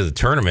the end of the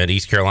tournament,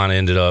 East Carolina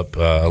ended up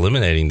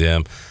eliminating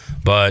them.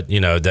 But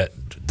that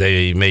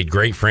they made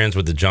great friends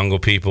with the Jungle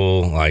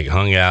people, like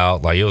hung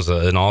out, like it was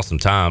an awesome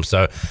time.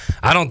 So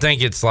I don't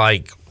think it's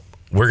like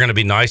we're going to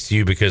be nice to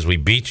you because we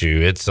beat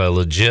you. It's a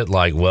legit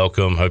like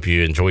welcome. Hope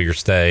you enjoy your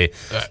stay.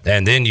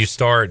 And then you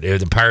start,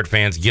 the Pirate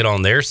fans get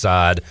on their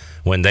side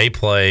when they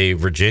play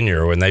Virginia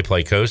or when they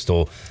play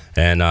Coastal,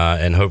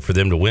 and hope for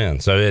them to win.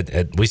 So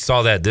we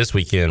saw that this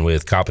weekend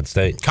with Coppin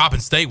State.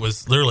 Coppin State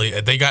was literally,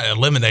 they got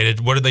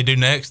eliminated. What did they do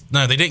next?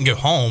 No, they didn't go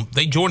home.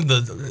 They joined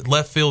the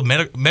left field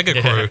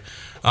megaphone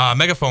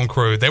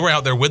crew. They were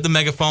out there with the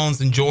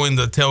megaphones, enjoying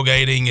the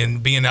tailgating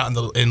and being out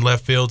in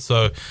left field.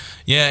 So,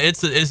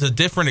 it's a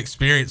different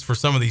experience for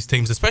some of these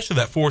teams, especially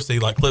that 4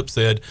 seed, like Clip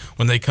said,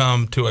 when they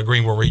come to a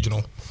Greenville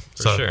Regional.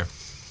 For sure.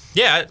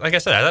 Yeah, like I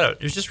said, I thought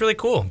it was just really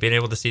cool being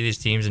able to see these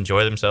teams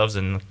enjoy themselves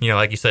and,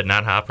 like you said,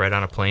 not hop right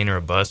on a plane or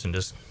a bus and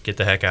just get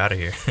the heck out of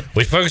here.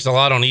 We focused a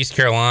lot on East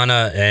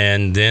Carolina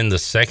and then the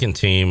second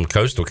team,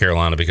 Coastal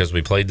Carolina, because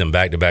we played them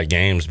back-to-back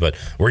games. But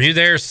were you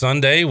there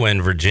Sunday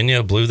when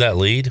Virginia blew that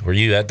lead? Were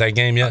you at that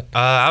game yet?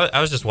 I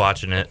was just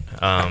watching it.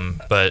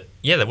 But,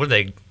 yeah, what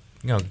did they,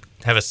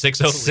 have a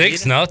 6-0 lead?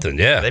 6-0,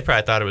 yeah. They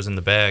probably thought it was in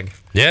the bag.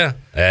 Yeah,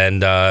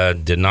 and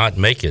did not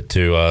make it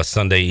to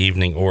Sunday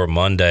evening or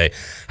Monday.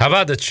 How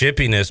about the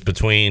chippiness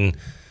between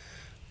 –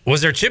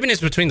 was there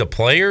chippiness between the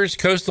players,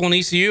 Coastal and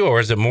ECU,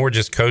 or is it more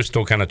just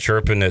Coastal kind of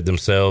chirping at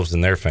themselves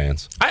and their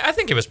fans? I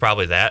think it was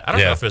probably that. I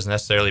don't know if it was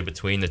necessarily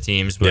between the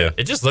teams, but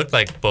it just looked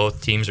like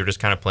both teams were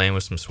just kind of playing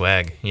with some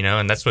swag,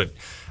 and that's what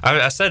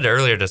I said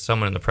earlier to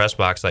someone in the press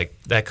box. Like,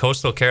 that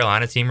Coastal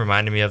Carolina team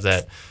reminded me of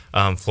that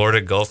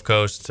Florida Gulf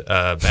Coast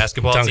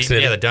basketball Dunk team.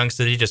 City. Yeah, the Dunk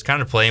City, just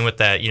kind of playing with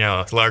that,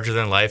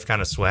 larger-than-life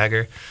kind of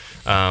swagger,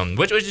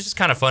 which was just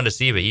kind of fun to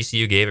see, but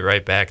ECU gave it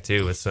right back,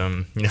 too, with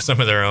some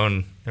of their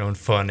own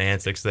fun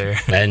antics there.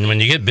 And when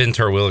you get Ben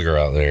Terwilliger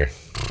out there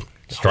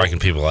striking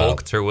people out.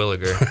 Hulk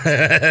Terwilliger.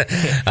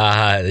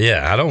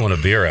 Yeah, I don't want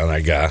to be around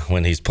that guy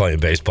when he's playing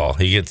baseball.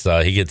 He gets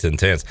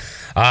intense.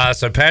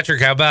 So,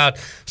 Patrick, how about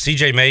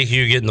C.J.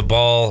 Mayhew getting the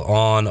ball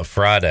on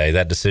Friday?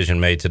 That decision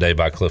made today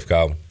by Cliff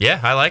Godwin. Yeah,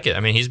 I like it.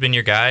 I mean, he's been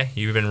your guy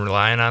you've been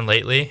relying on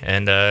lately,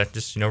 and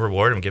just,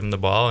 reward him, give him the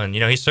ball. And,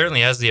 he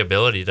certainly has the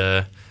ability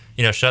to,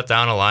 shut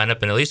down a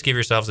lineup and at least give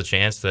yourselves a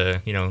chance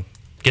to,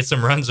 get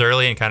some runs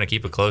early and kind of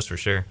keep it close for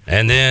sure.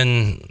 And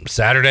then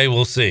Saturday,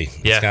 we'll see.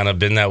 Yeah. It's kind of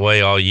been that way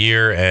all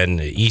year,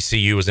 and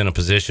ECU was in a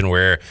position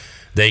where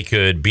they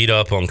could beat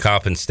up on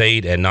Coppin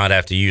State and not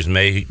have to use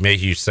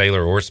Mayhew,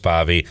 Saylor, or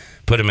Spivey,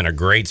 put them in a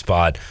great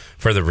spot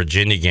for the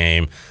Virginia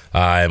game.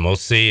 And we'll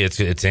see.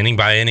 It's inning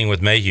by inning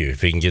with Mayhew.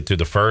 If he can get through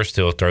the first,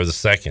 he'll throw the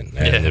second.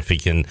 And if he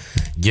can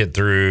get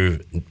through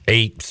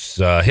 8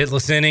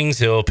 hitless innings,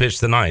 he'll pitch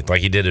the ninth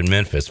like he did in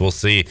Memphis. We'll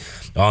see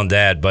on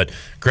that. But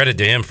credit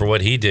to him for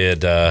what he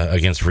did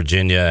against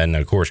Virginia. And,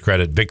 of course,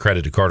 big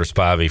credit to Carter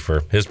Spivey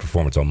for his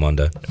performance on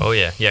Monday. Oh,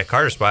 yeah. Yeah,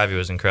 Carter Spivey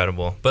was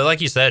incredible. But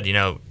like you said,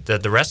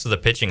 the rest of the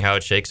pitching, how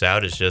it shakes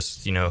out is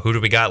just, who do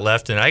we got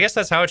left? And I guess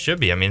that's how it should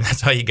be. I mean, that's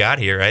how you got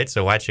here, right?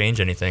 So why change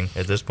anything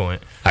at this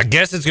point? I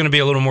guess it's going to be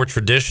a little more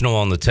traditional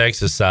on the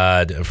Texas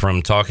side.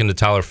 From talking to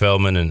Tyler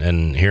Feldman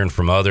and hearing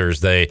from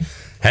others, they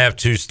have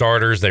 2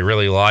 starters they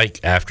really like.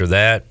 After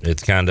that,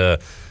 it's kind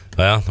of,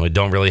 we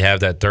don't really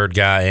have that third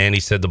guy. And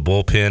he said the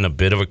bullpen, a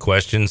bit of a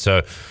question.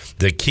 So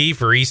the key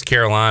for East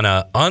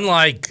Carolina,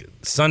 unlike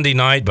Sunday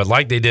night, but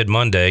like they did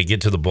Monday,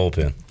 get to the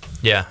bullpen.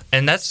 Yeah,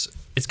 and it's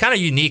kind of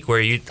unique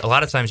where a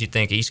lot of times you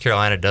think East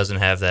Carolina doesn't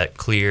have that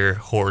clear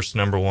horse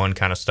number one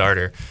kind of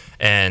starter,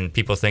 and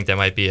people think that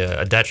might be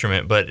a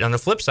detriment. But on the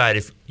flip side,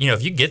 if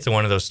you get to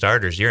one of those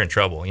starters, you're in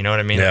trouble. You know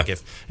what I mean? Yeah. Like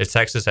if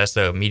Texas has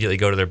to immediately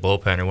go to their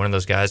bullpen or one of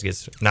those guys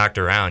gets knocked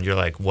around, you're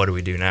like, what do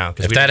we do now?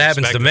 If that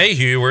happens to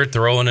Mayhew, we're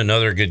throwing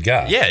another good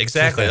guy. Yeah,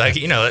 exactly. Like,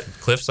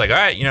 Cliff's like, all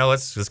right,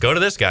 let's go to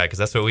this guy because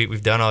that's what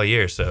we've done all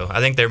year. So I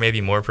think they're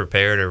maybe more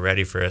prepared or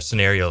ready for a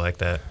scenario like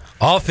that.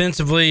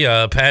 Offensively,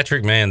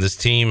 Patrick, man, this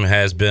team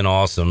has been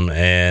awesome,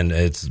 and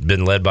it's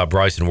been led by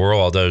Bryson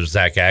Worrell, although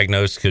Zach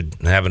Agnos could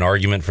have an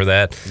argument for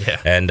that. Yeah.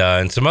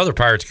 And some other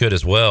Pirates could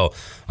as well.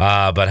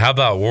 But how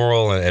about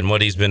Worrell and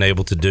what he's been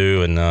able to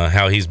do and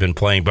how he's been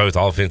playing both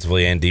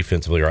offensively and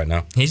defensively right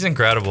now? He's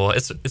incredible.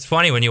 It's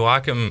funny when you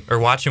watch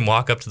him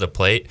walk up to the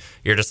plate,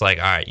 you're just like,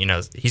 all right,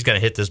 he's going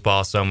to hit this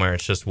ball somewhere.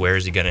 It's just where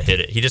is he going to hit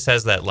it? He just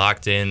has that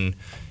locked in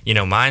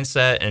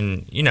mindset,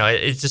 and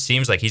it just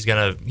seems like he's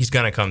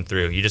gonna come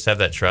through. You just have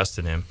that trust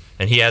in him,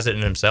 and he has it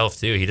in himself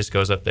too. He just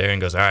goes up there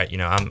and goes, all right,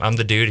 I'm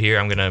the dude here.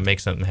 I'm gonna make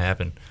something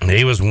happen.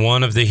 He was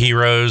one of the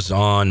heroes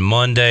on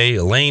Monday.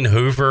 Lane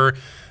Hoover,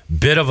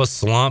 bit of a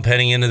slump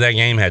heading into that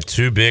game, had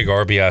 2 big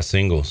RBI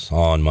singles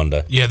on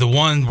Monday. Yeah, the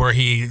one where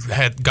he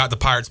had got the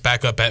Pirates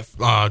back up at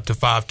to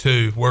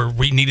 5-2, where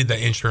we needed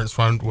that insurance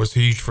fund, was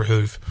huge for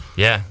Hoof.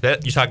 Yeah,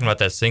 you're talking about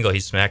that single he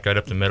smacked right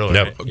up the middle.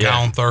 Yep. Right?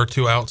 Guy on third,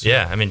 2 outs.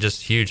 Yeah, I mean,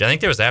 just huge. I think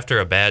there was after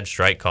a bad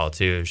strike call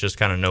too. It was just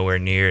kind of nowhere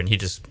near, and he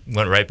just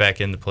went right back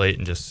in the plate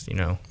and just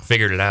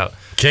figured it out.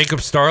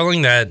 Jacob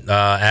Starling, that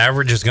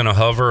average is going to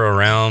hover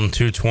around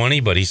 220,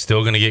 but he's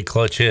still going to get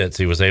clutch hits.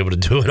 He was able to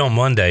do it on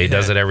Monday. He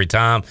does it every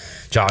time.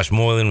 Josh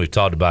Moylan, we've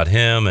talked about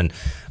him, and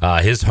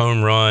his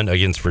home run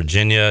against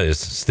Virginia is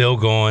still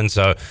going.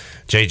 So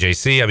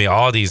JJC, I mean,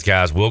 all these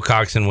guys.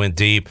 Wilcoxon went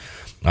deep.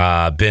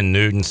 Ben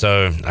Newton.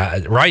 So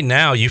right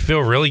now, you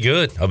feel really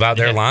good about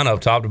their lineup,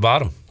 top to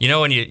bottom.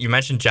 When you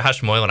mentioned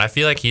Josh Moylan, I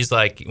feel like he's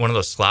like one of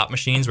those slot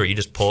machines where you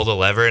just pull the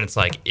lever and it's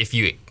like if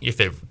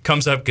it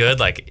comes up good,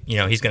 like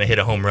he's gonna hit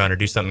a home run or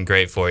do something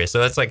great for you. So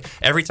that's like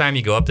every time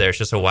you go up there, it's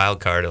just a wild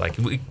card. Like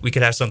we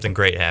could have something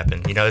great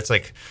happen. It's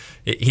like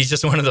he's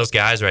just one of those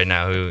guys right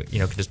now who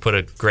could just put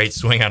a great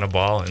swing on a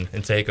ball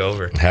and take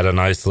over. Had a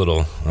nice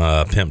little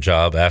pimp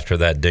job after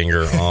that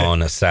dinger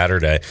on a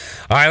Saturday.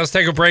 All right, let's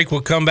take a break.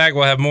 We'll come back.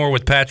 We'll have more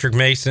with Patrick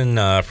Mason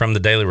from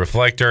the Daily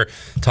Reflector,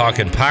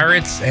 talking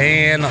Pirates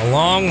and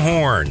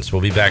Longhorns.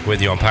 We'll be back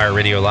with you on Pirate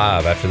Radio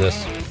Live after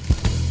this.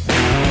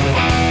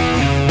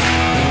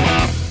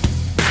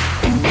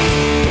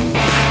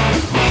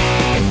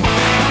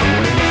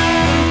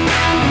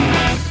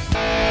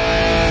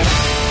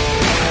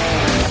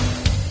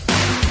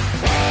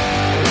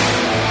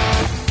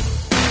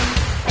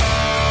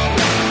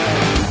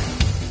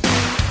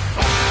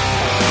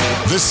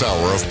 This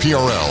hour of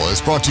PRL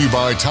is brought to you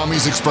by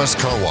Tommy's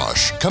Express Car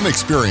Wash. Come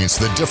experience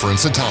the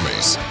difference at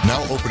Tommy's.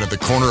 Now open at the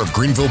corner of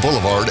Greenville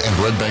Boulevard and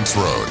Red Banks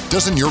Road.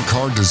 Doesn't your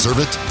car deserve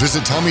it?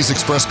 Visit Tommy's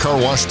Express Car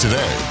Wash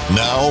today.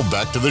 Now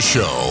back to the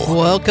show.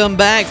 Welcome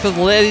back for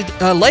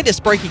the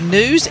latest breaking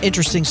news,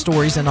 interesting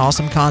stories, and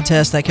awesome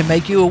contests that can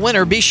make you a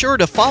winner. Be sure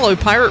to follow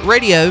Pirate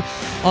Radio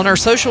on our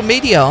social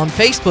media on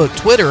Facebook,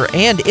 Twitter,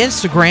 and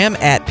Instagram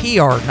at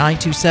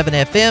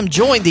PR927FM.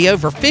 Join the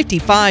over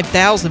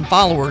 55,000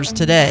 followers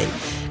today.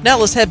 Now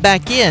let's head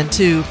back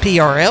into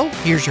PRL.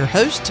 Here's your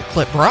host,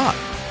 Clip Brock.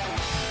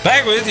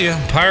 Back with you,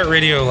 Pirate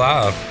Radio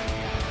Live.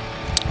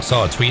 I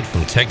saw a tweet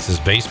from Texas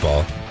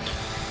Baseball.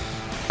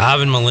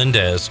 Ivan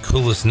Melendez,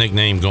 coolest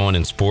nickname going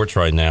in sports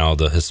right now,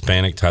 the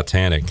Hispanic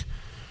Titanic,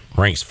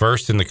 ranks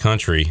first in the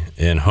country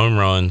in home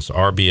runs,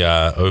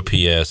 RBI,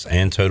 OPS,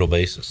 and total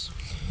bases.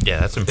 Yeah,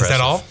 that's impressive. Is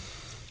that all?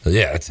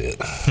 Yeah, that's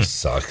it.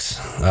 Sucks.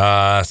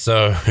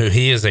 So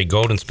he is a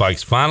Golden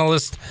Spikes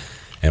finalist,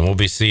 and we'll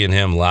be seeing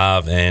him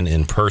live and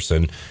in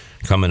person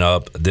coming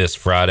up this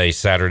Friday,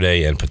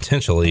 Saturday, and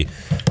potentially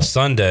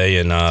Sunday.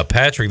 And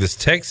Patrick, this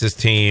Texas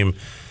team,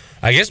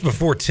 I guess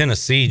before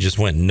Tennessee just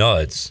went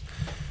nuts,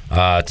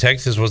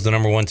 Texas was the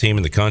number one team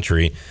in the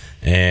country,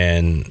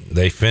 and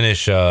they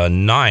finish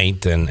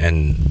ninth.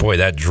 And boy,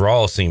 that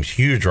draw seems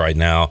huge right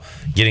now,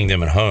 getting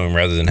them at home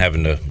rather than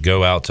having to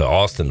go out to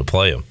Austin to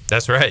play them.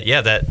 That's right.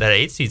 Yeah, that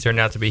 8 seed turned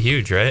out to be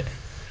huge, right?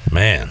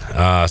 Man,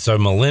 so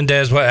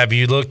Melendez, what have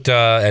you looked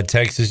at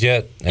Texas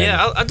yet?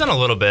 Yeah, I've done a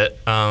little bit.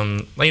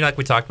 Like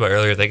we talked about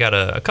earlier, they got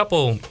a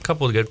couple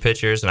of good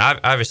pitchers, and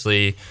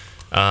obviously,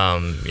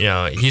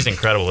 he's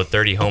incredible with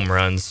 30 home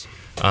runs.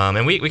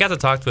 And we got to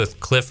talk with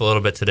Cliff a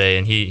little bit today,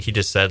 and he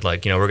just said, we're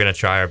going to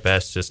try our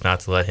best just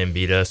not to let him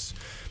beat us.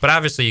 But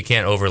obviously, you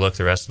can't overlook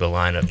the rest of the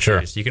lineup.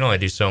 Sure. So you can only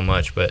do so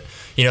much. But,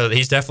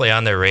 he's definitely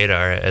on their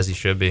radar, as he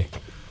should be.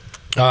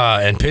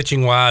 And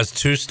pitching-wise,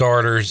 2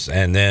 starters,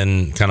 and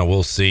then kind of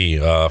we'll see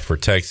for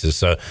Texas.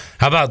 So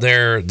how about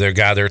their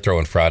guy they're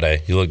throwing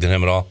Friday? You looked at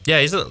him at all?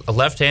 Yeah, he's a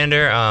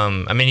left-hander.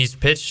 He's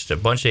pitched a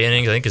bunch of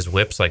innings. I think his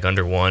whip's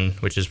under 1,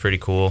 which is pretty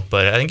cool.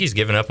 But I think he's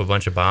given up a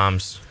bunch of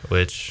bombs,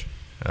 which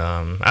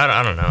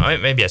I don't know.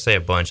 Maybe I say a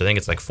bunch. I think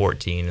it's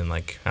 14 in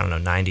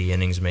 90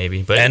 innings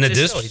maybe. But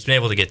he's been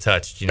able to get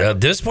touched.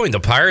 At this point, the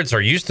Pirates are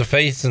used to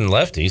facing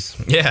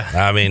lefties. Yeah.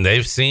 I mean,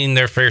 they've seen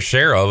their fair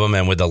share of them,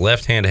 and with the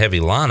left-hand heavy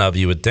lineup,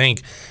 you would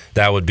think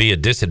that would be a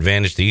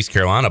disadvantage to East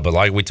Carolina. But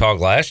like we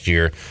talked last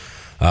year,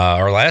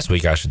 or last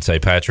week, I should say,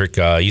 Patrick,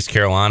 East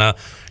Carolina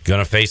going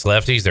to face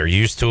lefties. They're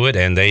used to it,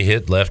 and they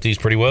hit lefties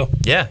pretty well.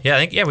 Yeah,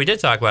 I think we did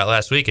talk about it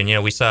last week,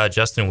 and we saw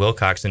Justin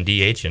Wilcox in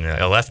DH and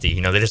a lefty.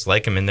 They just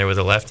like him in there with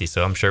a lefty,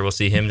 so I'm sure we'll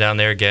see him down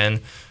there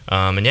again.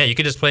 And you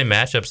could just play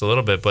matchups a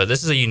little bit, but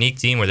this is a unique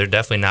team where they're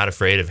definitely not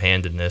afraid of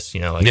handedness.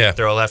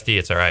 Throw a lefty,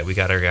 it's all right. We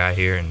got our guy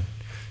here, and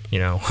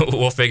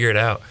we'll figure it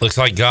out. Looks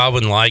like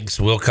Godwin likes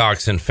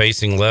Wilcoxon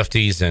facing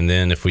lefties, and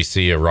then if we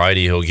see a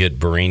righty, he'll get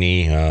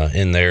Barini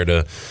in there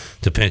to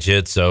pinch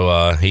hit.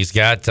 So he's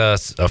got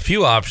a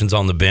few options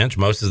on the bench,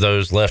 most of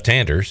those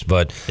left-handers,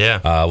 but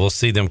we'll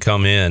see them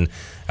come in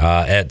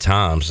at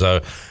times.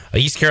 So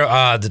East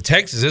Carolina, the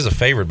Texas is a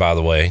favorite, by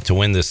the way, to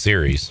win this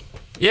series.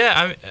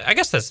 Yeah, I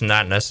guess that's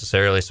not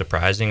necessarily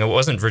surprising. It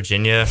wasn't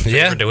Virginia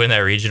favored to win that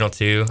regional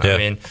too. Yeah. I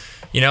mean,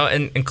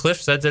 and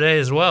Cliff said today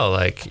as well,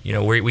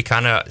 we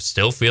kind of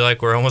still feel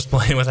like we're almost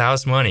playing with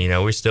house money.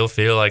 We still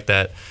feel like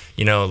that,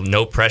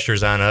 no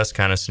pressure's on us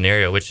kind of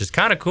scenario, which is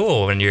kind of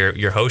cool when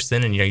you're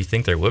hosting and, you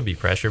think there would be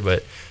pressure,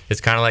 but it's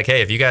kind of like,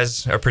 hey, if you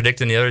guys are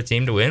predicting the other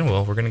team to win,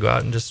 well, we're going to go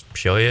out and just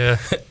show you,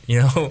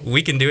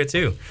 we can do it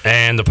too.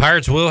 And the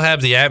Pirates will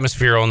have the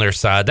atmosphere on their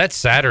side. That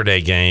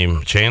Saturday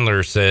game,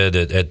 Chandler said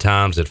at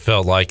times it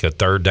felt like a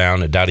third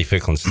down at Dowdy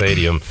Ficklin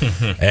Stadium.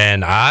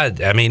 And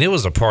I mean, it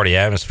was a party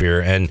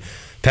atmosphere. And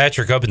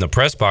Patrick, up in the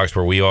press box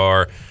where we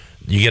are,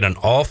 you get an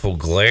awful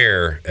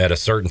glare at a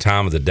certain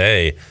time of the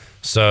day.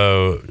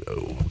 So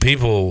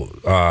people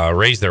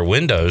raised their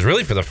windows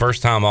really for the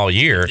first time all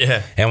year.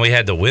 Yeah. And we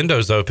had the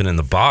windows open in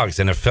the box,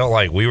 and it felt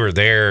like we were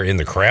there in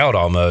the crowd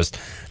almost.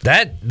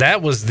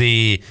 That was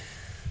the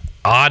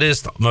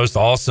oddest, most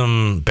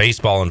awesome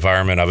baseball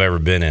environment I've ever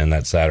been in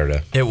that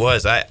Saturday. It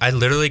was. I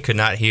literally could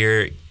not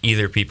hear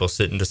either people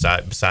sitting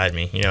beside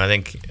me. I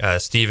think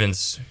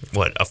Steven's,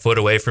 a foot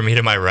away from me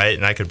to my right,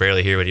 and I could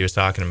barely hear what he was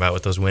talking about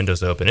with those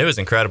windows open. It was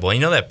incredible.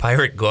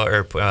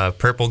 That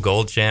purple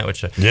gold chant,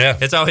 which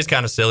it's always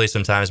kind of silly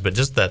sometimes, but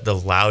just the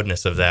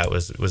loudness of that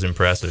was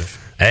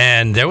impressive.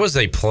 And there was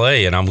a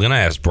play, and I'm going to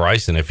ask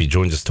Bryson if he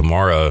joins us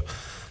tomorrow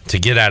to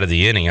get out of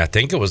the inning. I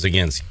think it was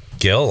against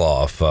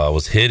Geloff,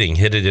 was hit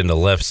it into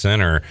left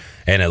center,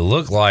 and it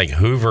looked like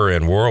Hoover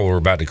and Worrell were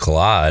about to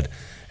collide,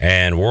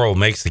 and Worrell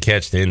makes the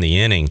catch to end the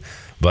inning.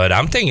 But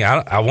I'm thinking,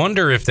 I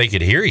wonder if they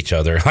could hear each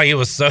other. Like, it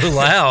was so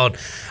loud.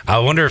 I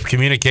wonder if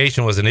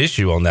communication was an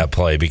issue on that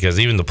play, because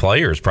even the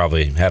players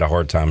probably had a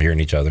hard time hearing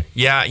each other.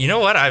 Yeah, you know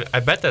what? I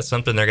bet that's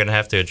something they're going to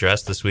have to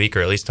address this week,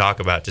 or at least talk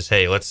about. Just,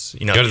 hey, let's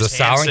go to the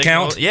silent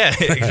count. Yeah,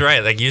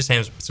 right. Like, use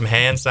some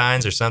hand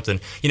signs or something.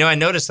 I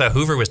noticed that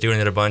Hoover was doing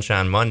it a bunch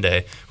on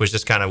Monday, was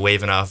just kind of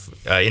waving off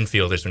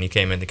infielders when he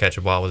came in to catch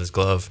a ball with his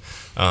glove,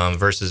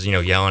 versus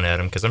yelling at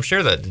him, because I'm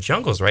sure that the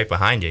jungle's right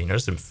behind you.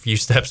 Just a few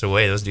steps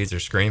away, those dudes are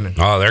screaming.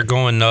 Oh, they're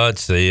going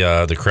nuts.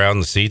 The crowd in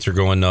the seats are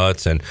going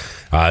nuts, and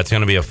it's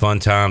going to be a fun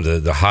time.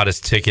 The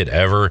hottest ticket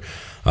ever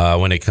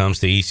when it comes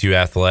to ECU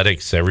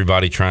athletics.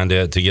 Everybody trying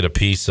to get a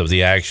piece of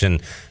the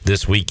action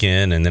this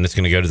weekend, and then it's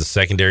going to go to the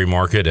secondary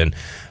market. And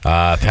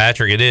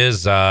Patrick,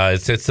 it's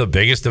the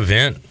biggest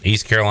event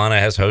East Carolina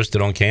has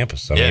hosted on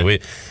campus. I mean,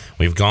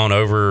 we've gone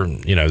over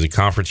the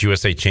Conference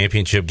USA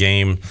Championship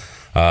game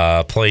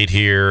played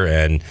here,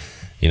 and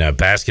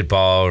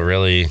basketball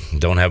really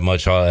don't have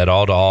much at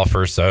all to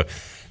offer. So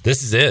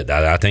this is it.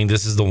 I think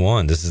this is the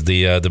one. This is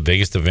the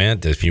biggest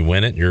event. If you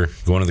win it, you're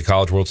going to the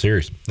College World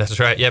Series. That's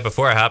right. Yeah,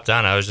 before I hopped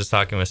on, I was just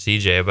talking with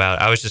CJ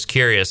I was just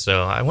curious.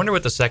 So I wonder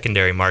what the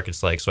secondary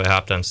market's like. So I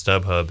hopped on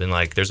StubHub, and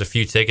there's a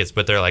few tickets,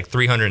 but they're like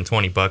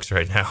 $320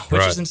 right now,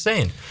 which is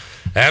insane.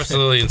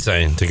 Absolutely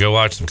insane to go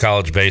watch some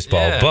college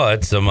baseball,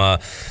 but some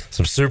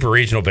super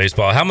regional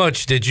baseball. How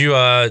much did you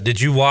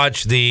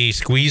watch the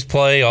squeeze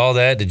play? All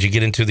that? Did you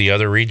get into the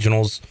other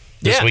regionals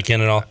this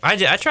weekend at all?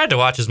 I tried to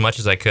watch as much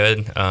as I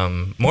could.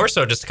 More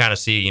so just to kind of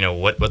see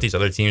what these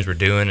other teams were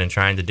doing and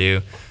trying to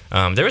do.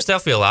 There was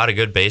definitely a lot of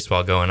good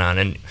baseball going on,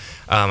 and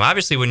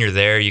obviously when you're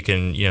there you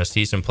can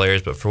see some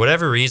players, but for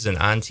whatever reason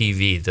on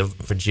TV the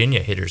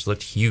Virginia hitters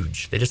looked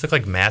huge. They just looked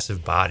like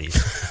massive bodies.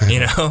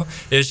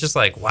 It was just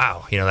like,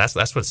 wow,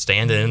 that's what's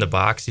standing in the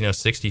box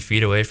 60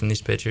 feet away from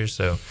these pitchers.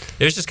 So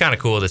it was just kind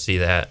of cool to see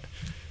that.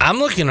 I'm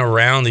looking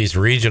around these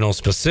regionals,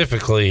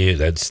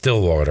 specifically at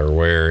Stillwater,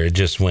 where it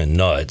just went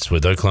nuts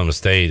with Oklahoma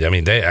State. I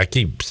mean, I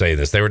keep saying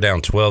this. They were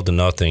down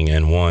 12-0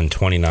 and won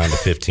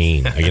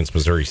 29-15 against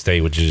Missouri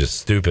State, which is just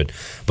stupid.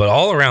 But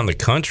all around the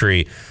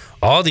country,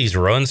 all these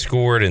runs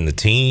scored in the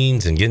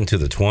teens and getting to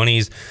the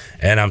 20s.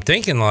 And I'm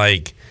thinking,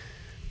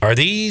 are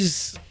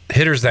these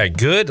hitters that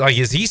good?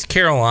 Is East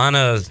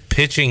Carolina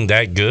pitching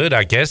that good?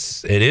 I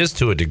guess it is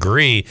to a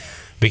degree,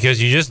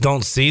 because you just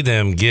don't see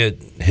them get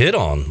hit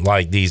on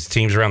like these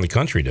teams around the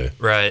country do.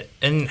 Right.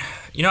 And,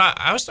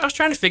 I was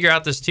trying to figure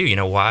out this too.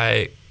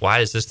 Why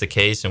is this the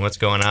case and what's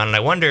going on? And I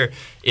wonder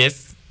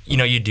if,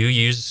 you do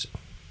use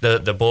the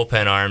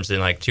bullpen arms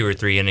in 2 or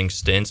 3 inning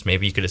stints.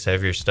 Maybe you could just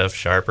have your stuff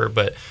sharper.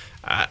 But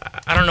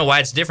I don't know why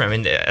it's different. I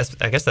mean,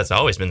 I guess that's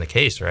always been the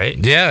case, right?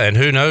 Yeah, and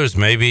who knows?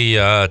 Maybe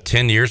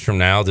 10 years from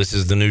now, this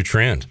is the new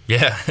trend.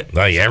 Yeah.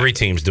 Every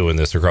team's doing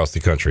this across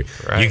the country.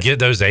 Right. You get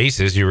those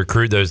aces, you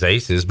recruit those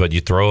aces, but you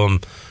throw them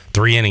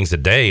 3 innings a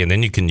day, and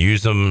then you can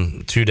use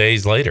them 2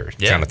 days later,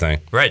 kind of thing.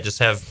 Right. Just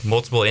have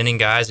multiple inning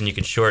guys, and you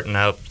can shorten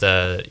out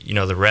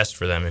the rest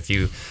for them. If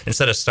you,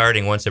 instead of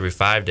starting once every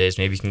 5 days,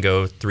 maybe you can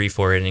go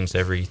 3-4 innings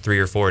every 3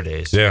 or 4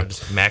 days. Yeah.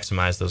 Just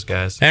maximize those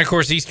guys. And of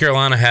course, East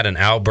Carolina had an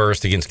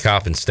outburst against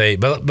Coppin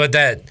State, but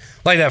that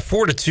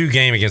 4-2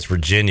 game against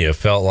Virginia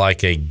felt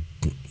like a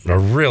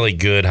really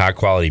good,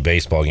 high-quality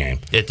baseball game.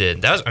 It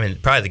did. That was,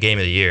 probably the game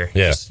of the year.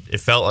 Yeah.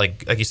 It felt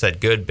like you said,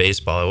 good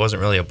baseball. It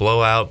wasn't really a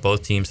blowout.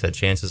 Both teams had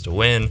chances to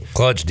win.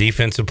 Clutch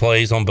defensive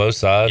plays on both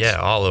sides. Yeah,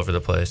 all over the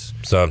place.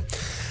 So,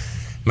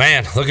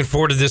 man, looking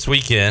forward to this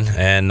weekend,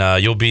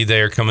 and you'll be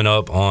there coming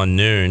up on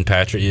noon,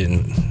 Patrick.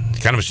 And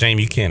kind of a shame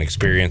you can't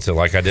experience it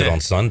like I did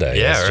on Sunday.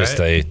 Yeah, it's just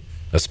a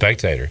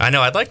spectator. I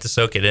know. I'd like to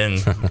soak it in,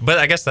 but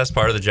I guess that's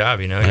part of the job,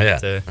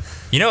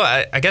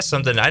 I guess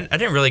something I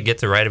didn't really get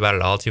to write about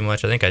it all too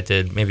much. I think I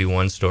did maybe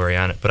one story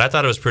on it, but I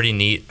thought it was pretty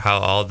neat how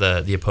all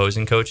the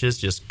opposing coaches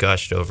just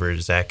gushed over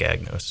Zach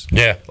Agnos.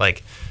 Yeah.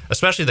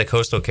 Especially the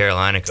Coastal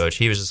Carolina coach.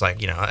 He was just like,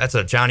 that's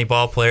a Johnny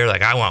Ball player.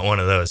 I want one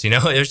of those. It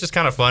was just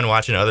kind of fun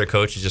watching other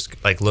coaches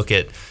just look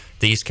at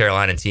the East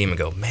Carolina team and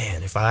go,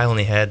 man, if I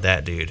only had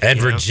that dude. And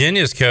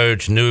Virginia's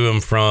coach knew him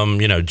from,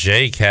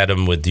 Jake had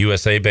him with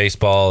USA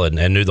Baseball and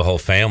knew the whole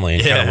family,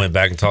 and kind of went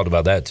back and talked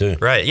about that too.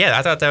 Right. Yeah,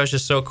 I thought that was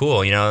just so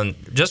cool. And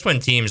just when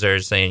teams are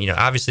saying,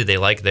 obviously they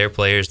like their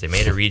players, they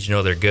made a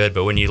regional, they're good,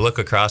 but when you look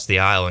across the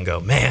aisle and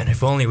go, man,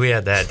 if only we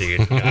had that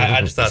dude.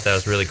 I just thought that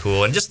was really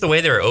cool. And just the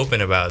way they were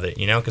open about it,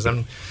 because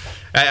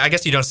I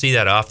guess you don't see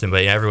that often,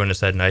 but everyone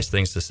just had nice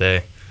things to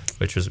say,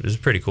 which was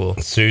pretty cool.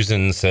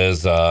 Susan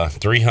says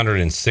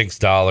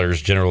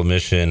 $306 general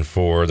admission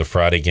for the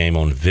Friday game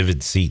on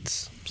Vivid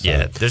Seats. So.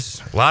 Yeah,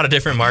 there's a lot of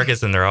different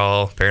markets, and they're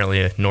all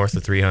apparently north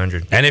of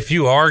 300. And if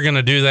you are going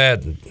to do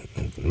that,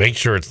 make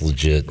sure it's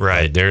legit.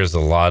 Right. There's a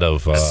lot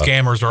of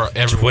scammers are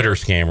everywhere. Twitter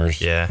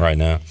scammers right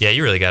now. Yeah,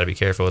 you really got to be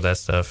careful with that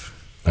stuff.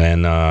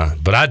 And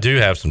but I do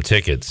have some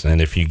tickets, and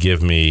if you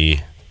give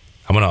me,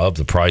 I'm going to up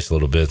the price a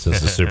little bit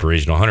since it's super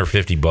regional,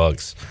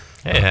 $150.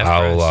 Hey,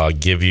 I'll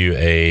give you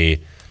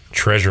a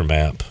treasure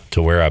map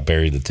to where I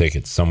buried the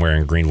tickets somewhere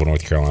in Greenville,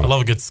 North Carolina. I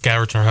love a good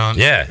scavenger hunt.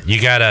 Yeah,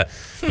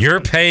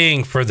 you're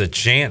paying for the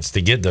chance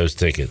to get those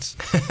tickets.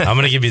 I'm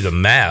going to give you the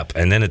map,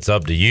 and then it's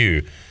up to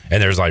you.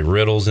 And there's like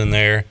riddles in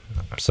there.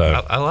 So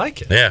I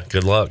like it. Yeah,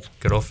 good luck.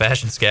 Good old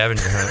fashioned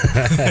scavenger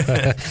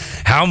hunt.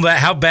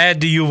 How bad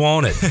do you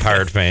want it,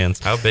 Pirate fans?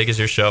 How big is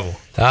your shovel?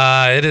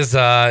 It is.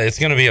 It's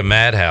going to be a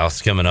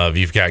madhouse coming up.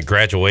 You've got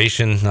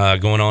graduation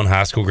going on,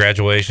 high school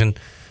graduation.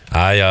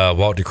 I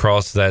walked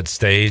across that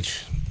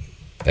stage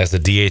as a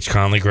D.H.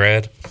 Conley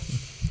grad.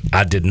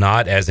 I did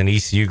not as an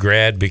ECU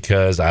grad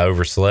because I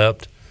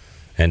overslept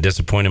and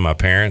disappointed my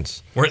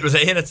parents. Were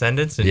they in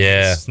attendance and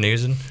just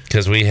snoozing?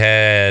 Because we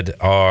had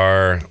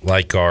our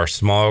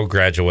small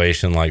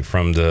graduation, like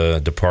from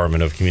the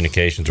Department of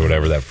Communications or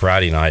whatever, that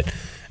Friday night,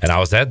 and I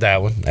was at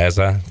that one, as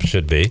I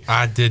should be.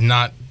 I did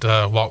not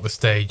walk the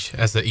stage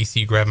as the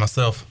ECU grad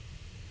myself.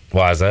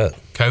 Why is that?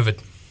 COVID.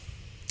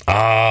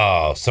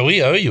 Oh, so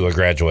we owe you a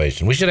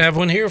graduation. We should have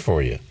one here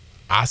for you.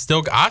 I've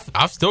still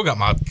got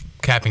my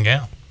cap and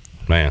gown.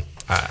 Man.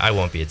 I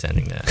won't be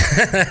attending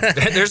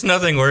that. There's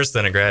nothing worse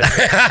than a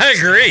graduation. I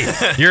agree.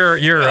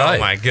 You're right. Oh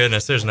my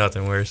goodness, there's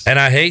nothing worse. And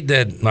I hate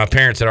that my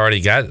parents had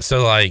already got it.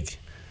 So like,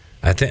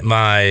 I think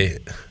I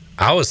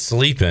was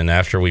sleeping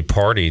after we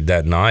partied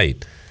that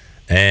night,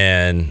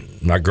 and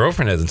my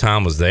girlfriend at the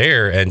time was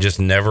there and just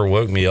never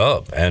woke me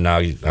up. And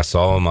I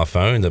saw on my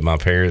phone that my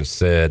parents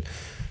said,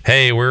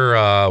 "Hey,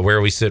 we're where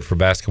we sit for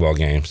basketball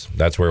games.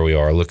 That's where we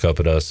are. Look up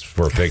at us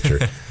for a picture."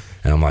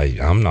 And I'm like,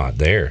 I'm not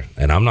there,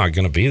 and I'm not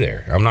going to be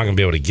there. I'm not going to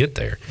be able to get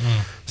there.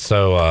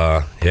 So,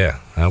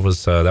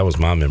 that was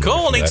my memory.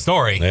 Cool, neat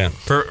story. Yeah.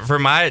 For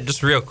my,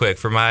 just real quick,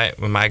 when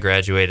I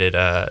graduated,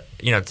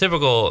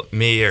 typical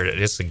me or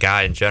just a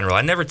guy in general,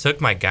 I never took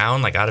my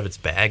gown like out of its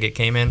bag it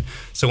came in.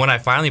 So when I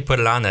finally put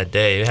it on that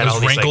day, it had all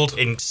these like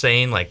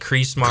insane like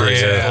crease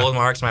marks and fold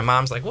marks. My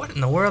mom's like, "What in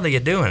the world are you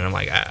doing?" And I'm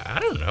like, I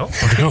don't know.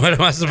 What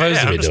am I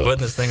supposed to be I'm just doing?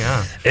 putting this thing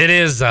on. It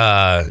is.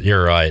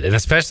 You're right, and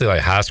especially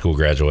like high school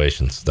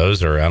graduations.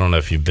 Those are. I don't know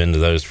if you've been to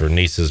those for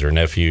nieces or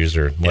nephews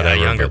or whatever.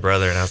 Yeah, younger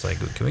brother, and I was like,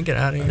 "Can we get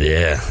out of here?"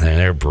 Yeah, and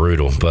they're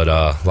brutal. But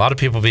a lot of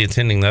people be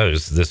attending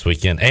those this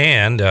weekend,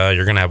 and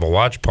you're going to have a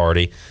watch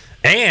party,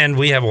 and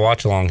we have a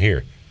watch along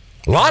here.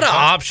 A lot of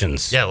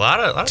options. Yeah, a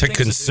lot of to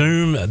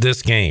consume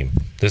this game,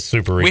 this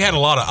Super Regional. We had a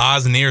lot of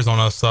eyes and ears on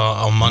us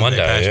on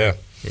Monday.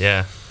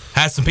 Yeah.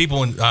 Had some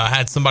people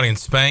had somebody in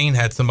Spain,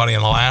 had somebody in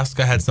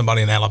Alaska, had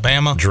somebody in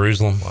Alabama.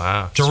 Jerusalem.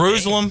 Wow.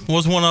 Jerusalem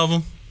was one of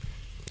them.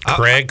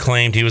 Craig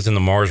claimed he was in the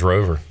Mars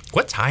rover.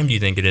 What time do you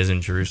think it is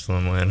in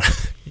Jerusalem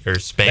or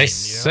Spain? They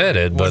said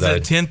it, but was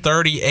it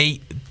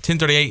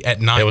 10:38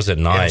 at night? It was at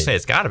night. I would say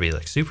it's got to be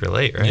like super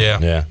late, right?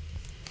 Yeah.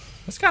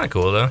 That's kind of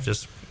cool though.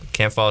 Just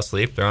can't fall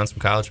asleep. They're on some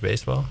college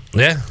baseball.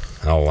 Yeah.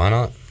 Oh, why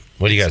not?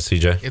 What do you got,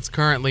 CJ? It's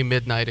currently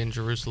midnight in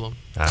Jerusalem.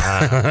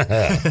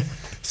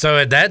 So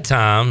at that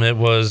time, it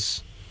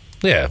was,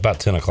 about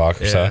 10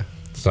 o'clock or so.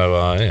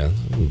 So,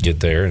 get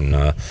there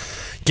and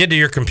get to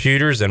your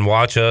computers and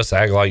watch us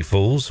act like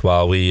fools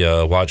while we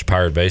watch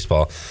Pirate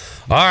Baseball.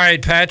 All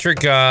right,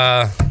 Patrick,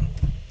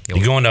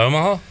 you going to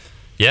Omaha?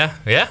 Yeah,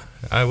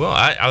 I will.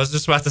 I was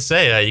just about to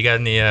say, you got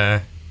any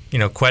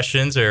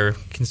questions or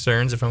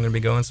concerns if I'm going to be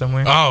going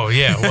somewhere? Oh,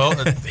 yeah. Well,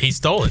 he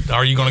stole it.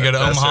 Are you going to go to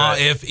That's Omaha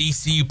right. if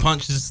ECU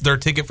punches their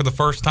ticket for the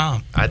first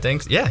time? I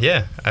think,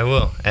 yeah, I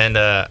will. And,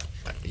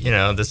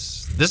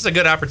 this is a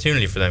good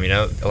opportunity for them.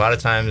 A lot of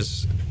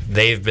times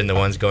they've been the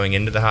ones going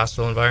into the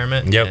hostile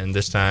environment. Yep. And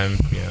this time,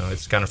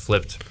 it's kind of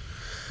flipped.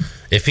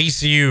 If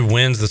ECU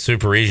wins the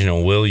Super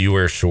Regional, will you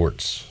wear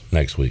shorts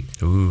next week?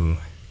 Ooh.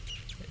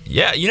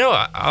 Yeah,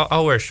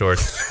 I'll wear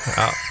shorts.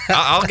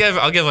 I'll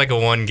give like a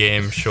 1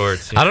 game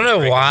shorts. I don't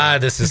know why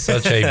this is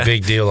such a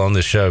big deal on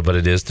the show, but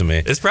it is to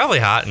me. It's probably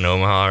hot in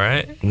Omaha,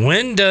 right?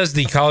 When does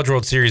the College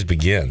World Series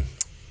begin?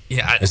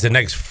 Yeah, is it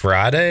next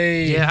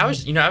Friday? Yeah, I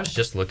was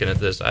just looking at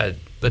this.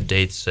 The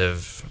dates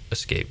have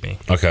escaped me.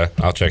 Okay,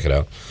 I'll check it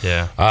out.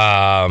 Yeah.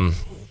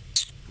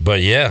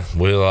 But yeah,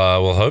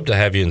 we'll hope to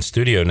have you in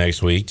studio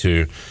next week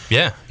to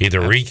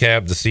either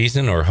recap the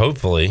season or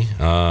hopefully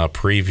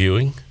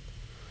previewing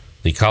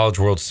the College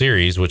World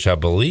Series, which I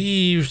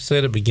believe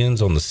said it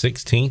begins on the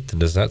 16th.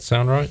 Does that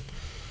sound right?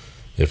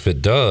 If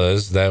it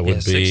does, that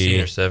would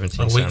be 16 or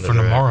 17. A week from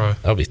tomorrow.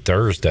 That'll be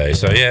Thursday.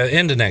 So yeah,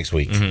 into next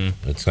week.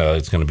 Mm-hmm. It's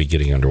going to be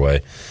getting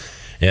underway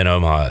in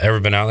Omaha. Ever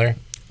been out there?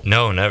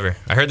 No, never.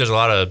 I heard there's a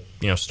lot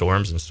of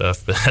storms and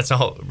stuff, but that's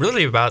all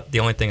really about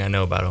the only thing I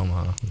know about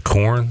Omaha.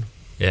 Corn.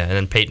 Yeah, and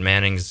then Peyton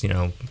Manning's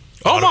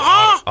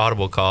Omaha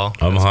audible call.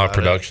 Omaha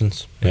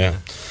Productions. Yeah.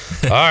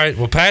 All right.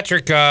 Well,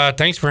 Patrick,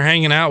 thanks for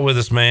hanging out with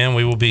us, man.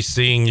 We will be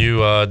seeing you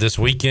this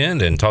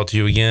weekend and talk to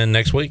you again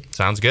next week.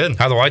 Sounds good.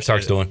 How the White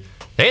Sox doing?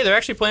 Hey, they're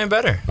actually playing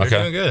better. They're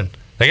doing good.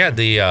 They got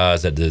the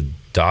is that the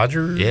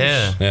Dodgers?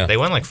 Yeah. They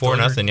won like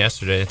 4-0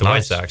 yesterday. The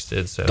White Sox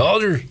did. So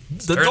Dodgers.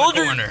 The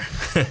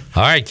Dodgers.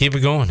 All right, keep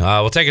it going.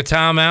 We'll take a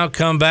timeout,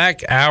 come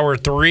back. Hour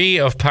 3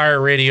 of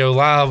Pirate Radio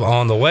Live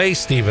on the way.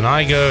 Stephen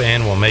Igo,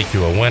 and we'll make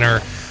you a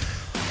winner.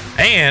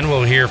 And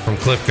we'll hear from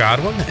Cliff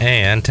Godwin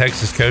and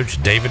Texas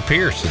coach David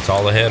Pierce. It's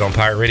all ahead on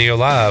Pirate Radio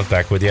Live.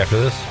 Back with you after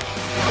this.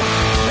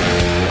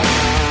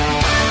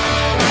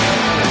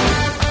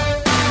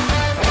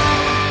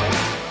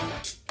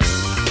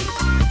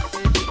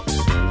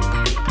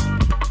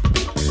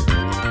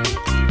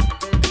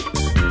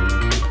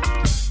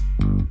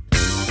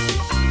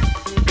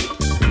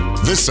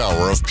 This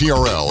hour of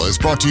PRL is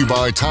brought to you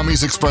by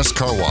Tommy's Express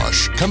Car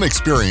Wash. Come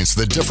experience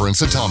the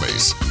difference at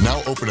Tommy's.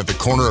 Now open at the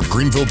corner of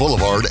Greenville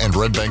Boulevard and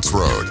Red Banks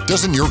Road.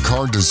 Doesn't your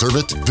car deserve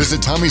it?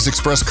 Visit Tommy's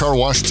Express Car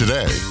Wash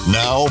today.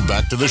 Now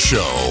back to the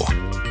show.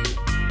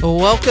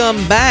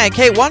 Welcome back.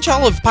 Hey, watch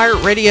all of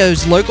Pirate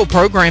Radio's local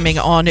programming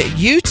on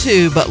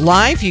YouTube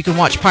Live. You can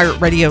watch Pirate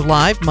Radio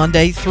Live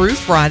Monday through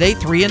Friday,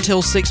 3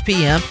 until 6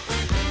 p.m.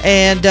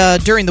 And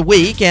during the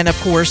week, and of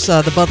course,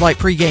 the Bud Light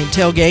pregame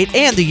tailgate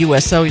and the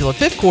U.S. Cellular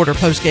fifth quarter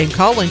postgame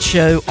call-in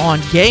show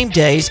on game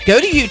days. Go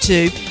to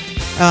YouTube,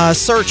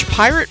 search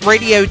Pirate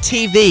Radio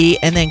TV,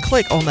 and then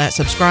click on that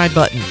subscribe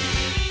button.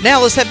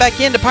 Now let's head back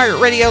into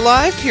Pirate Radio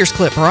Live. Here's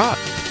Clip Rock.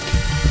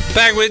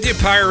 Back with you,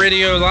 Pirate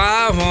Radio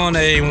Live on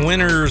a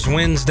Winners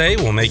Wednesday.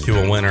 We'll make you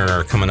a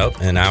winner coming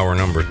up in hour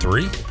number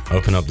 3.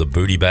 Open up the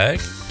booty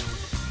bag.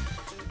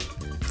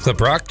 Clip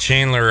Rock,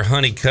 Chandler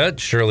Honeycutt,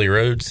 Shirley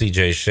Rhodes,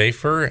 CJ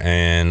Schaefer,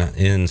 and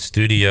in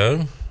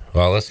studio,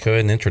 well, let's go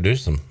ahead and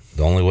introduce them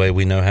the only way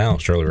we know how.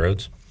 Shirley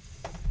Rhodes.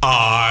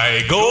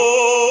 I go.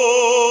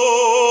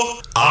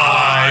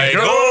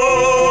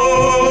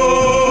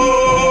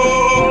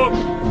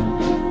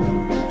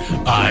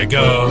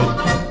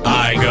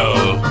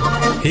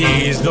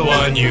 He's the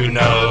one you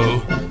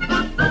know.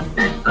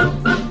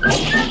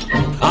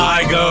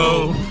 I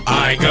go.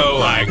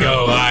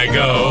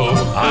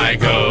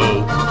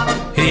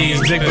 He's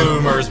Big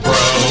Boomer's bro.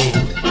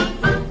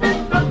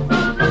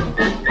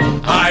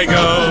 I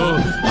go.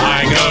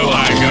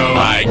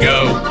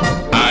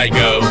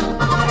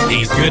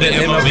 He's good at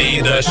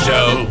MLB The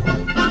Show.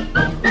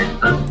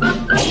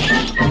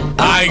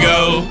 I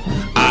go.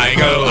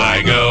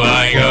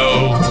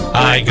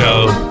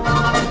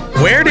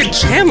 Where did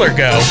Chandler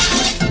go?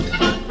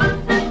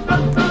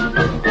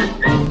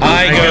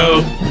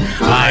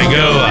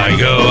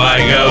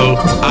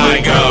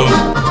 I go.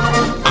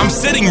 I'm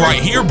sitting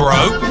right here, bro.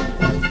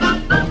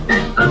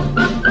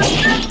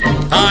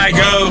 I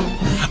go.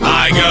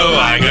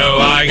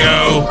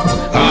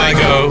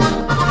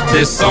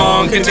 This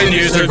song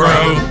continues to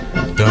grow.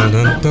 Dun,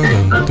 dun,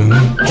 dun, dun,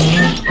 dun.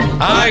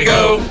 I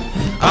go.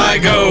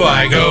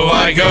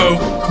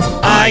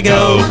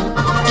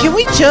 Can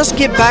we just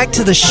get back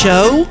to the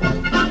show?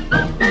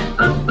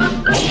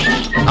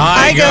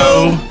 I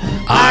go.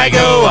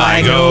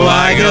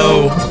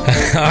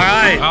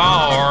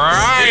 All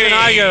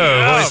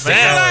right.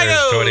 Stephen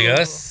Igo. Joining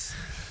us.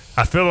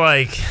 I feel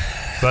like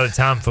by the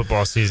time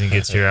football season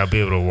gets here, I'll be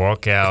able to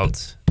walk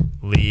out,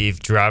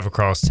 leave, drive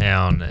across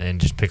town, and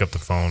just pick up the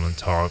phone and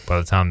talk by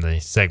the time the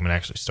segment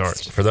actually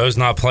starts. For those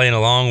not playing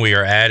along, we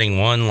are adding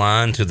one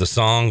line to the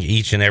song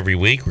each and every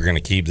week. We're going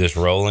to keep this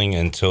rolling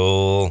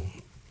until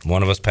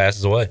one of us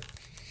passes away.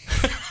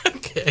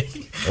 Okay.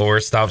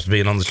 Or stops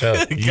being on the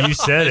show. You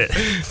said it.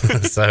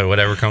 So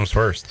whatever comes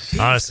first.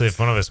 Honestly, if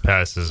one of us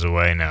passes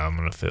away now, I'm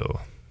going to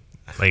feel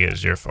like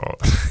it's your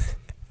fault.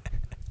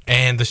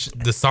 And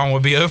the song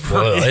would be over.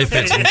 Well, if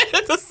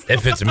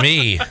it's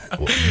me, do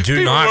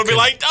People not will be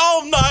like,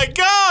 "Oh my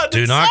God!"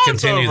 Do not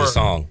continue the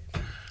song.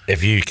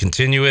 If you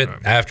continue it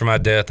after my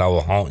death, I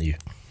will haunt you.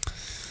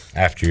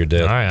 After your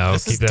death. All right, I'll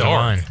keep that in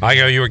mind. I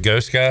go. You a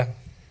ghost guy?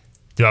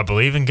 Do I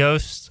believe in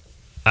ghosts?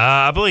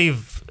 I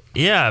believe.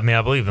 Yeah, I mean,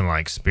 I believe in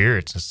like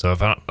spirits and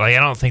stuff. I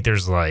don't think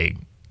there's like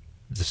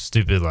the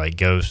stupid like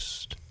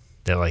ghost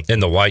that like in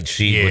the white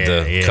sheet with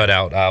the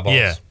cutout eyeballs.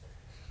 Yeah.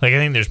 Like, I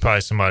think there's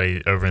probably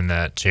somebody over in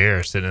that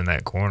chair sitting in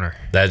that corner.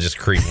 That just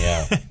creeped me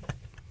out.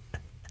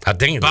 I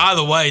think. By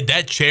the way,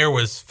 that chair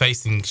was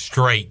facing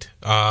straight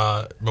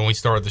when we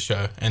started the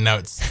show, and now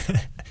it's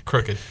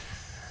crooked.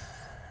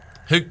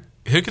 Who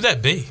could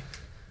that be?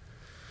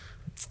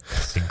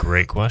 That's a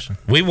great question.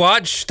 We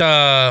watched.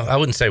 I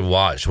wouldn't say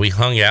watched. We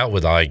hung out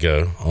with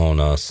Igo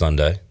on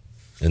Sunday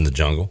in the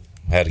jungle.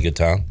 Had a good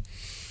time.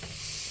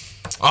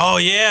 Oh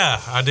yeah,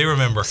 I do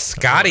remember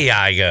Scotty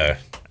Igo.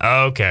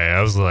 Okay,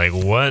 I was like,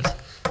 what?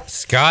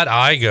 Scott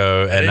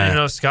Igo. I didn't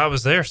know Scott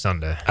was there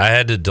Sunday. I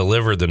had to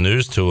deliver the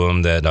news to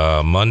him that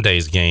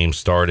Monday's game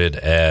started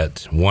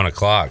at 1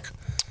 o'clock.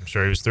 I'm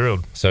sure he was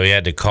thrilled. So he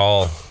had to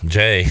call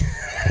Jay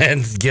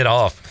and get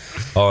off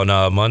on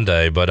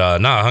Monday. But I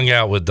hung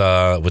out with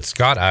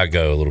Scott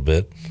Igo a little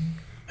bit,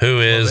 who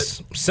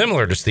is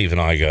similar to Stephen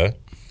Igo.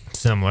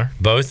 Similar.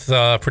 Both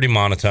pretty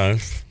monotone.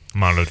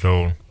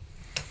 Monotone.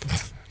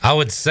 I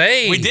would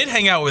say. We did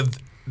hang out with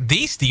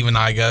the Stephen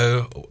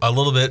Igo a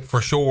little bit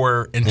for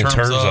sure in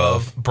terms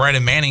of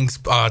Brandon Manning's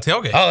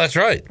tailgate. Oh, that's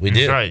right. We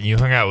did. That's right. You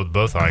hung out with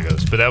both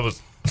Igos, but that was.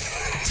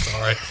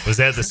 Sorry. Was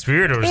that the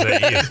Spirit or was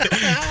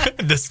that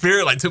you? The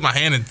Spirit like took my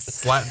hand and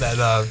slapped that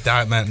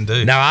Diet Mountain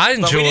Dew. Now I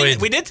enjoyed.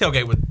 We did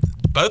tailgate with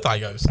both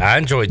Igos. I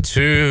enjoyed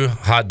 2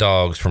 hot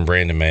dogs from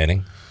Brandon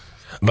Manning.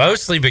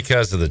 Mostly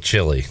because of the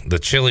chili. The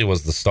chili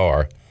was the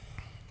star.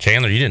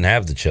 Chandler, you didn't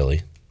have the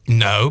chili.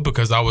 No,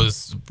 because I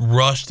was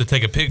rushed to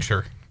take a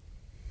picture.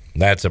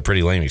 That's a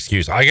pretty lame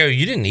excuse.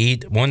 You didn't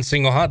eat one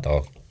single hot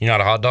dog. You're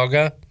not a hot dog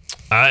guy?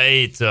 I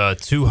ate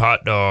 2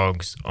 hot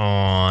dogs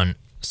on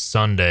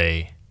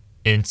Sunday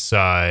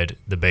inside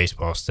the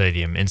baseball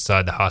stadium,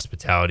 inside the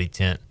hospitality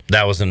tent.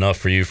 That was enough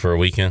for you for a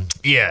weekend?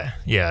 Yeah,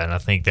 and I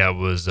think that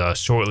was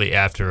shortly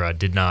after I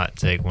did not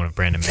take one of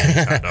Brandon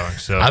Manning's hot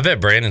dogs. So I bet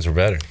Brandon's were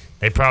better.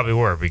 They probably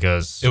were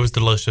because it was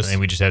delicious. I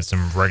think we just had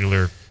some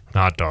regular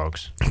hot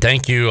dogs.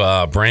 Thank you,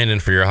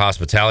 Brandon, for your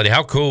hospitality.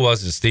 How cool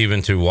was it,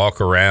 Stephen, to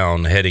walk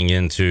around heading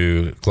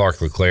into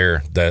Clark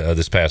LeClaire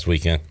this past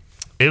weekend?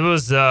 It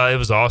was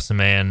awesome,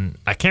 man.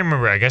 I can't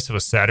remember. I guess it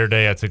was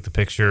Saturday. I took the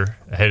picture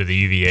ahead of the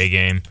UVA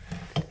game,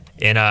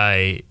 and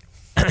I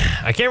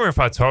can't remember if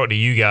I talked to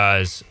you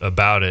guys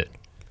about it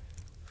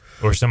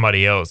or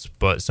somebody else,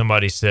 but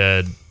somebody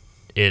said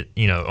it.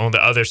 On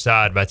the other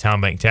side by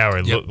Town Bank Tower,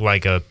 it looked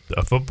like a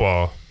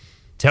football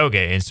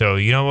tailgate. And so,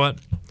 you know what?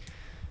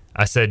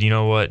 I said, you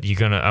know what?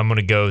 I'm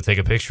gonna go take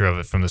a picture of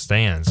it from the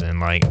stands,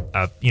 and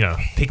I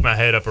peek my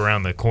head up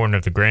around the corner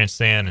of the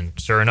grandstand, and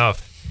sure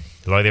enough,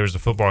 there was a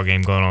football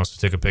game going on, so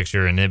I took a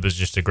picture, and it was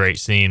just a great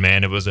scene,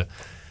 man. It was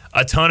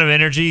a ton of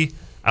energy,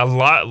 a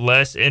lot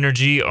less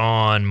energy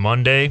on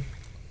Monday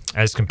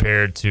as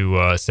compared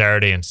to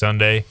Saturday and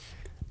Sunday,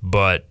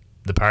 but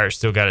the Pirates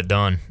still got it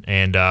done,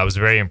 and I was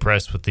very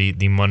impressed with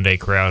the Monday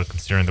crowd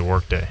considering the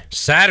workday.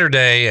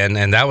 Saturday, and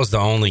that was the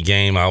only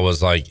game I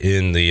was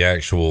in the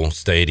actual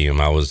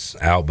stadium. I was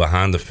out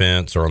behind the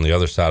fence or on the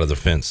other side of the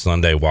fence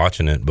Sunday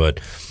watching it,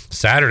 but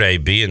Saturday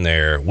being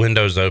there,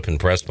 windows open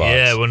press box.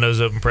 Yeah, windows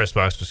open press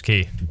box was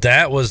key.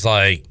 That was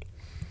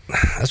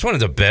that's one of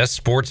the best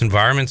sports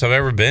environments I've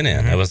ever been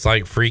in. It was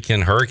like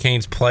freaking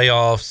Hurricanes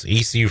playoffs,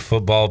 ECU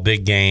football,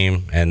 big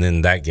game, and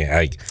then that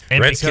game.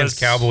 Redskins,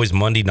 Cowboys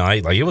Monday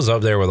night. It was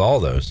up there with all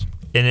those.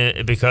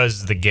 And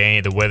because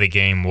the way the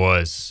game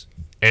was,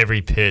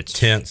 every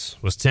pitch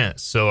was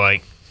tense. So,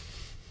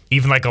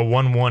 even a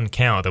 1-1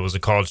 count that was a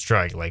called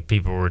strike,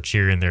 people were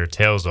cheering their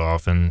tails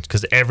off, and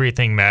because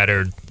everything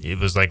mattered, it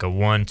was a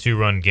 1-2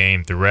 run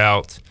game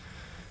throughout.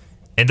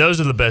 And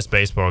those are the best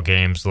baseball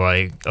games,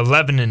 11-9 or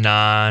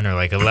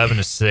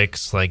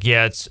 11-6.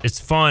 Yeah, it's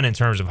fun in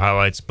terms of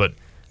highlights, but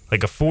a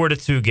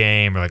 4-2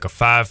 game or a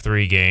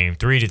 5-3 game,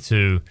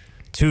 3-2,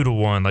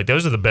 2-1.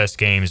 Those are the best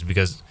games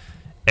because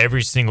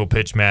every single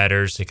pitch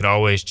matters. It could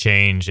always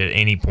change at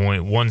any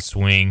point. One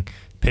swing,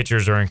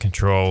 pitchers are in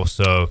control.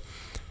 So,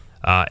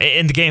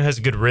 and the game has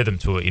a good rhythm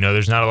to it.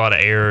 There's not a lot of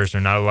errors or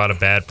not a lot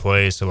of bad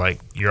plays. So,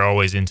 you're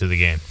always into the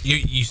game.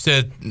 You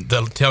said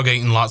the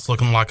tailgating lot's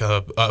looking like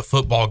a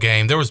football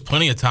game. There was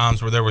plenty of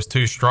times where there was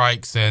 2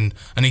 strikes and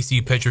an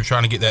ECU pitcher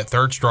trying to get that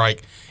third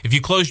strike. If you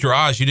closed your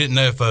eyes, you didn't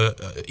know if a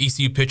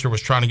ECU pitcher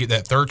was trying to get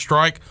that third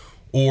strike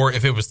or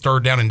if it was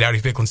third down in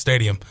Dowdy-Ficklen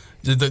Stadium.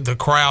 The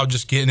crowd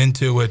just getting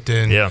into it,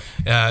 and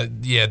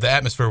the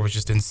atmosphere was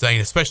just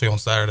insane, especially on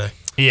Saturday.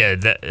 Yeah,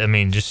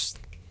 just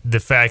the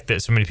fact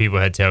that so many people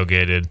had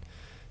tailgated,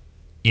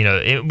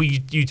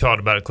 you talked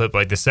about a clip,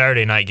 the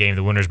Saturday night game,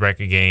 the winners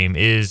bracket game,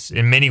 is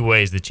in many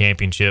ways the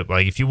championship.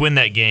 If you win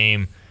that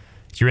game,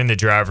 you're in the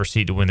driver's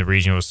seat to win the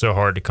regional. It was so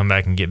hard to come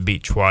back and get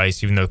beat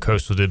twice, even though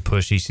Coastal did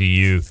push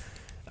ECU.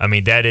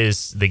 That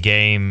is the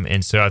game,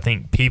 and so I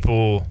think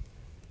people,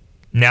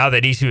 now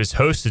that ECU has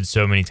hosted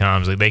so many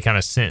times, they kind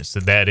of sense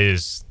that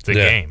is the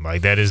game.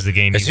 That is the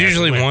game. It's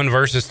usually 1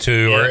 versus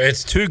 2, or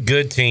it's 2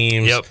 good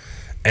teams. Yep.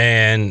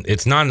 And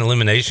it's not an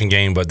elimination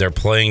game, but they're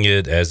playing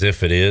it as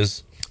if it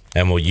is,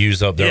 and will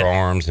use up their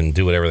arms and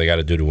do whatever they got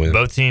to do to win.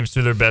 Both teams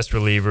threw their best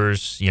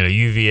relievers.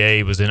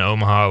 UVA was in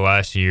Omaha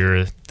last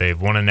year. They've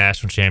won a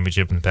national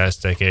championship in the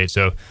past decade.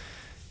 So,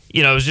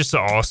 it was just an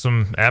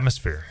awesome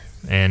atmosphere.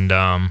 And,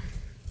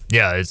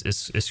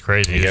 it's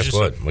crazy. And guess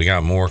what? We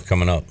got more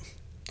coming up.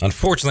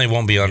 Unfortunately, it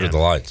won't be under the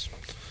lights,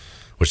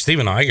 which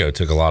Stephen Igo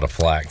took a lot of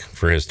flack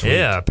for his tweet.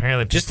 Yeah,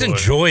 apparently. Just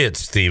enjoy it,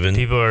 Stephen.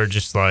 People are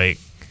just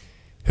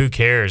who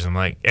cares?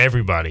 I'm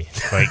everybody.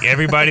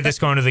 Everybody that's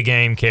going to the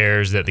game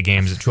cares that the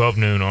game's at 12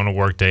 noon on a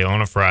work day, on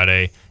a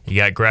Friday. You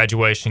got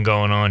graduation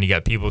going on. You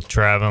got people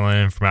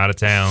traveling from out of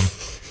town.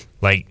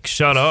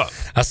 Shut up.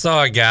 I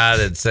saw a guy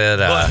that said...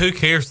 who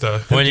cares,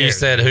 though? You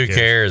said, who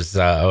cares?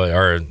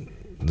 Or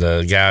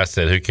the guy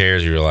said, who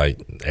cares? You were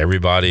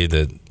everybody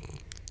that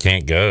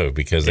can't go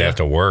because they have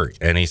to work.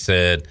 And he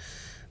said,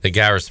 the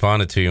guy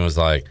responded to you and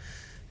was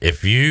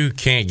if you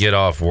can't get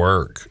off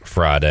work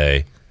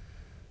Friday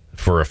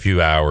for a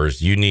few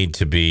hours, you need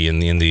to be in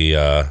the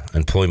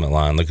employment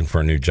line looking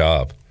for a new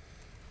job.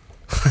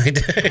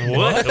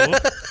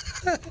 What?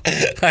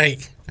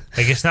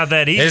 It's not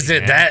that easy.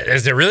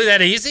 Is it really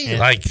that easy?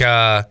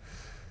 Yeah.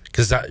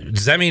 Because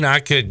does that mean I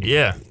could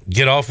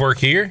get off work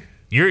here?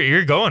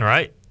 You're going,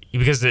 right?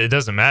 Because it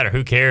doesn't matter.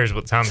 Who cares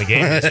what time the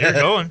game is? You're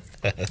going,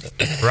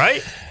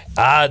 right?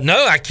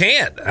 No, I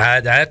can't. I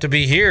have to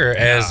be here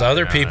as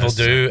other people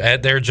do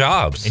at their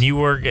jobs. And you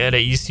work at a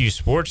ECU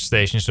sports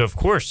station, so of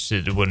course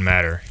it wouldn't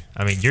matter.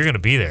 You're going to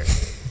be there.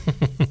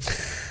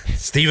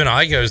 Steven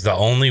Igo's the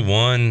only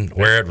one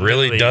where it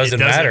really doesn't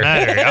matter.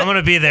 I'm going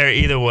to be there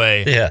either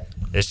way. Yeah.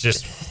 It's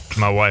just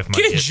my wife might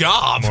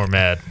get more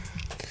mad,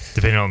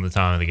 depending on the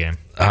time of the game.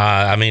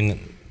 I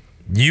mean,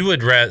 you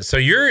would rather. So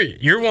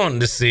you're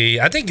wanting to see.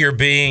 I think you're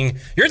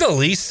the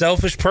least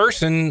selfish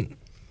person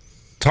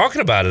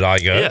talking about it,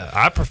 Igo. Yeah,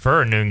 I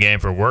prefer a noon game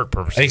for work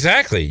purposes.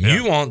 Exactly. Yeah.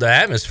 You want the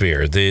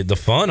atmosphere, the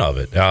fun of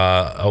it.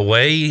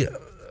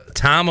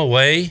 Time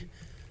away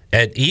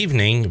at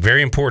evening,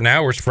 very important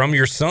hours from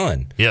your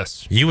son.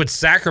 Yes. You would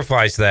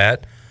sacrifice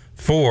that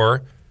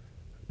for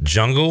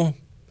Jungle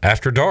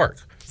After Dark.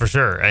 For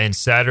sure. And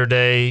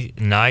Saturday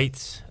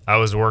night, I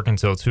was working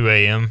till 2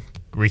 a.m.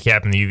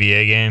 recapping the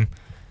UVA game.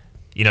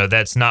 You know,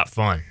 that's not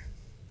fun.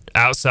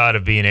 Outside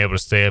of being able to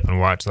stay up and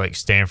watch like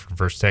Stanford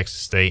versus Texas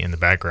State in the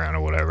background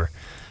or whatever.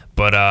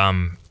 But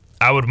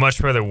I would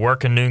much rather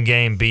work a noon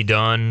game, be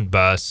done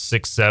by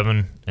 6,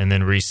 7, and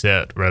then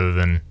reset rather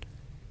than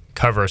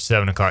cover a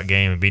 7 o'clock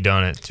game and be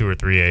done at 2 or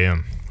 3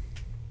 a.m.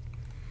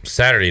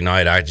 Saturday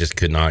night, I just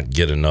could not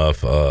get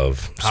enough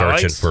of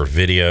searching for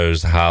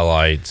videos,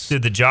 highlights.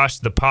 Dude,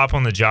 the pop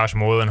on the Josh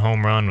Moylan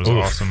home run was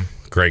awesome.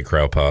 Great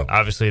crowd pop.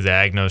 Obviously, the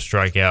Agno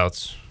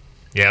strikeouts.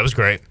 Yeah, it was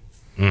great.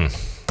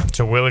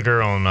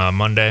 Terwilliger on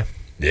Monday.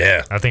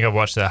 Yeah. I think I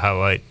watched that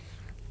highlight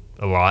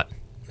a lot.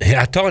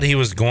 Yeah, I thought he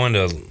was going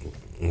to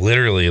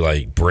literally,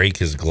 like, break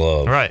his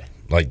glove. Right.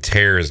 Like,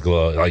 tear his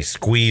glove. Like,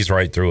 squeeze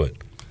right through it.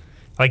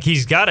 Like,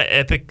 he's got an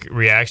epic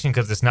reaction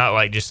because it's not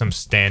like just some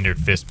standard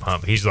fist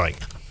pump. He's like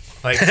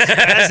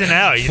spazzing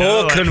out. You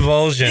Full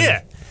convulsion.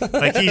 Yeah.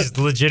 Like, he's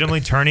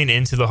legitimately turning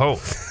into the Hulk.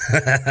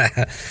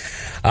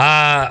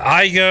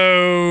 I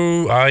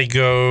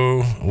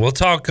go. We'll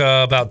talk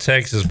about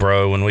Texas,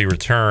 bro, when we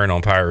return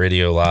on Pirate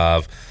Radio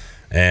Live,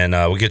 and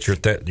we'll get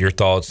your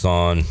thoughts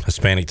on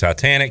Hispanic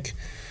Titanic,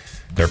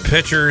 their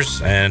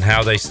pitchers, and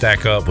how they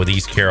stack up with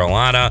East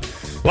Carolina.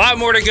 A lot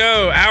more to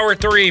go. Hour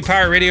 3,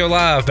 Pirate Radio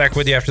Live. Back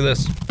with you after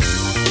this.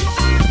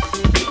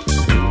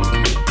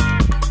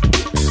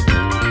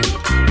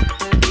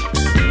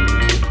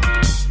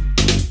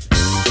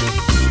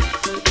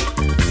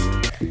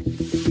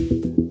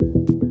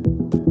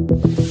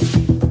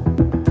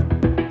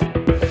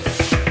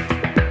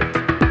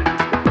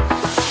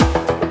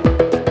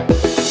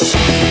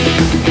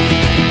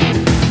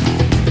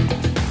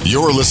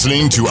 You're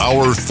listening to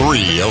Hour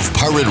 3 of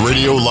Pirate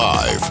Radio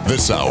Live.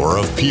 This hour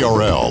of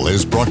PRL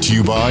is brought to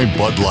you by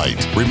Bud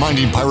Light,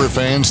 reminding Pirate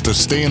fans to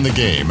stay in the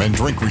game and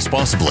drink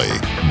responsibly.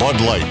 Bud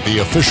Light, the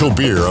official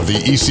beer of the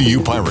ECU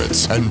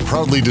Pirates, and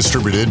proudly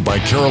distributed by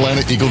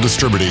Carolina Eagle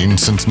Distributing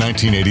since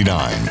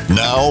 1989.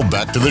 Now,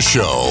 back to the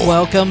show.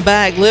 Welcome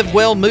back. Live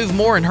well, move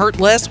more, and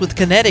hurt less with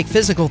Kinetic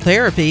Physical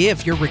Therapy.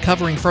 If you're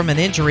recovering from an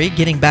injury,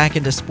 getting back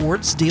into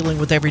sports, dealing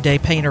with everyday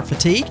pain or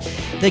fatigue,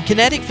 then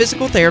Kinetic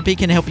Physical Therapy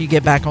can help you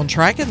get back on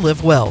track and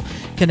live well.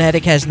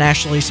 Kinetic has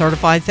nationally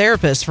certified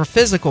therapists for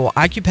physical,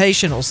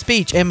 occupational,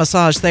 speech, and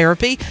massage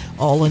therapy,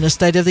 all in a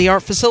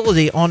state-of-the-art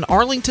facility on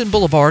Arlington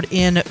Boulevard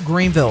in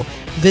Greenville.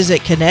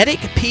 Visit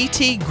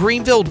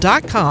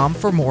kineticptgreenville.com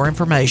for more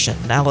information.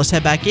 Now let's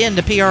head back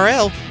into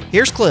PRL.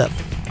 Here's Cliff.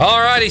 All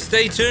righty,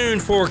 stay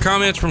tuned for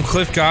comments from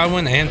Cliff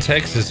Godwin and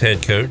Texas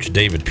head coach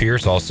David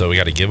Pierce. Also, we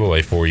got a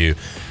giveaway for you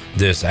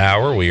this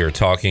hour. We are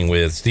talking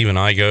with Steven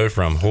Igo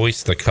from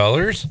Hoist the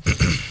Colors,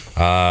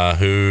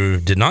 who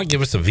did not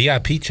give us a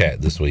VIP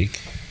chat this week.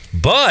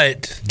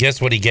 But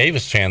guess what he gave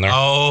us, Chandler?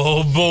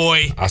 Oh,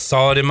 boy. I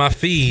saw it in my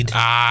feed.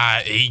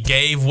 He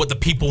gave what the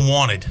people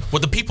wanted,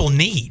 what the people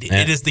need.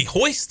 It is the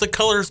Hoist the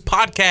Colors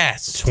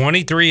podcast.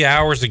 23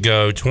 hours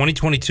ago,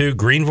 2022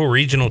 Greenville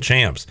Regional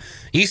Champs.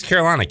 East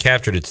Carolina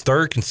captured its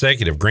third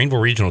consecutive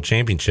Greenville Regional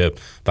Championship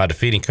by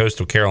defeating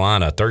Coastal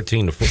Carolina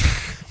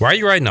 13-4. Why are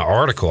you writing an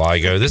article,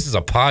 Igo? This is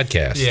a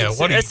podcast. Yeah,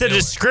 that's the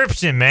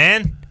description,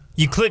 man.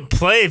 You click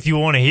play if you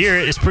want to hear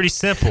it. It's pretty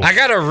simple. I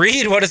got to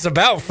read what it's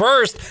about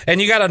first, and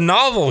you got a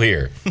novel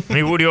here. I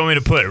mean, what do you want me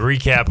to put?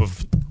 Recap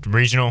of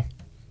regional?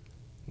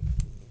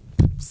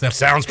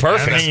 Sounds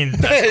perfect. I mean,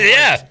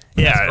 yeah.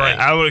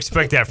 I would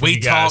expect that from you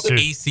guys. Talk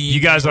ECU.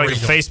 You guys are like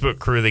the Facebook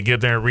crew that get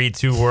up there and read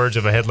 2 words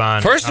of a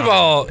headline. First of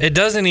all, it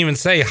doesn't even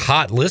say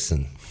hot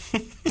listen.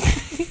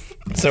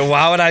 So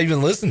why would I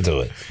even listen to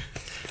it?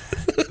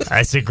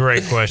 That's a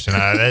great question.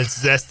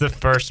 That's the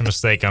first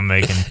mistake I'm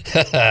making.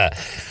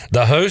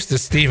 The host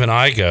is Steven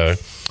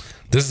Igo.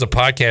 This is a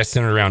podcast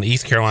centered around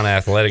East Carolina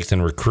athletics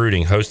and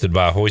recruiting, hosted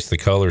by Hoist the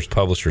Colors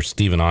publisher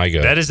Steven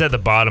Igo. That is at the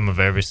bottom of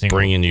every single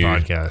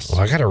podcast. Well,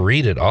 I got to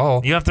read it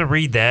all. You have to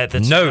read that.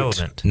 That's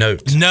relevant.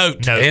 Note.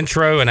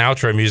 Intro and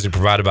outro music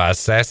provided by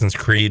Assassin's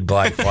Creed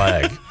Black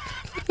Flag.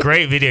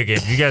 Great video game.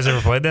 You guys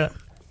ever played that?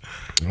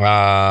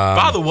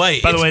 By the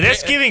way,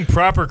 that's giving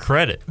proper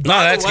credit. No,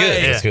 that's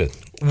good. That's good.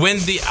 When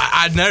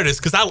I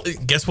noticed, because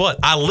guess what?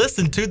 I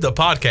listened to the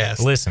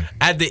podcast. Listen.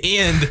 At the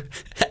end,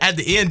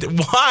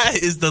 why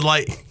is the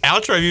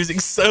outro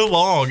music so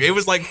long? It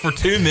was like for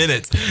 2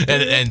 minutes,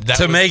 and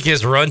that make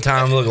his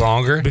runtime look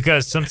longer.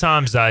 Because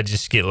sometimes I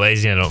just get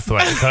lazy and I don't feel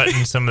like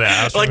cutting some of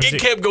that outro music.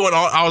 It kept going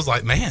on. I was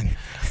like, man,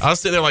 I was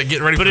sitting there like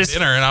getting ready for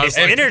dinner, and I was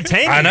like,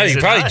 entertaining. I know you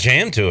probably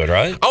jammed to it,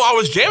 right? Oh, I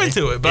was jamming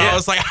to it, but I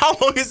was like, how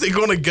long is it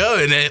going to go?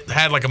 And it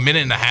had like a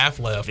minute and a half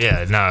left.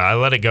 Yeah, no, I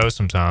let it go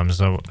sometimes.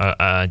 So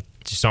I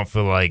just don't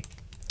feel like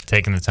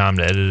taking the time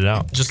to edit it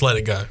out. Just let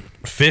it go.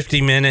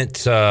 50-minute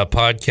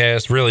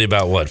podcast, really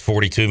about what,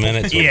 42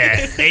 minutes? Yeah,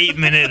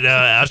 8-minute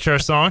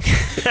outro song.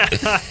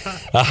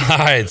 All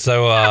right,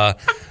 so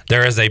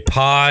there is a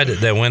pod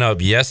that went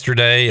up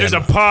yesterday. There's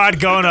a pod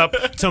going up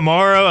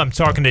tomorrow. I'm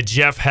talking to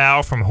Jeff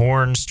Howe from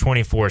Horns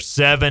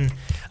 24/7.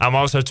 I'm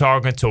also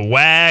talking to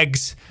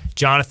Wags,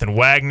 Jonathan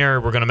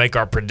Wagner. We're going to make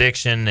our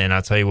prediction, and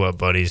I'll tell you what,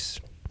 buddies,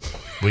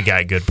 we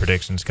got good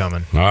predictions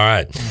coming. All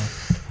right.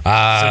 It's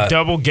a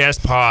double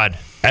guest pod.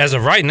 As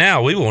of right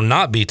now, we will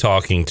not be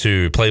talking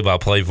to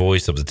play-by-play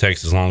voice of the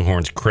Texas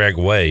Longhorns, Craig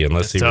Way,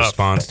 unless he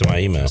responds to my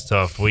email. It's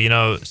tough.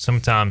 Well,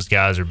 sometimes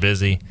guys are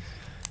busy,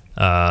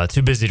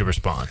 too busy to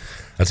respond.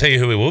 I'll tell you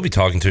who we will be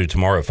talking to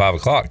tomorrow at 5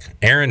 o'clock.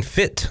 Aaron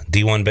Fitt,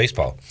 D1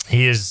 Baseball.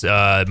 He is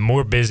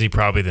more busy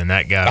probably than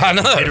that guy. I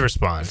know. To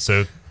respond.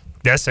 So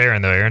that's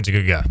Aaron, though. Aaron's a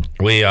good guy.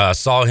 We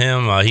saw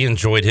him. He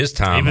enjoyed his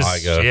time.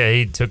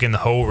 He took in the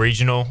whole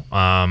regional.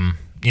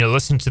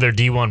 Listen to their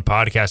D1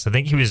 podcast. I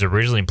think he was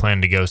originally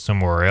planning to go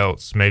somewhere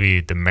else,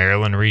 maybe the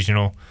Maryland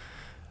regional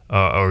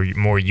or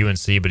more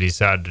UNC, but he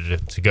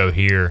decided to go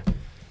here.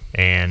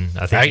 And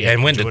I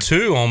think went to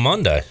 2 on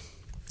Monday.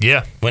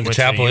 Yeah, went to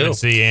Chapel Hill,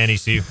 UNC and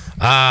ECU.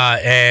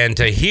 And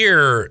to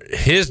hear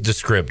his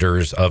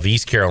descriptors of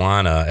East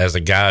Carolina as a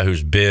guy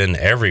who's been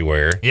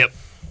everywhere. Yep.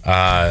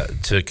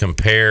 To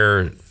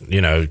compare,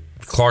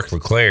 Clark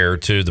LeClaire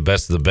to the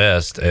best of the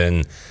best,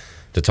 and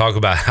to talk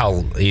about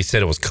how he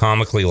said it was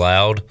comically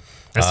loud.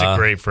 That's a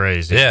great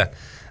phrase. Yeah.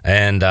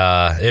 And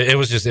it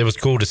was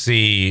cool to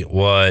see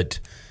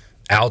what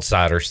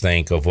outsiders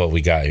think of what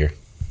we got here.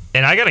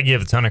 And I got to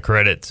give a ton of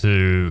credit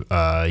to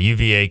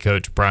UVA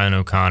coach Brian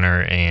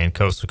O'Connor and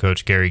Coastal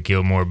coach Gary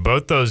Gilmore.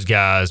 Both those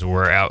guys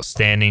were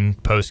outstanding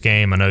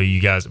post-game. I know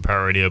you guys at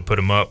Power Radio put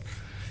them up.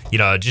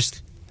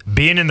 Just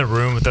being in the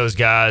room with those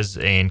guys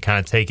and kind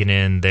of taking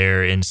in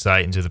their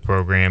insight into the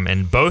program.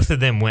 And both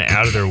of them went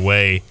out of their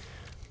way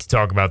to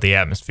talk about the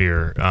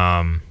atmosphere.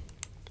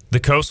 The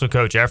Coastal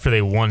coach, after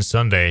they won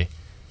Sunday,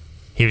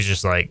 he was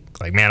just like,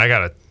 man, I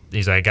got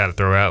to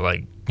throw out,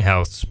 like,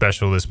 how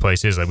special this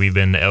place is. Like, we've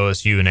been to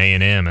LSU and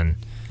A&M, and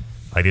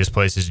like this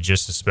place is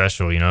just as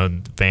special.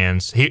 The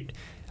fans.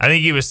 I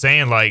think he was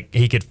saying like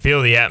he could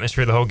feel the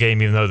atmosphere the whole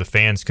game, even though the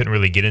fans couldn't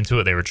really get into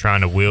it. They were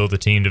trying to will the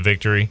team to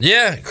victory.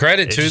 Yeah,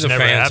 credit to the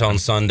fans happened. on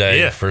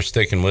Sunday for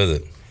sticking with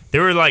it.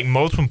 There were like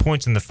multiple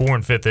points in the 4th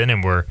and 5th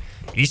inning where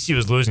ECU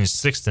was losing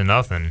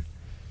 6-0.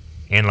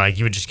 And, like,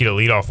 you would just get a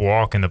leadoff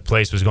walk, and the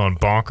place was going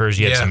bonkers.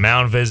 You had some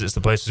mound visits.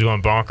 The place was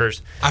going bonkers.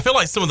 I feel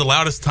like some of the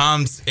loudest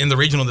times in the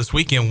regional this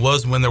weekend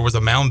was when there was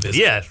a mound visit.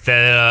 Yeah,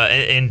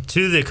 and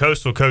to the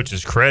Coastal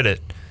coach's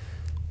credit,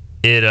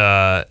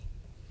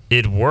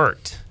 it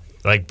worked.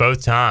 Like,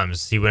 both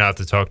times he went out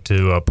to talk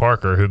to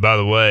Parker, who, by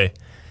the way,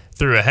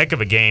 threw a heck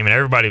of a game, and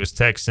everybody was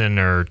texting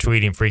or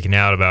tweeting, freaking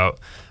out about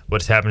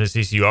what's happened to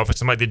CCU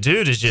offense. I'm like, the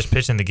dude is just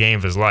pitching the game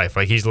of his life.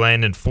 Like, he's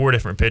landed 4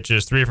 different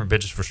pitches, 3 different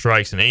pitches for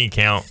strikes in any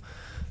count.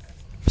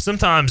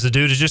 Sometimes the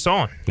dude is just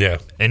on. Yeah.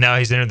 And now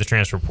he's entered the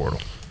transfer portal.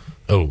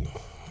 Oh.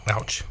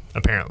 Ouch.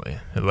 Apparently.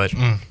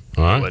 Allegedly.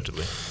 All right.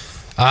 Allegedly.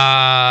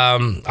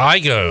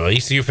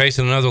 ECU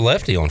facing another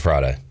lefty on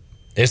Friday.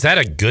 Is that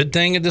a good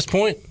thing at this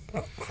point?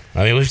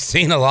 I mean, we've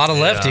seen a lot of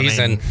lefties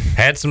and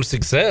had some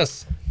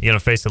success. You're going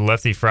to face a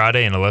lefty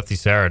Friday and a lefty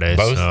Saturday.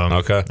 Both? So,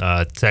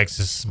 okay.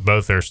 Texas,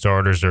 both their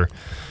starters are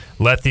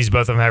lefties.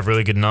 Both of them have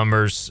really good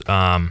numbers.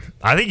 I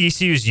think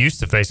ECU is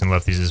used to facing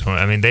lefties at this point.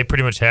 I mean, they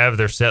pretty much have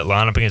their set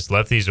lineup against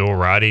lefties or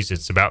righties.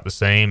 It's about the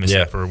same,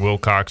 except for Will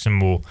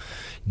Coxon will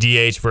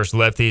DH versus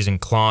lefties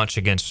and Clonch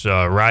against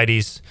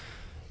righties.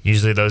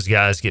 Usually those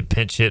guys get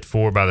pinch hit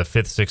for by the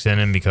 5th, 6th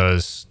inning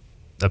because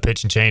a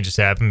pitch and change has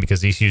happened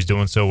because ECU's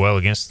doing so well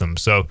against them.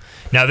 So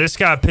now this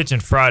guy pitching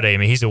Friday, I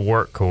mean, he's a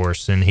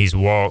workhorse, and he's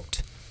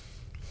walked.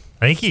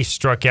 I think he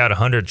struck out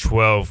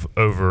 112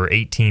 over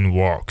 18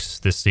 walks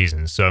this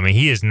season. So, I mean,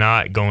 he is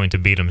not going to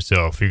beat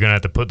himself. You're going to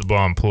have to put the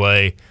ball in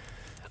play.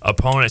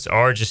 Opponents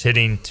are just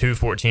hitting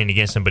 .214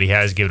 against him, but he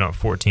has given up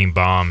 14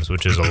 bombs,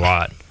 which is a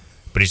lot.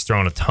 But he's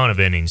thrown a ton of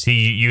innings.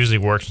 He usually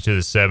works into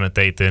the 7th,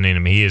 8th inning. I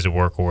mean, he is a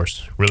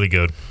workhorse. Really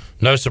good.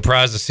 No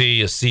surprise to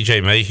see C.J.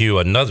 Mayhew,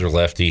 another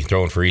lefty,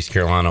 throwing for East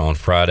Carolina on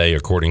Friday,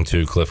 according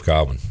to Cliff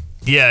Godwin.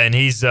 Yeah, and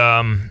he's,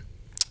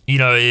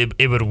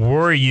 it would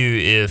worry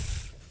you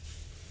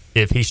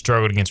if he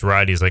struggled against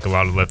righties like a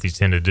lot of lefties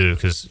tend to do,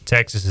 because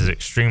Texas is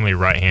extremely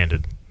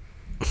right-handed.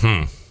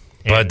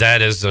 But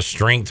that is a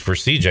strength for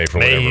CJ for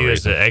whatever reason. Mayhew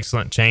is an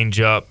excellent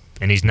changeup,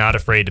 and he's not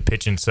afraid to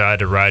pitch inside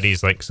to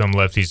righties like some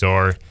lefties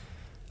are.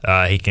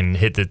 He can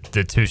hit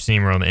the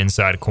two-seamer on the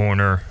inside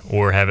corner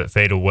or have it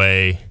fade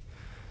away.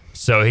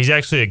 So he's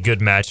actually a good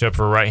matchup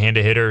for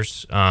right-handed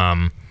hitters.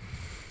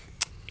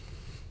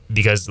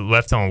 Because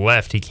left on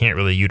left, he can't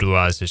really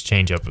utilize his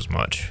changeup as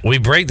much. We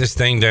break this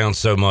thing down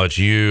so much.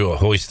 You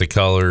hoist the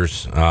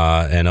colors,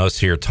 and us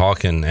here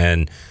talking,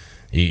 and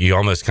you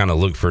almost kind of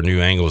look for new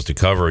angles to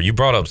cover. You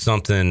brought up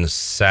something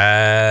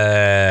Saturday,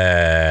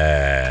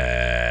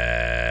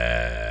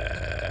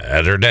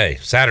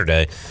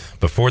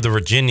 before the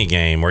Virginia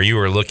game, where you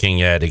were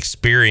looking at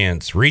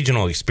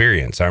regional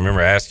experience. I remember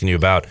asking you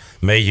about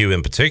Mayhew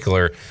in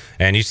particular,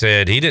 and you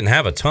said he didn't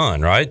have a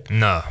ton, right?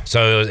 No.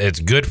 So it's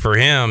good for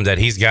him that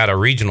he's got a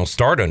regional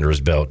start under his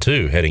belt,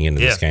 too, heading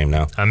into this game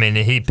now. I mean,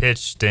 he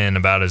pitched in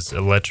about as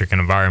electric an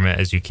environment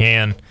as you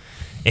can.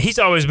 And he's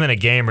always been a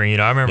gamer.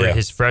 I remember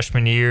his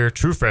freshman year,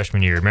 true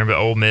freshman year. Remember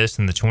Ole Miss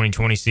in the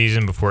 2020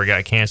 season before it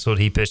got canceled?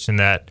 He pitched in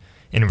that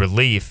in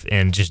relief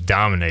and just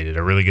dominated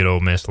a really good Ole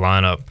Miss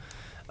lineup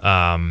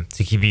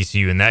to keep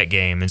ECU in that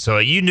game. And so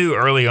you knew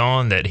early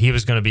on that he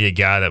was going to be a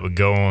guy that would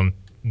go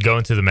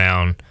into the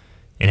mound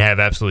and have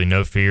absolutely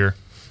no fear.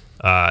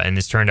 And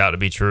this turned out to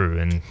be true.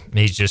 And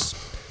he's just,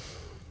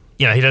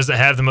 he doesn't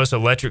have the most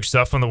electric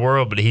stuff in the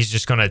world, but he's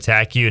just going to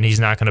attack you and he's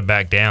not going to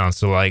back down.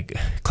 So like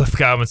Cliff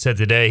Godwin said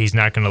today, he's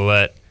not going to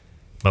let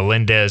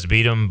Melendez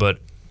beat him, but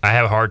I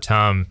have a hard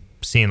time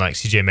seeing like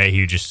CJ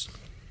Mayhew just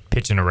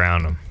pitching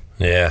around him.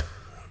 Yeah.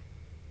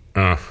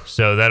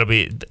 So that'll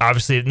be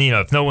obviously,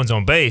 if no one's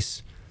on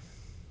base,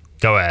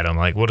 go at him.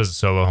 Like, what is a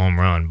solo home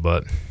run?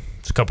 But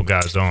it's a couple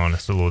guys on.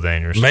 It's a little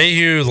dangerous.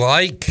 Mayhew,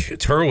 like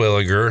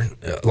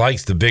Terwilliger,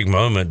 likes the big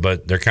moment,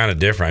 but they're kind of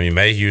different. I mean,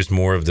 Mayhew's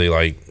more of the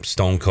like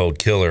stone cold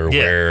killer,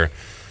 where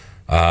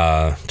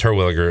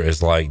Terwilliger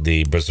is like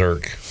the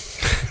berserk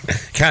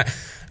kind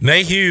of.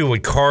 Mayhew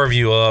would carve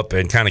you up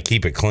and kind of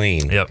keep it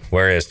clean. Yep.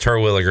 Whereas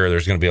Terwilliger,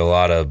 there's going to be a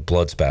lot of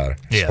blood splatter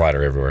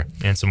everywhere.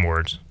 And some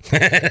words.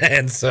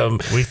 And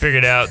some. We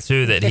figured out,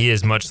 too, that he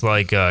is much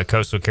like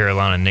Coastal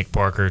Carolina Nick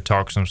Parker,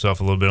 talks himself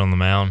a little bit on the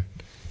mound.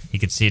 You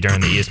could see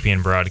during the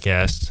ESPN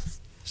broadcast.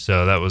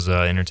 So that was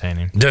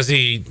entertaining. Did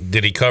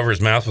he cover his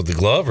mouth with the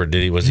glove, or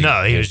was he?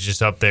 No, he was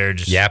just up there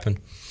just yapping.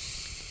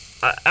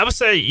 I would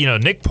say,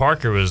 Nick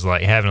Parker was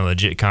like having a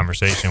legit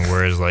conversation,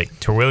 whereas like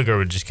Terwilliger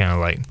would just kind of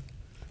like,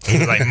 he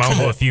would like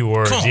mumble a few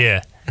words.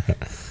 Yeah.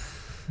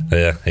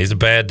 Yeah, he's a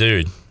bad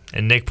dude.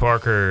 And Nick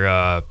Parker.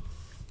 Are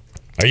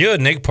you a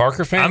Nick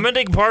Parker fan? I'm a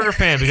Nick Parker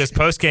fan because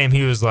post game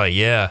he was like,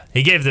 yeah.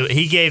 He gave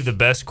the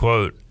best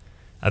quote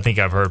I think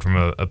I've heard from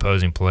an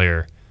opposing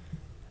player.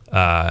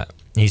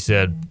 He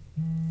said,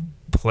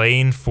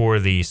 "Playing for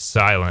the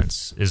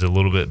silence is a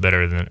little bit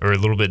different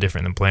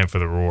than playing for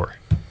the roar."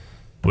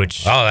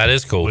 Which that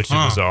is cool. Which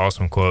was an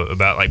awesome quote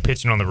about like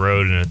pitching on the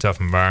road in a tough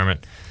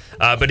environment.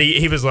 But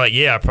he was like,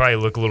 yeah, I probably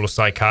look a little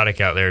psychotic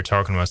out there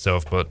talking to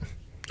myself, but...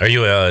 Are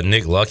you a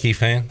Nick Lucky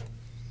fan?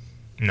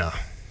 No.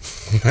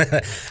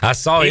 I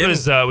saw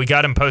him. We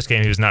got him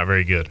post-game. He was not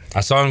very good.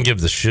 I saw him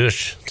give the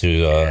shush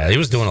to... he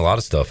was doing a lot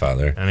of stuff out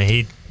there. I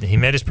mean, he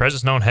made his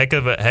presence known. Heck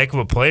of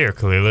a player,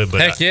 clearly.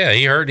 But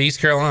he hurt East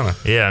Carolina.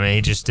 Yeah, I mean,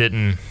 he just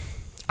didn't...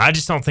 I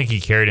just don't think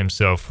he carried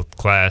himself with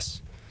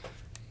class.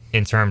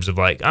 In terms of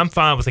like, I'm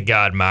fine with a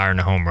guy admiring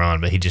a home run,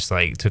 but he just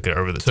like took it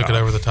over the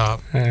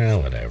top.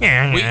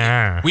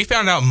 Whatever. We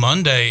found out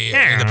Monday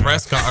in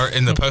the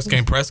in the post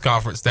game press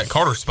conference that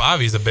Carter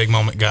Spivey is a big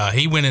moment guy.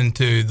 He went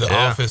into the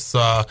office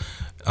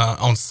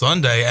on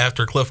Sunday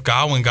after Cliff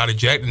Godwin got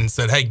ejected and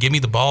said, "Hey, give me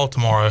the ball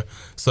tomorrow."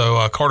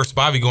 So Carter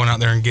Spivey going out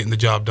there and getting the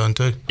job done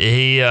too.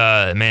 He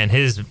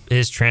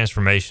his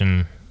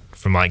transformation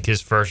from like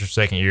his first or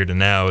second year to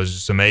now is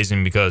just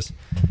amazing because.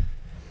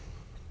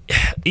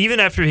 Even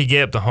after he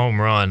gave up the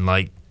home run,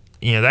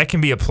 that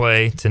can be a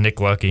play to Nick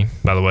Lucky,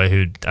 by the way,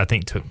 who I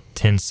think took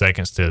 10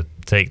 seconds to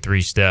take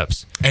 3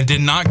 steps. And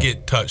did not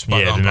get touched by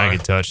the umpire. Yeah, did not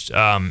get touched.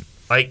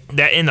 Like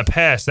that in the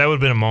past, that would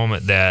have been a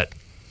moment that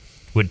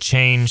would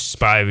change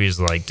Spivey's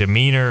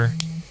demeanor,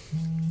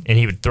 and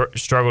he would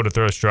struggle to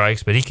throw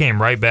strikes, but he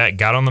came right back,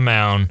 got on the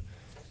mound,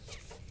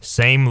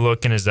 same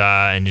look in his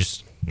eye, and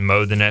just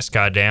mowed the next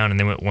guy down, and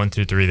then went 1,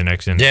 2, 3 the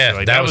next inning. Yeah,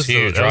 so, that was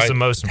huge. That was the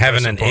most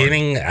impressive having an part.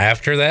 inning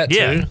after that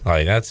too.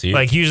 That's huge.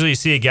 Like usually you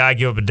see a guy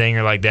give up a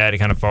dinger like that, it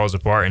kind of falls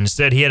apart. And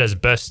instead, he had his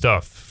best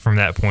stuff from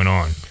that point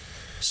on.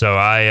 So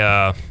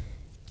I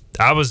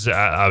was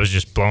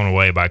just blown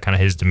away by kind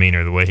of his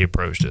demeanor, the way he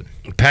approached it.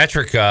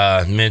 Patrick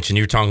mentioned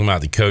you were talking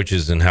about the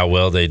coaches and how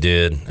well they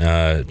did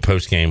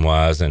post game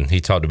wise, and he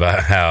talked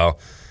about how.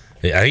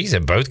 He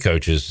said both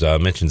coaches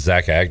mentioned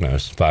Zach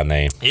Agnos by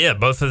name. Yeah,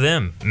 both of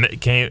them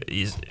came.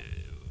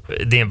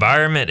 The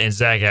environment and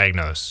Zach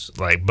Agnos,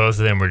 both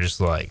of them were just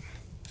like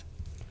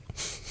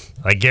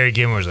Gary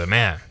Gilmore was like,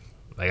 man,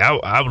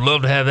 I would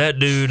love to have that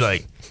dude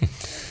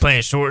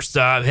playing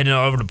shortstop, hitting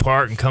all over the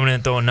park and coming in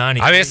and throwing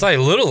 90. I mean, it's like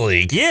Little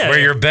League,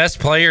 where your best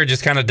player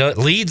just kind of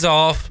leads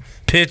off,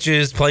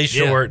 pitches, plays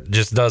short,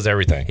 just does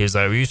everything. He was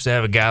like, we used to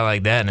have a guy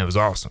like that, and it was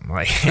awesome.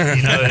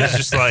 It's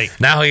just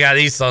like now we got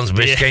these sons of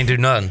bitches can't do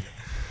nothing.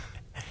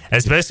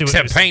 Especially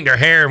except paint their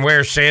hair and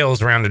wear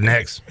shells around their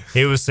necks.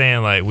 He was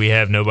saying we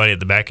have nobody at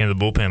the back end of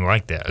the bullpen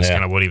like that. That's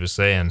kind of what he was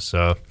saying.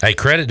 So hey,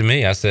 credit to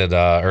me. I said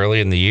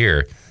early in the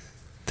year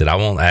that I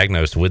want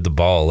Agnos with the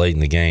ball late in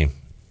the game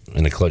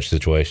in the clutch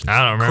situation.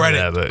 I don't remember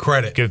that,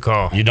 but good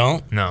call. You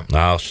don't? No.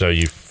 I'll show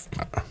you.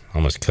 I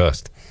almost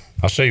cussed.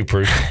 I'll show you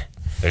proof.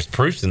 There's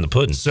proofs in the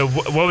pudding. So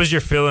what was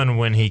your feeling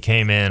when he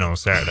came in on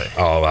Saturday?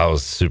 Oh, I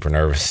was super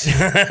nervous.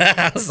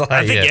 I was like,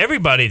 I think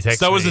everybody texted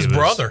So was me. his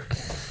brother.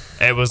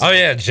 It was. Oh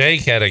yeah,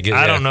 Jake had a good.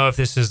 I don't know if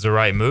this is the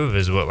right move.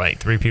 Is what like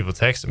 3 people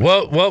texted me.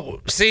 Well,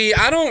 see,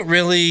 I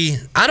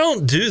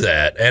don't do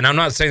that, and I'm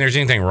not saying there's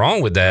anything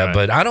wrong with that,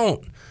 but I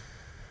don't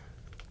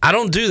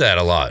do that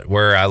a lot.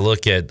 Where I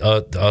look at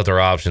other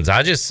options,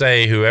 I just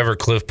say whoever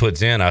Cliff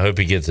puts in, I hope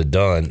he gets it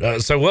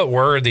done. So, what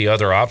were the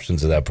other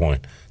options at that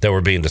point that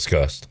were being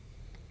discussed?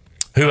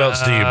 Who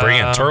else do you bring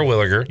in?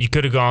 Terwilliger. You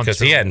could have gone because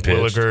he hadn't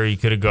pitched. Terwilliger. You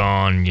could have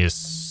gone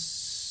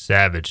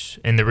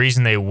Savage, and the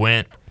reason they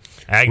went.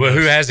 Agnos, well,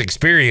 who has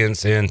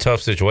experience in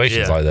tough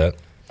situations like that?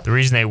 The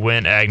reason they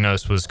went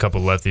Agnos was a couple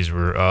lefties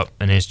were up,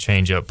 and his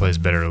changeup plays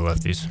better to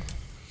lefties.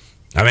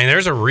 I mean,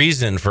 there's a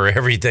reason for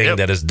everything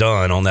that is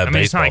done on that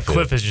baseball it's not like field.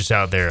 Cliff is just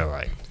out there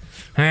like,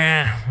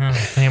 I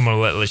think I'm going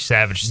to let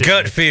Savage sit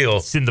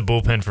in the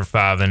bullpen for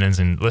 5 innings,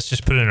 and let's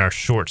just put it in our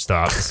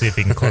shortstop to see if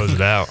he can close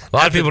it out. A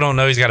lot of people don't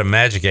know he's got a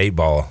magic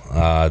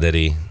 8-ball that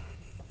he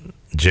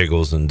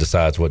jiggles and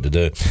decides what to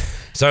do.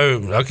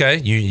 So, okay,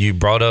 you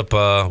brought up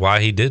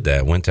why he did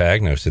that, went to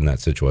Agnos in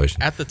that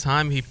situation. At the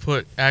time he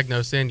put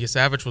Agnos in,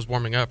 Savage was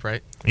warming up,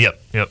 right? Yep.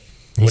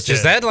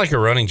 Is that like a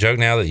running joke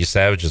now that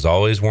Savage is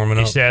always warming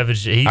up?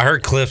 Savage, I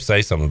heard Cliff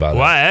say something about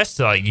that. I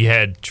asked, like, you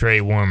had Trey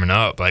warming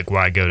up, like,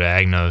 why go to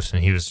Agnos?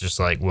 And he was just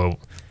like, well,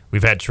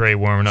 we've had Trey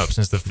warming up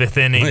since the 5th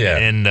inning. Yeah.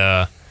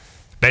 And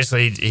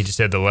basically he just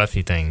said the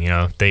lefty thing,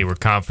 they were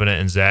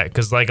confident in Zach.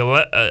 Because, like,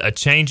 a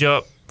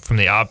changeup from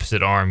the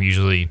opposite arm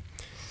usually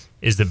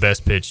is the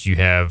best pitch you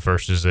have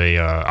versus a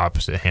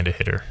opposite-handed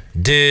hitter.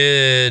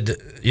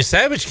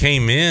 Savage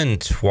came in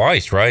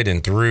twice, right,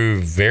 and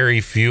threw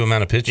very few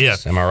amount of pitches? Yeah.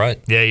 Am I right?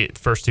 Yeah,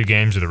 first 2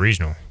 games of the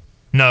regional.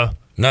 No,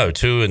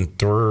 2 and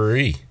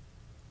 3.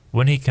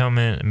 When he come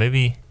in,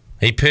 maybe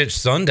he pitched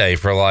Sunday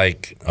for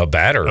like a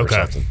batter or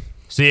something.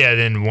 So yeah,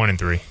 then 1 and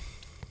 3.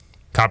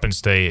 Coppin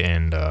State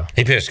and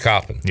he pitched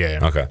Coppin. Yeah.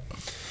 Okay.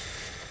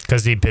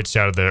 Because he pitched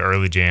out of the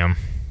early jam.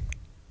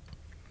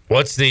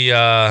 What's the?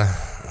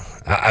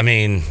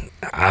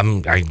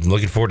 I'm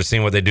looking forward to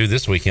seeing what they do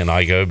this weekend,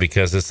 Igo,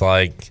 because it's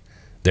like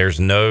there's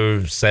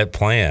no set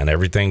plan.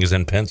 Everything is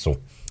in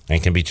pencil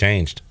and can be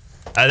changed.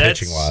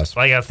 Pitching wise,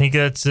 I think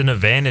that's an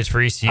advantage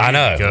for ECU. I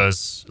know,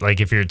 because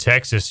if you're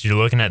Texas, you're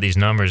looking at these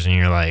numbers and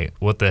you're like,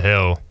 what the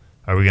hell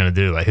are we going to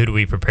do? Who do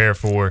we prepare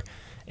for?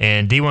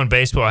 And D1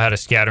 Baseball had a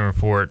scouting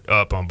report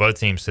up on both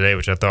teams today,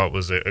 which I thought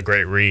was a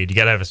great read. You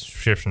got to have a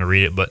subscription to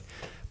read it, but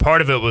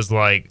part of it was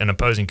an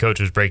opposing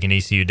coach was breaking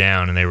ECU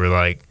down, and they were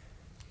like,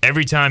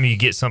 every time you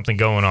get something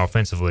going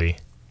offensively,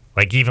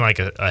 even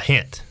a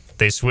hint,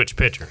 they switch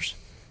pitchers.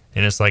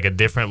 And it's a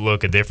different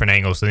look, a different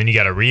angle. So then you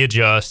got to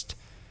readjust,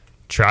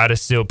 try to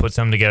still put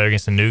something together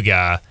against a new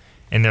guy.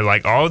 And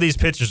they're all these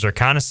pitchers are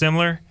kind of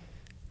similar,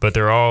 but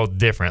they're all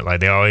different.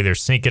 They all either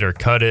sink it or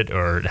cut it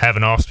or have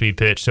an off-speed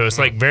pitch. So it's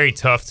very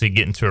tough to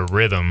get into a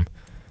rhythm,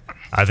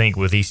 I think,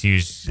 with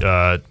ECU's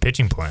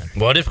pitching plan.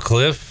 What if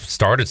Cliff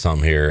started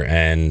something here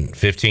and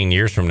 15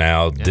 years from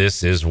now,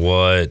 this is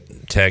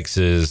what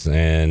Texas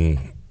and,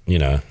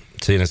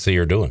 Tennessee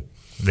are doing?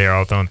 They're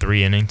all throwing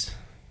 3 innings?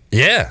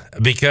 Yeah,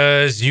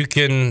 because you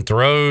can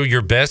throw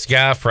your best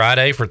guy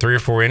Friday for 3 or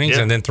 4 innings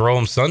and then throw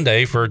him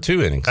Sunday for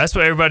 2 innings. That's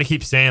what everybody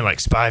keeps saying,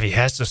 Spivey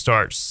has to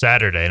start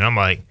Saturday. And I'm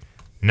like,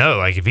 no,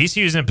 if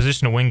ECU's in a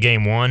position to win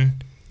game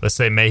 1, let's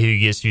say Mayhew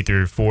gets you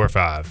through 4 or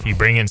 5. You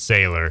bring in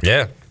Saylor.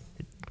 Yeah.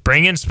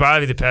 Bring in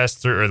Spivey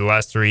the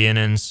last 3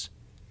 innings.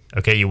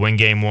 Okay, you win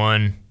game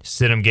 1,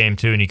 sit him game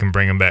 2, and you can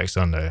bring him back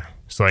Sunday.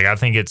 So, I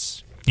think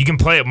you can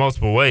play it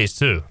multiple ways,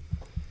 too.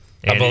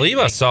 And I believe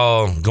I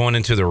saw going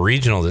into the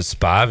regional that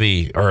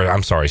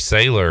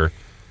Saylor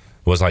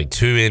was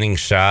 2 innings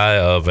shy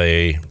of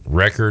a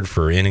record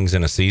for innings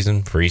in a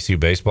season for ECU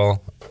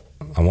baseball.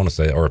 I want to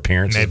say, or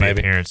appearances,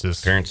 maybe. Appearances.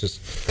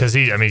 Because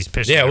he's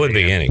pitched. Yeah, it wouldn't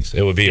be innings.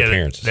 It would be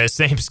appearances. That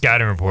same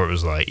scouting report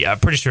was I'm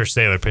pretty sure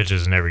Saylor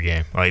pitches in every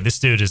game. This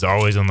dude is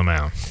always on the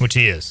mound, which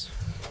he is.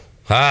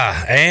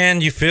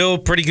 And you feel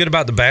pretty good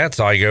about the bats,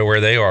 Igo, where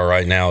they are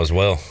right now as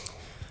well.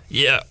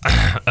 Yeah,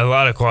 a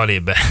lot of quality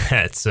at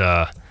bats.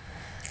 Wow.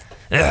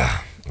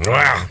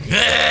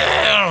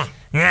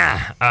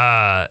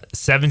 Yeah.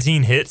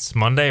 17 hits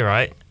Monday,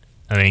 right?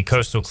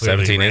 Coastal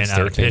clearly ran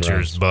out of pitchers,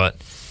 runs. But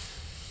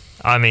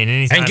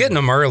anytime. And getting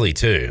them early,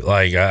 too.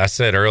 Like I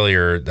said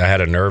earlier, I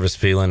had a nervous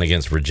feeling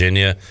against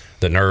Virginia.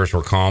 The nerves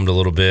were calmed a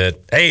little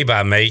bit. A,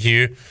 by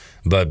Mayhew,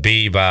 but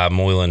B, by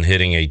Moylan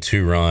hitting a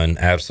 2-run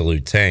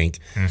absolute tank.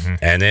 Mm-hmm.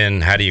 And then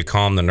how do you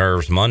calm the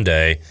nerves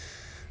Monday?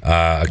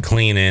 A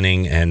clean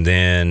inning, and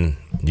then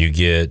you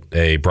get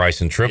a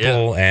Bryson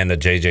triple and a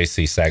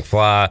JJC sac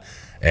fly,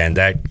 and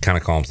that kind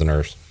of calms the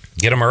nerves.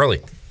 Get them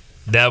early.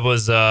 That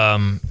was,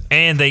 and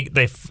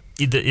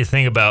the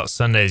thing about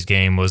Sunday's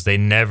game was they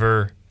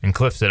never, and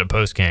Cliff said at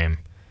post game,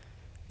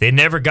 they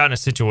never got in a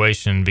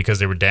situation because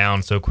they were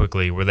down so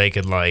quickly where they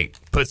could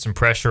put some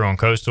pressure on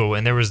Coastal.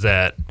 And there was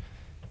that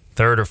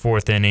 3rd or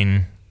 4th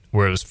inning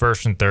where it was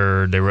 1st and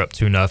 3rd. They were up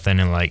 2-0,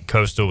 and like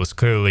Coastal was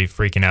clearly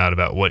freaking out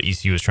about what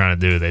ECU was trying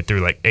to do. They threw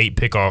like 8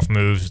 pickoff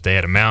moves. They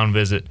had a mound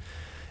visit,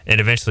 and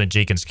eventually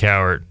Jenkins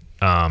Cowart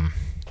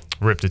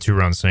ripped a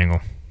 2-run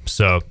single.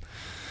 So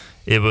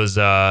it was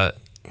a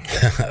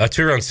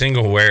 2-run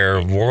single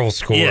where Worrell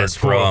scored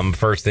from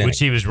first inning, which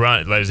he was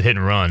running. Like, it was a hit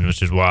and run,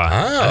 which is why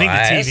I think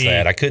the TV.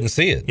 That. I couldn't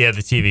see it. Yeah,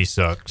 the TV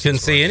sucked. Couldn't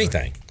see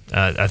anything.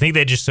 I think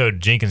they just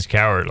showed Jenkins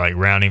Cowart like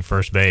rounding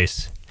first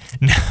base.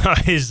 No,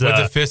 with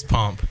the fist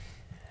pump.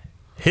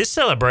 His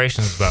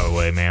celebrations, by the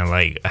way, man,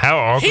 like how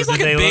awkward he's like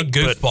did they a big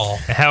look? goofball.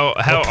 How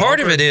part awkward.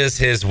 of it is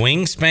his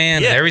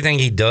wingspan. Yeah. Everything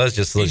he does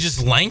just looks. He's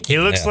just lanky. He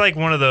looks like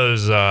one of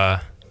those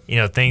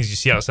things you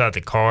see outside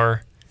the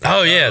car.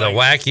 Oh yeah, the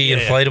wacky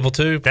inflatable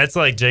tube. That's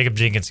like Jacob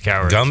Jenkins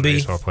Cowart, Gumby,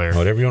 baseball player,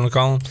 whatever you want to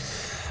call him.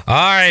 All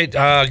right,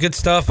 good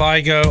stuff,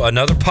 Igo.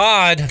 Another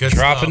pod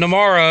dropping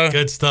tomorrow.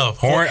 Good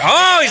stuff. He's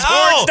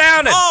horns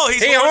down.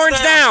 He horns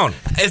down.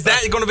 Is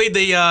that going to be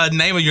the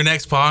name of your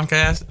next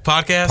podcast?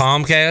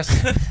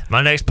 Palmcast.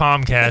 My next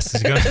Palmcast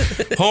is going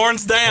to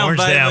horns down,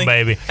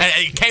 baby.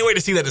 Hey, can't wait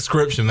to see that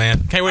description,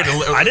 man. Can't wait to.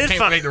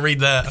 Can't wait to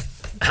read that.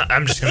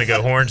 I'm just going to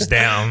go horns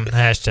down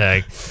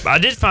hashtag. I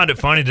did find it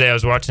funny today. I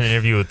was watching an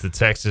interview with the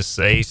Texas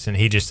Ace, and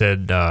he just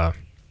said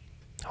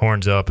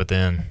horns up at the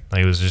end.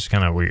 Like, it was just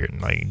kind of weird.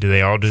 Like, do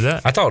they all do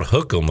that? I thought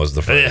hook 'em was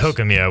the first. Hook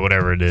 'em, yeah,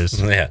 whatever it is.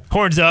 Yeah.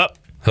 Horns up.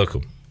 Hook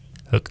 'em.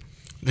 Hook.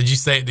 Did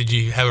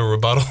you have a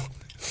rebuttal?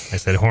 I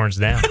said horns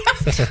down.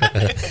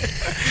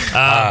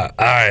 All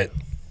right.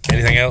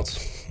 Anything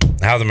else?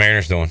 How are the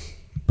Mariners doing?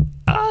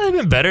 They've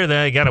been better.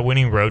 They got a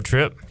winning road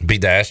trip. Beat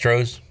the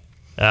Astros?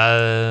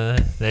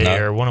 They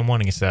are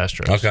 1-1 against the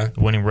Astros. Okay.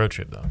 Winning road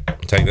trip, though.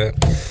 Take that.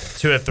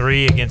 2 of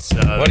 3 against...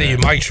 what are you,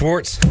 Mike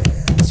Schwartz?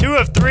 2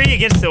 of 3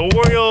 against the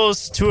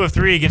Orioles. 2 of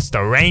 3 against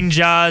the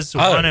Rangers.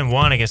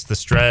 1-1 against the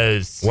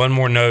Stros. One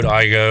more note,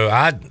 Igo.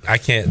 I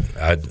can't...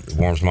 It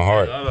warms my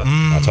heart.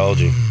 I told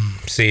you.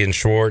 Seeing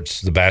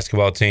Schwartz, the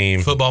basketball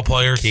team. Football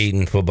players.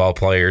 Keaton, football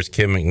players.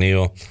 Kim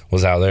McNeil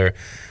was out there.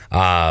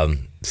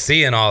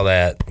 Seeing all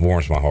that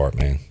warms my heart,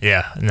 man.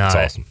 Yeah. No, it's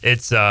awesome.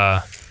 It's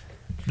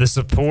the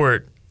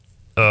support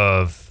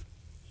of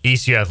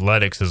ECU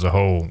athletics as a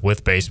whole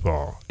with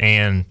baseball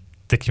and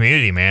the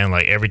community, man.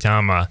 Like, every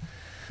time I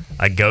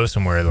go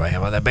somewhere, like, how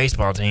about that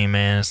baseball team,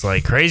 man? It's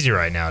like crazy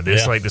right now, dude.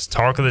 It's like this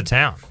talk of the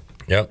town.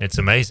 Yep. It's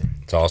amazing.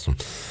 It's awesome.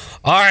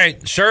 All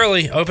right,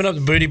 Shirley, open up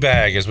the booty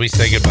bag as we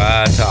say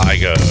goodbye to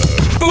Igo.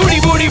 Booty,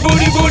 booty,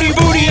 booty, booty,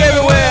 booty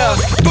everywhere.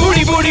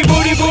 Booty, booty,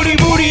 booty, booty,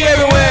 booty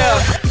everywhere.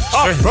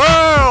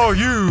 Oh,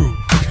 you.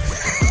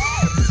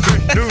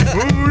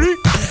 Booty.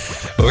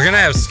 We're going to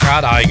have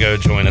Scott Igo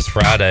join us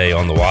Friday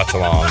on the watch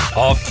along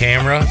off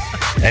camera,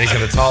 and he's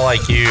going to talk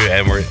like you,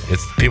 and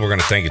people are going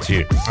to think it's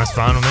you. That's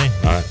fine with me.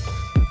 All right.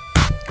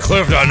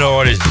 Cliff don't know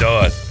what he's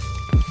doing.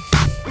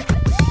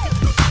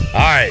 All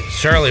right,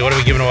 Shirley, what are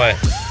we giving away?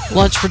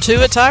 Lunch for 2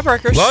 at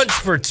Tiebreakers. Lunch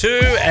for 2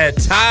 at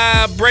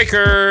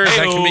Tiebreakers.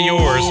 That can be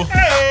yours.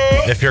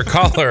 If you're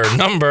caller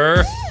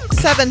number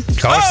 7.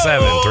 Call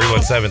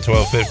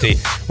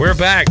 7-317-1250. We're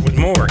back with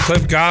more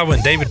Cliff Godwin,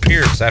 David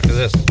Pierce after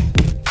this.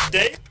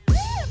 Dave?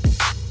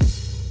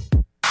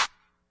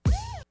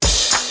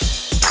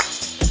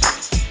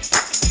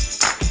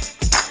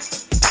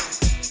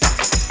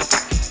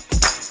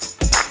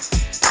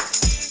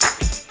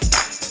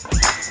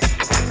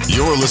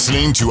 You're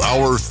listening to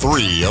Hour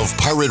 3 of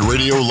Pirate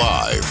Radio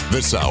Live.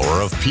 This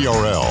hour of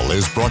PRL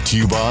is brought to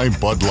you by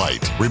Bud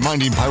Light,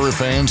 reminding Pirate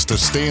fans to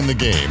stay in the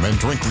game and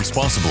drink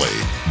responsibly.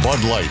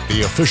 Bud Light,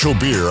 the official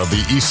beer of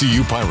the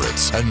ECU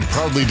Pirates, and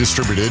proudly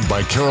distributed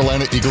by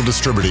Carolina Eagle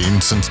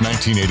Distributing since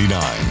 1989.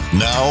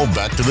 Now,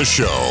 back to the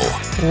show.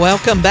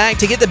 Welcome back.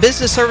 To get the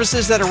business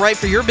services that are right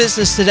for your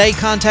business today,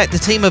 contact the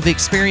team of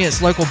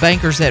experienced local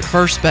bankers at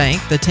First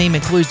Bank. The team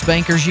includes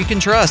bankers you can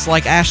trust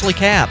like Ashley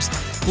Capps,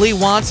 Lee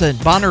Watson,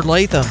 Bonner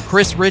Latham,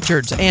 Chris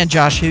Richards, and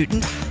Josh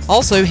Hooten.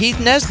 Also,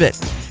 Heath Nesbitt.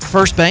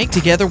 First Bank,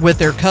 together with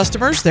their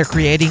customers, they're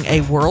creating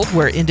a world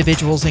where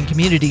individuals and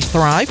communities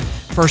thrive.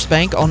 First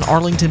Bank on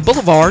Arlington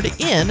Boulevard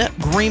in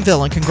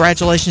Greenville. And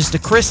congratulations to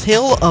Chris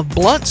Hill of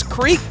Blunts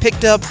Creek.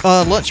 Picked up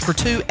lunch for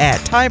 2 at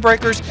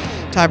Tiebreakers.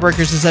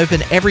 Tiebreakers is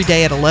open every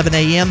day at 11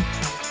 a.m.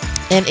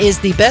 and is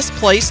the best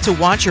place to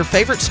watch your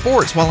favorite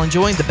sports while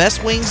enjoying the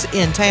best wings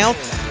in town,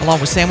 along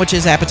with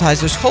sandwiches,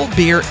 appetizers, cold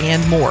beer,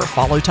 and more.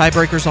 Follow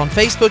Tiebreakers on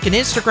Facebook and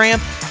Instagram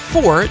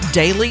for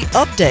daily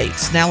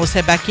updates. Now let's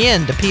head back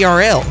in to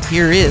PRL.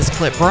 Here is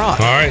Clip Brock.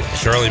 All right.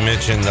 Shirley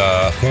mentioned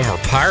former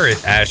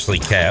Pirate Ashley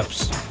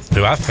Capps,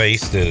 who I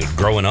faced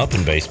growing up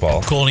in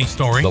baseball. Cool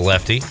story. The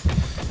lefty.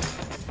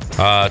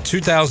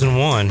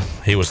 2001,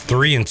 he was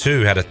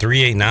 3-2, had a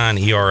 3.89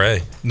 ERA.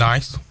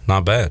 Nice.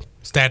 Not bad.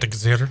 Stat to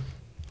consider.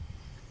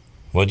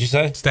 What'd you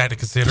say? Stat to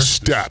consider.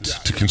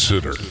 Stats to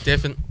consider.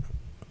 Different.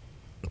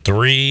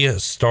 3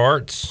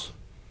 starts,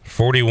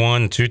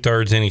 41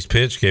 2/3 innings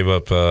pitched, gave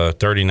up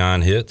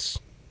 39 hits.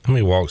 How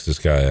many walks does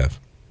this guy have?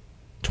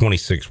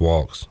 26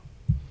 walks.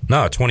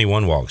 No,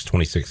 21 walks,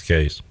 26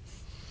 Ks.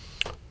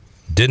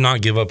 Did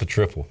not give up a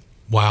triple.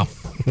 Wow.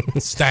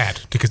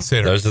 Stat to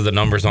consider. Those are the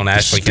numbers on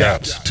Ashley Stats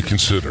Caps. to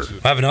consider.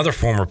 I have another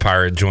former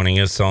Pirate joining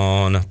us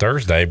on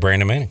Thursday,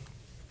 Brandon Manning.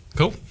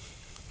 Cool.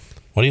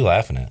 What are you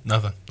laughing at?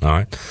 Nothing. All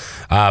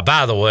right.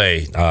 By the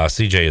way,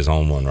 CJ is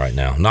on one right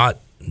now. Not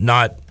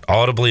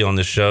audibly on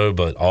the show,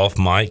 but off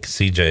mic,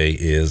 CJ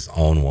is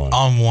on one.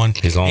 On one.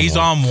 He's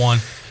on one.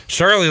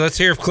 Shirley, let's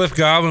hear if Cliff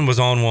Godwin was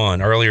on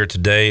one earlier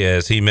today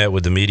as he met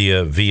with the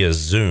media via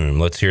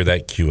Zoom. Let's hear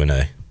that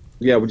Q&A.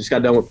 Yeah, we just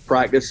got done with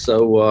practice,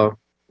 so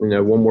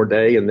one more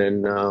day, and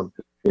then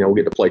we'll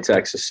get to play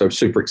Texas. So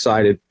super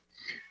excited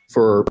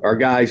for our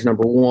guys,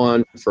 number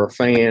one, for our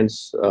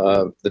fans,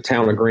 the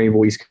town of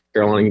Greenville, East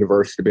Carolina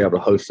University, to be able to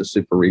host a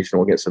super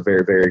regional against a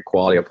very, very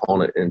quality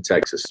opponent in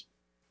Texas.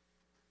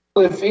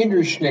 Cliff,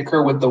 Andrew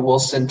Schnicker with the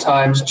Wilson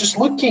Times, just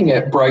looking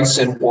at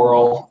Bryson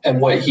Worrell and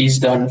what he's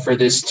done for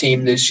this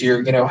team this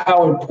year,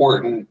 how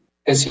important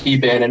has he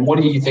been, and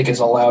what do you think has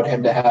allowed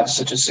him to have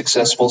such a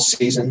successful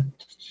season?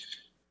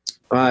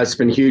 It's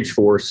been huge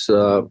for us.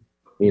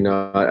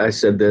 I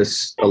said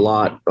this a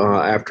lot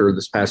after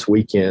this past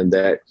weekend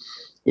that,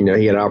 he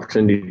had an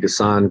opportunity to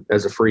sign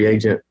as a free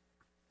agent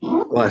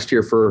last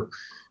year for,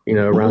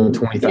 around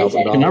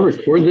 $20,000. Can I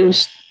record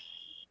this?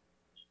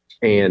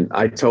 And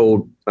I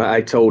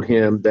told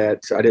him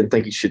that I didn't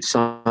think he should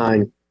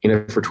sign,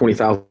 for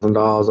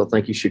 $20,000. I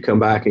think he should come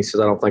back. And he says,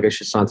 I don't think I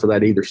should sign for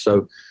that either.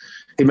 So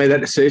he made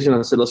that decision.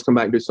 I said, let's come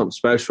back and do something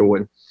special.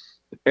 And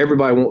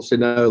everybody wants to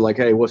know, like,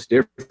 hey, what's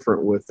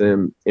different with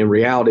him? In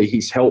reality,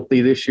 he's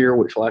healthy this year,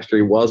 which last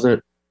year he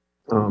wasn't.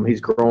 He's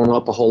grown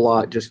up a whole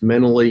lot just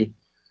mentally.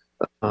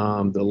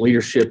 The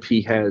leadership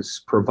he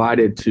has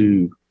provided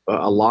to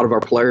a lot of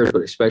our players,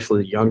 but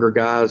especially the younger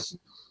guys,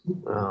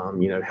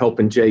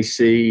 helping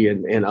JC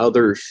and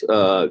others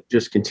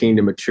just continue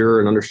to mature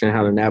and understand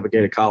how to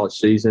navigate a college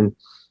season.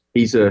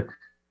 He's a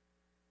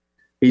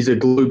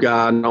glue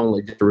guy, not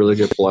only just a really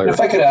good player.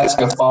 If I could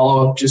ask a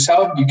follow-up, just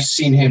how have you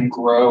seen him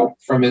grow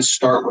from his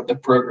start with the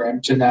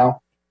program to now?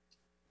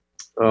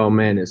 Oh,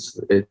 man,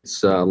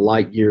 it's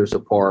light years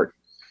apart.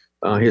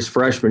 His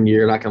freshman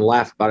year, and I can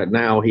laugh about it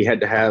now, he had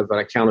to have an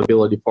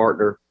accountability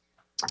partner.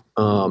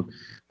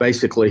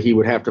 Basically, he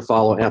would have to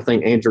follow, I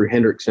think, Andrew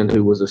Hendrickson,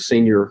 who was a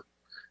senior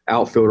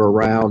outfielder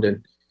around,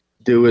 and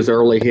do his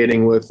early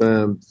hitting with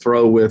him,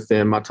 throw with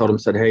him. I told him,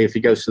 said, hey, if he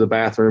goes to the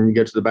bathroom, you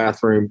go to the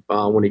bathroom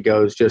when he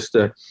goes, just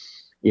to,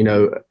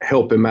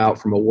 help him out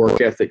from a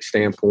work ethic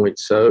standpoint.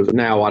 So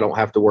now I don't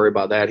have to worry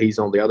about that. He's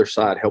on the other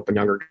side helping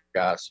younger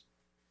guys.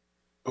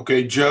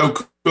 Okay, Joe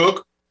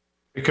Cook.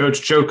 Hey,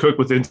 Coach, Joe Cook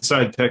with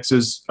Inside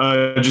Texas.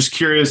 Just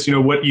curious,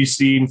 what you've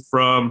seen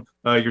from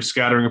your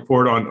scouting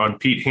report on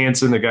Pete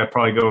Hansen, the guy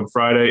probably going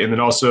Friday, and then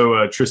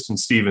also Tristan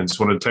Stevens,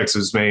 one of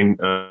Texas' main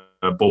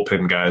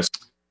bullpen guys.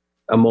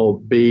 I'm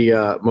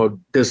gonna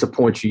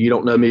disappoint you. You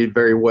don't know me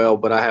very well,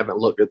 but I haven't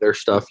looked at their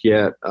stuff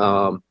yet.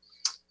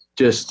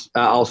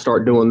 I'll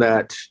start doing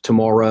that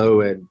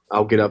tomorrow, and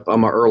I'll get up.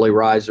 I'm an early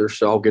riser,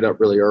 so I'll get up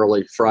really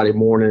early Friday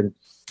morning,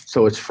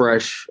 so it's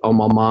fresh on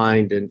my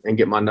mind and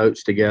get my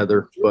notes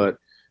together. But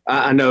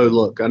I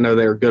know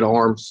they're good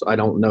arms. I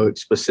don't know it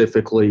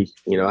specifically.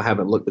 I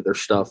haven't looked at their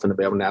stuff and to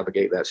be able to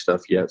navigate that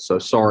stuff yet. So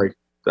sorry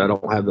that I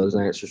don't have those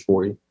answers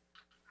for you.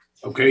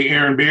 Okay,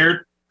 Aaron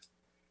Beard.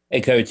 Hey,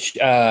 Coach.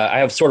 I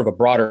have sort of a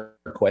broader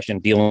question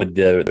dealing with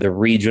the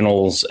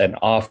regionals and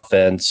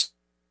offense.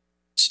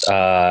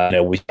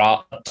 We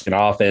saw an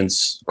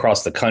offense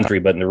across the country,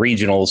 but in the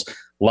regionals,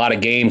 a lot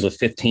of games with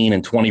 15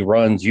 and 20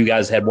 runs. You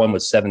guys had one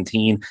with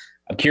 17.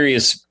 I'm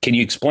curious, can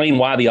you explain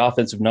why the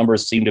offensive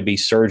numbers seem to be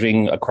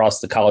surging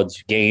across the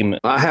college game?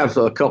 I have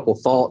a couple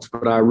thoughts,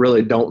 but I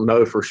really don't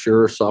know for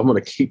sure. So I'm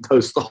going to keep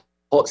those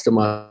thoughts to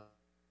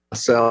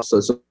myself. So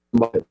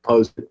somebody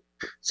posted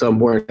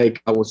somewhere, hey,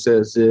 Godwin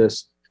says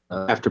this.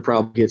 I have to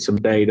probably get some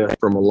data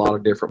from a lot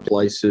of different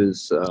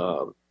places.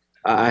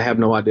 I have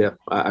no idea.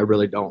 I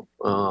really don't.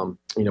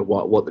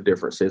 What the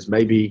difference is.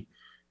 Maybe,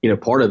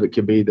 part of it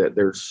could be that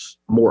there's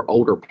more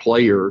older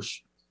players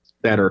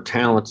that are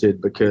talented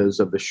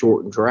because of the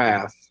shortened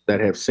draft that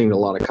have seen a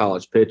lot of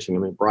college pitching. I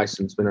mean,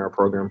 Bryson's been in our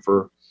program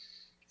for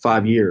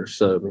 5 years,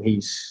 so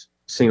he's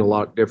seen a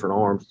lot of different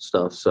arms and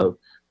stuff. So,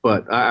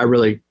 but I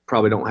really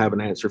probably don't have an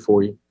answer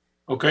for you.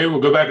 Okay, we'll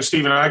go back to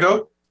Stephen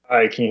Igo. All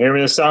right, can you hear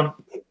me this time?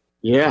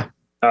 Yeah.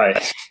 All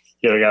right.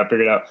 Yeah, I got to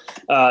figure it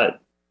out.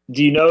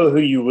 Do you know who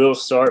you will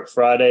start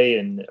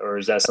Friday, or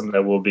is that something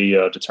that will be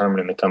determined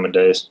in the coming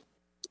days?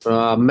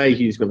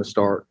 Mayhew's going to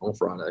start on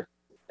Friday.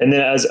 And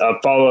then as a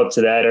follow-up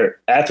to that, or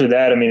after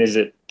that, I mean, is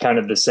it kind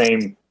of the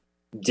same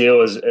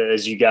deal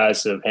as you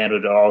guys have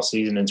handled it all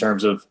season in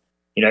terms of,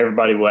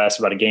 everybody will ask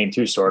about a game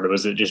 2 starter.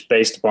 Was it just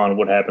based upon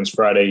what happens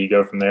Friday, you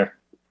go from there?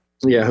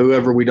 Yeah,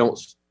 whoever we don't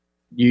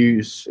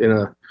use in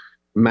a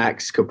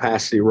max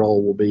capacity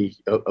role will be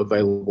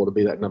available to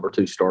be that number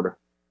 2 starter.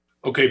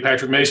 Okay,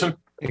 Patrick Mason.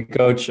 Hey,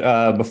 Coach,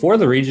 before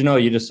the regional,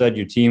 you just said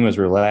your team was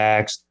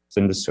relaxed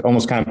and just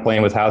almost kind of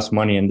playing with house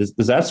money. And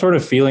does that sort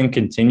of feeling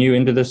continue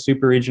into the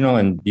super regional?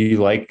 And do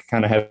you like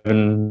kind of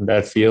having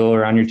that feel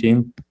around your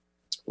team?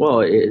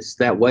 Well, it's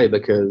that way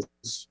because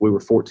we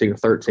were 14 or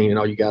 13, and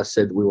all you guys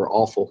said we were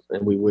awful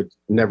and we would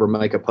never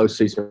make a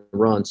postseason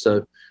run.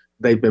 So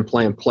they've been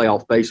playing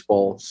playoff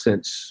baseball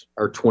since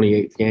our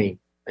 28th game,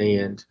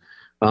 and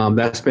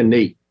that's been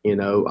neat. You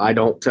know, I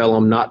don't tell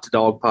them not to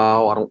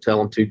dogpile. I don't tell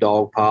them to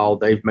dogpile.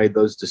 They've made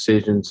those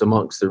decisions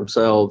amongst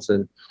themselves,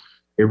 and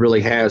it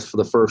really has, for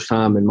the first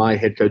time in my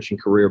head coaching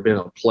career, been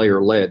a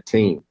player-led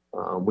team.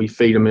 We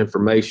feed them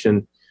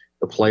information.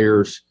 The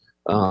players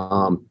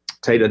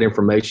take that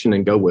information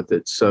and go with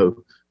it.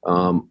 So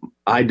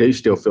I do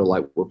still feel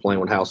like we're playing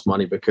with house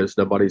money because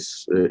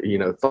nobody's,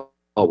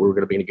 thought we were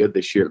going to be any good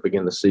this year at the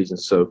beginning of the season.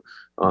 So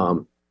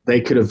they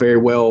could have very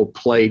well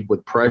played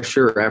with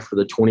pressure after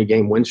the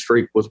 20-game win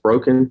streak was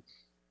broken.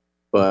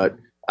 But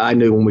I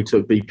knew when we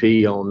took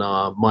BP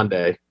on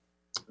Monday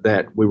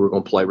that we were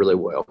going to play really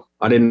well.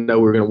 I didn't know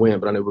we were going to win,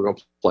 but I knew we were going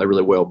to play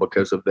really well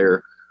because of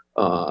their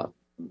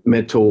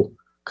mental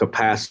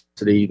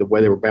capacity, the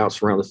way they were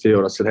bouncing around the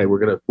field. I said, hey, we're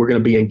gonna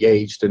be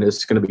engaged, and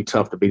it's gonna be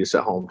tough to beat us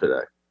at home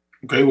today.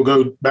 Okay, we'll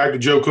go back to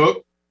Joe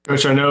Cook.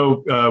 Coach, I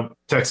know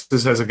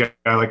Texas has a guy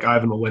like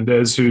Ivan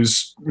Melendez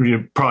who's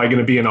probably going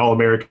to be an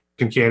All-American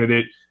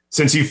candidate.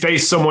 Since you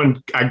faced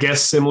someone, I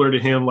guess, similar to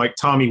him, like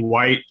Tommy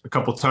White, a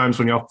couple of times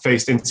when y'all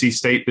faced NC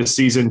State this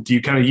season, do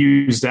you kind of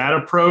use that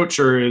approach,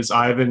 or is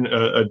Ivan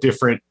a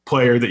different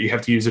player that you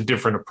have to use a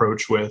different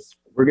approach with?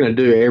 We're going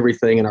to do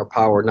everything in our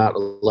power not to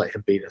let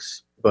him beat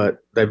us. But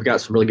they've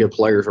got some really good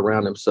players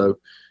around him, so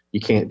you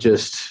can't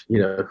just,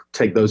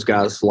 take those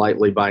guys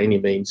lightly by any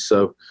means.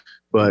 So,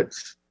 but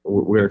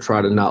we're going to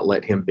try to not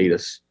let him beat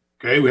us.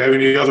 Okay, we have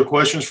any other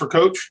questions for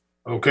Coach?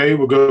 Okay,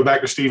 we'll go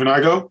back to Stephen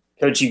Igo.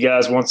 Coach, you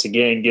guys once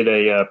again get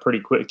a pretty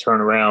quick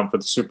turnaround for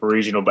the Super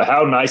Regional, but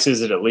how nice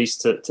is it at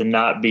least to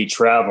not be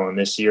traveling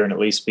this year and at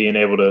least being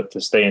able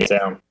to stay in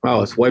town?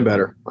 Oh, it's way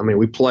better. I mean,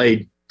 we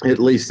played, at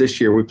least this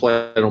year, we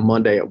played on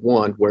Monday at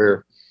 1,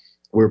 where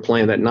we were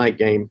playing that night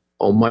game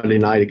on Monday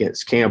night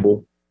against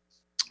Campbell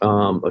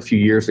a few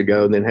years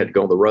ago, and then had to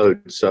go on the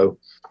road. So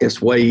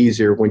it's way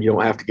easier when you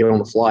don't have to get on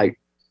the flight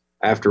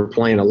after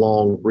playing a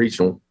long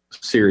regional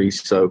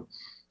series. So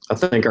I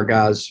think our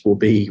guys will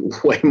be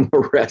way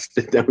more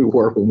rested than we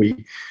were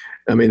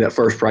that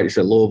first practice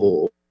at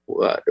Louisville,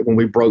 when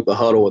we broke the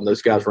huddle and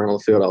those guys ran on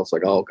the field, I was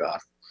like, oh God,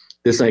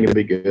 this ain't going to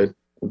be good.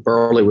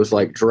 Burley was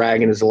like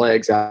dragging his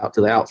legs out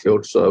to the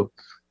outfield. So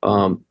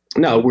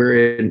no,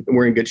 we're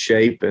in good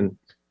shape, and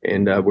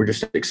we're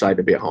just excited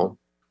to be at home.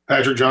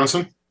 Patrick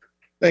Johnson.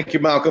 Thank you,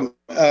 Malcolm.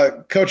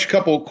 Coach, a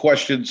couple of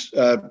questions.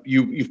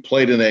 You've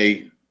played in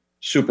a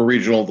Super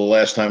Regional. The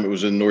last time it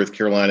was in North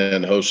Carolina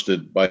and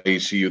hosted by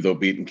ECU, though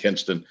beating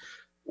Kinston.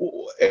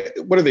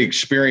 What are the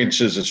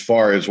experiences as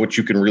far as what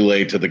you can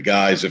relay to the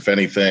guys, if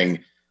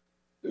anything,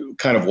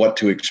 kind of what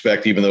to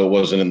expect, even though it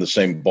wasn't in the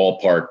same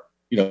ballpark,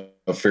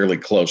 fairly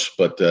close,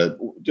 but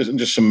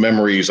just some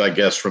memories, I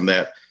guess, from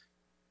that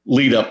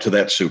lead up to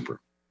that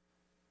Super?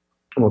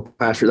 Well,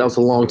 Patrick, that was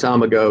a long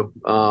time ago.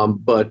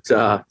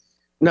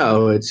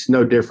 No, it's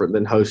no different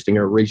than hosting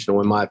a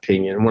regional, in my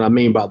opinion. And what I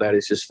mean by that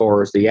is as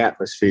far as the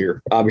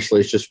atmosphere. Obviously,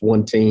 it's just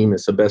one team.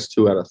 It's the best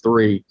 2 out of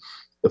 3.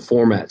 The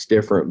format's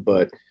different,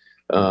 but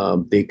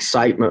the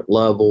excitement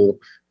level,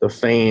 the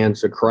fans,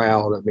 the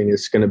crowd,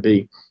 it's going to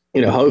be,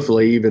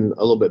 hopefully even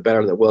a little bit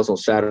better than it was on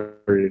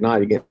Saturday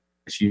night against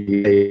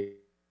UVA.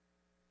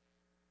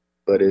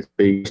 But it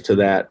speaks to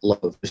that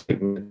love.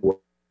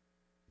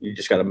 You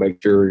just got to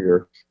make sure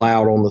you're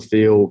loud on the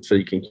field so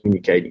you can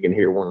communicate, you can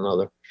hear one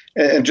another.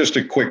 And just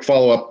a quick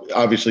follow-up,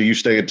 obviously you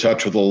stay in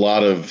touch with a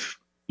lot of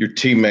your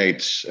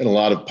teammates and a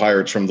lot of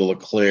Pirates from the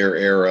LeClaire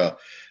era.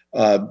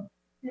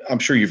 I'm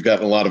sure you've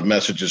gotten a lot of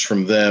messages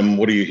from them.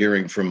 What are you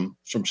hearing from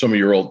some of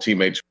your old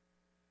teammates?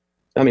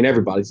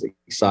 Everybody's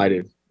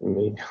excited.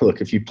 Look,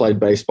 if you played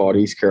baseball at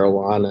East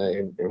Carolina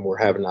and we're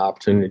having the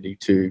opportunity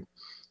to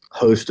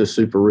host a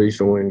Super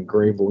Regional in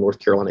Greenville, North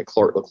Carolina, at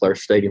Clark LeClaire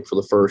Stadium for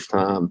the first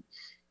time,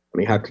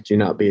 how could you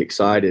not be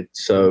excited?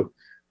 So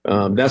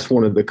that's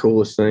one of the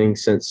coolest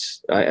things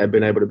since I've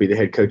been able to be the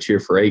head coach here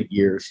for 8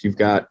 years. You've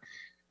got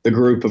the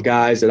group of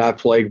guys that I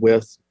played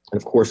with,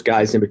 and of course,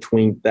 guys in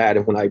between that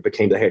and when I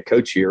became the head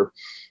coach here.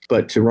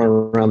 But to run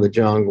around the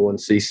jungle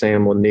and see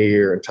Sam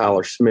Lanier and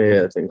Tyler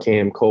Smith and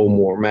Cam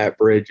Colmore, Matt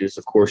Bridges,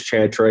 of course,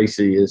 Chad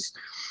Tracy is,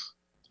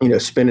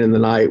 spending the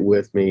night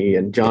with me,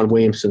 and John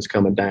Williamson's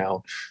coming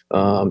down.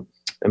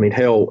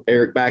 Hell,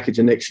 Eric Backage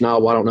and Nick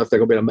Schnall, I don't know if they're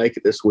going to be able to make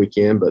it this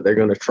weekend, but they're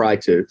going to try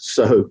to.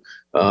 So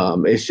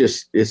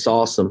it's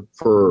awesome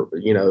for,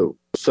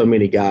 so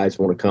many guys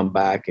want to come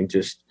back and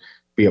just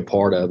be a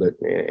part of it.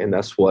 And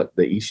that's what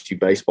the ECU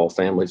baseball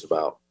family is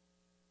about.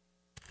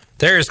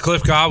 There's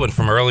Cliff Godwin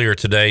from earlier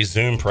today's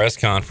Zoom press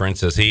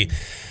conference as he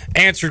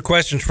answered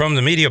questions from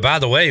the media. By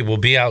the way, we'll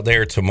be out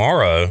there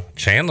tomorrow.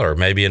 Chandler,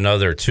 maybe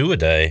another 2 a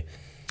day.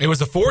 It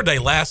was a 4-day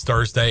last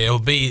Thursday. It'll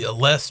be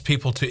less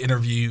people to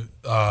interview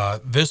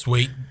this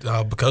week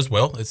because,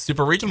 it's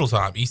Super Regional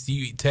time,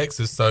 ECU,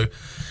 Texas.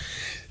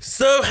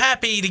 So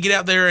happy to get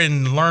out there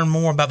and learn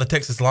more about the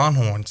Texas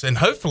Longhorns and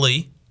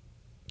hopefully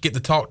get to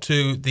talk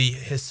to the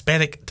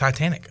Hispanic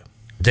Titanic.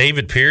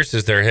 David Pierce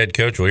is their head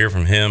coach. We'll hear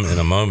from him in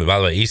a moment. By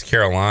the way, East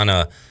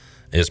Carolina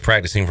is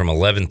practicing from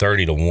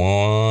 11:30 to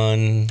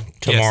 1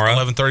 tomorrow.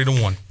 Yes, 11:30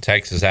 to 1.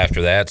 Texas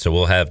after that, so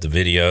we'll have the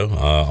video,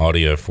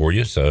 audio for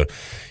you. So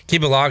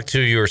keep it locked to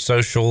your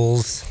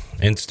socials,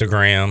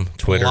 Instagram,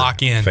 Twitter,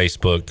 Lock in.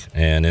 Facebook,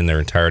 and in their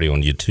entirety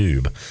on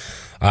YouTube.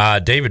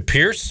 David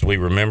Pierce, we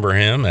remember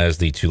him as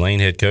the Tulane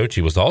head coach.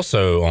 He was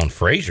also on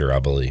Frasier, I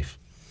believe.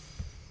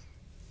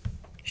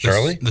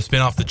 Shirley? The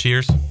spinoff, The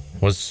Cheers.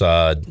 Was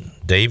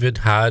David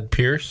Hyde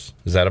Pierce?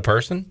 Is that a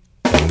person?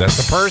 I think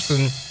that's a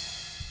person.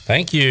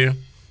 Thank you.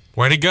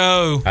 Way to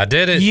go. I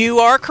did it. You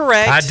are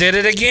correct. I did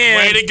it again.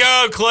 Way to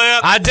go,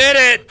 Clip. I did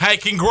it. Hey,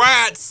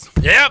 congrats.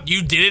 Yep.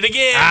 You did it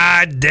again.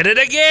 I did it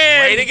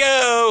again. Way to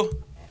go.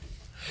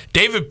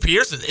 David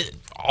Pierce,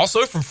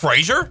 also from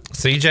Frasier.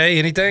 CJ,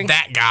 anything?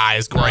 That guy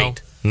is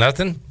great. No.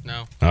 Nothing?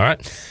 No. All right.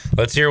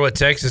 Let's hear what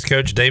Texas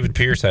coach David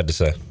Pierce had to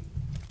say.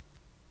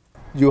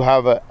 You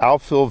have an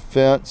outfield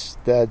fence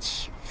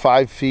that's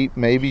 5 feet,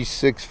 maybe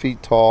 6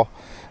 feet tall,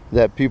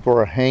 that people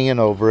are hanging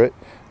over it.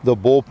 The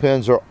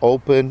bullpens are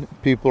open,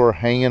 people are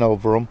hanging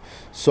over them.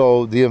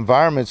 So the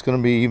environment's going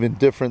to be even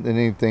different than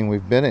anything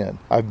we've been in.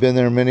 I've been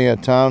there many a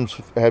times,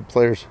 had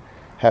players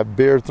have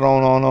beer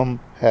thrown on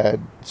them,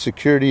 had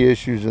security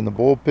issues in the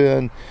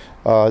bullpen.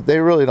 They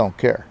really don't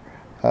care.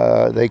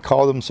 They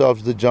call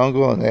themselves the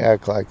jungle and they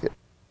act like it.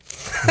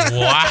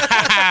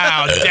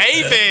 Wow,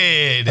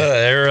 David.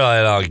 They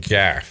really don't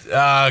care.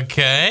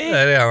 Okay.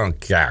 They don't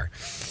care.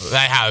 They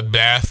have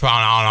beer thrown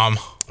on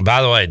them.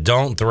 By the way,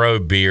 don't throw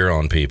beer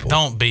on people.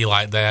 Don't be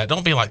like that.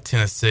 Don't be like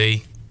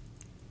Tennessee.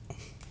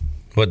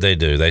 What'd they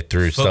do? They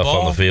threw stuff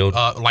on the field?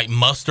 Like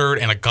mustard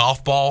and a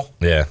golf ball.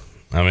 Yeah.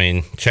 I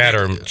mean, chat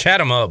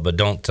them up, but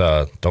don't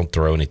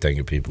throw anything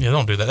at people. Yeah,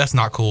 don't do that. That's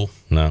not cool.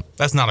 No.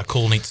 That's not a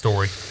cool, neat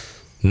story.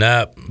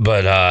 No,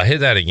 but hit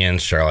that again,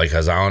 Shirley,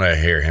 because I want to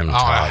hear him talk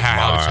more.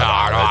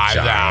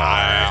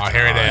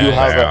 Here it is. You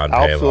have an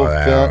outfield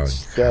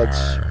fence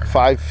that's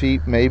 5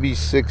 feet, maybe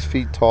 6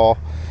 feet tall,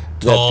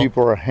 that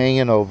people are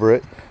hanging over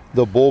it.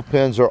 The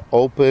bullpens are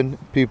open,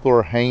 people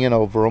are hanging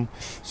over them.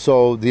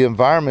 So the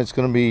environment's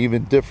going to be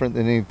even different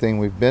than anything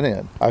we've been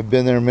in. I've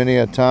been there many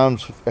a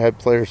times, had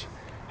players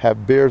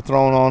have beer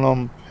thrown on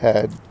them,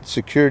 had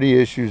security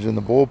issues in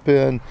the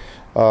bullpen.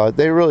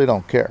 They really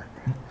don't care.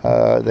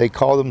 They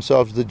call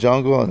themselves the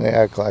jungle and they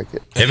act like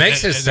it. It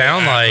makes it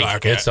sound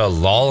like it's a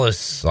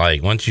lawless,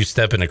 like once you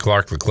step into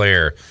Clark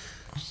LeClaire,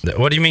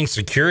 what do you mean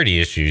security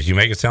issues? You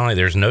make it sound like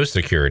there's no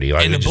security.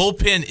 Like and the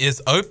bullpen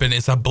is open.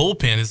 It's a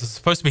bullpen. Is it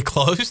supposed to be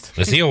closed?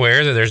 Is he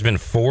aware that there's been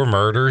 4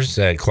 murders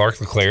at Clark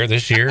LeClaire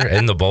this year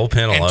in the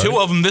bullpen alone? And 2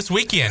 of them this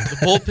weekend. The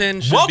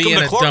bullpen should Welcome be in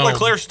to a Clark dome.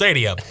 LeClaire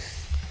Stadium.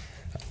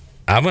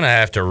 I'm going to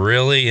have to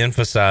really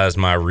emphasize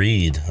my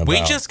read about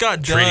We just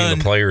got treating done.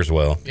 the players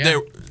well. Yeah.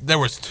 There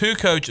was 3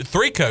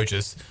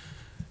 coaches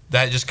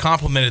that just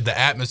complimented the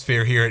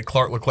atmosphere here at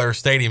Clark LeClaire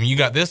Stadium. You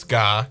got this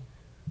guy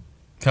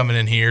coming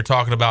in here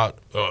talking about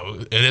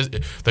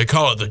they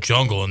call it the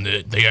jungle and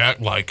they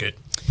act like it.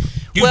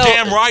 You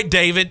damn right,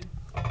 David.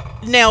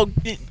 Now,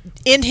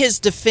 in his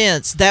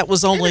defense, that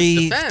was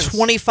only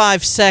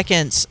 25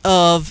 seconds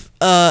of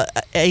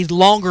a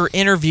longer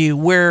interview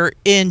where,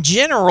 in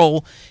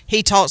general,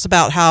 he talks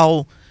about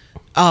how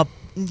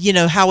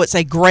how it's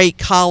a great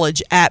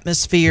college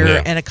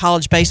atmosphere and a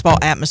college baseball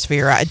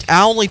atmosphere.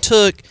 I only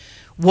took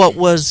what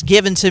was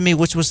given to me,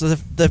 which was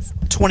the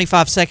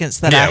 25 seconds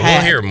that I had. Yeah,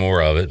 we'll hear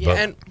more of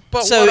it.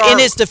 But so in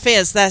his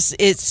defense,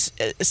 it's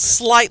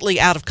slightly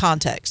out of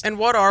context. And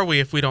what are we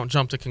if we don't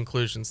jump to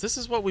conclusions? This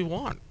is what we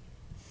want.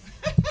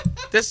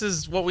 This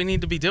is what we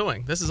need to be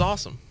doing. This is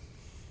awesome.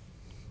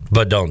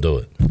 But don't do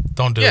it.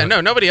 Don't do it. Yeah,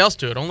 no, nobody else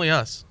do it. Only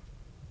us.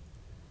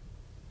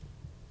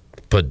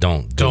 But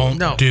don't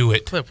do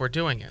it. Clip, we're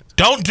doing it.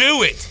 Don't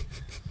do it.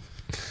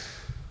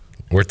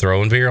 We're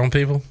throwing beer on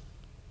people?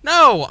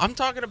 No, I'm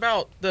talking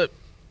about the.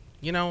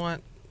 You know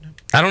what?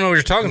 I don't know what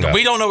you're talking about.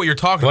 We don't know what you're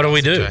talking about.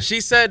 What do we do?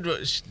 She said,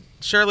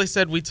 Shirley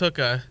said we took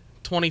a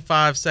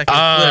 25-second clip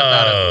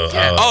out of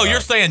it. You're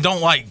saying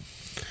don't like.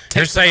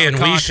 You're saying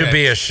we should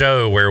be a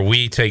show where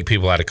we take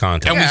people out of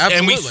context.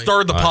 And we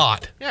stir the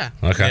pot. Yeah.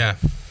 Okay.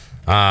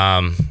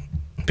 Yeah.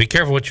 Be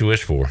careful what you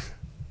wish for.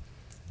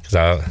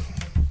 Because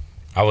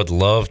I would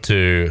love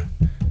to.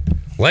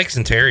 Lex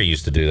and Terry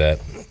used to do that.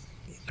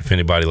 If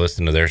anybody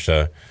listened to their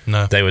show,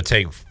 no, they would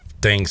take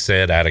things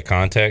said out of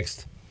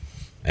context.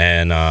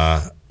 And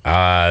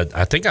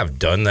I think I've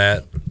done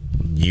that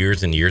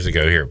years and years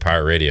ago here at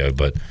Pirate Radio,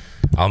 but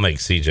I'll make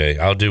CJ.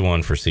 I'll do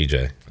one for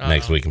CJ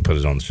next week and put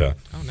it on the show.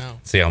 Oh, no.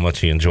 See how much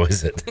he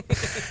enjoys it.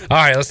 All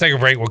right, let's take a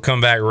break. We'll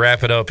come back,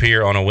 wrap it up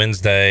here on a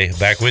Wednesday.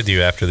 Back with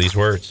you after these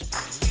words.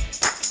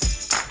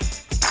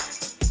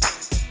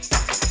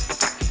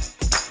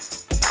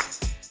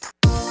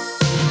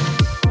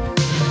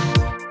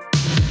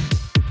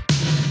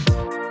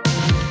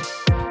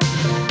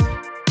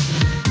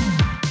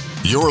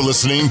 You're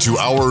listening to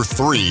Hour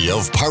 3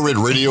 of Pirate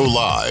Radio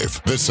Live.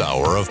 This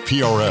hour of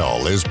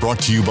PRL is brought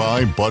to you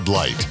by Bud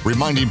Light,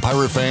 reminding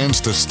Pirate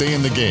fans to stay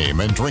in the game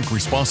and drink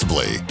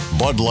responsibly.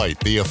 Bud Light,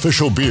 the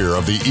official beer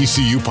of the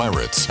ECU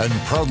Pirates, and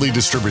proudly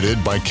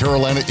distributed by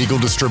Carolina Eagle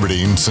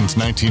Distributing since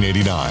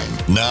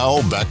 1989.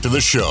 Now, back to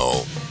the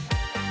show.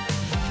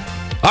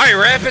 All right,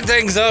 wrapping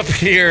things up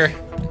here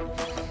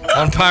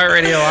on Pirate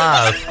Radio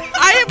Live.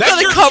 I am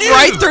going to come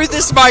right through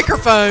this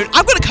microphone.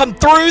 I'm going to come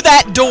through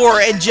that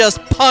door and just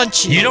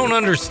punch you. You don't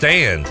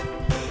understand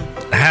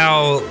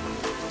how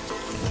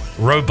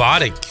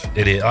robotic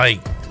it is. Like,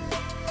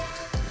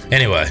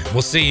 anyway,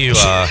 we'll see you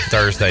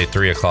Thursday,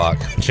 3 o'clock.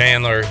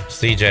 Chandler,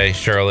 CJ,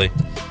 Shirley.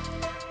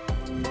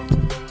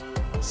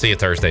 See you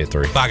Thursday at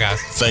 3. Bye,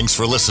 guys. Thanks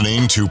for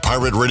listening to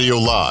Pirate Radio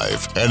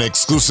Live, an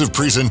exclusive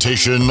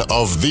presentation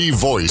of the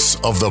voice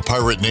of the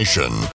Pirate Nation.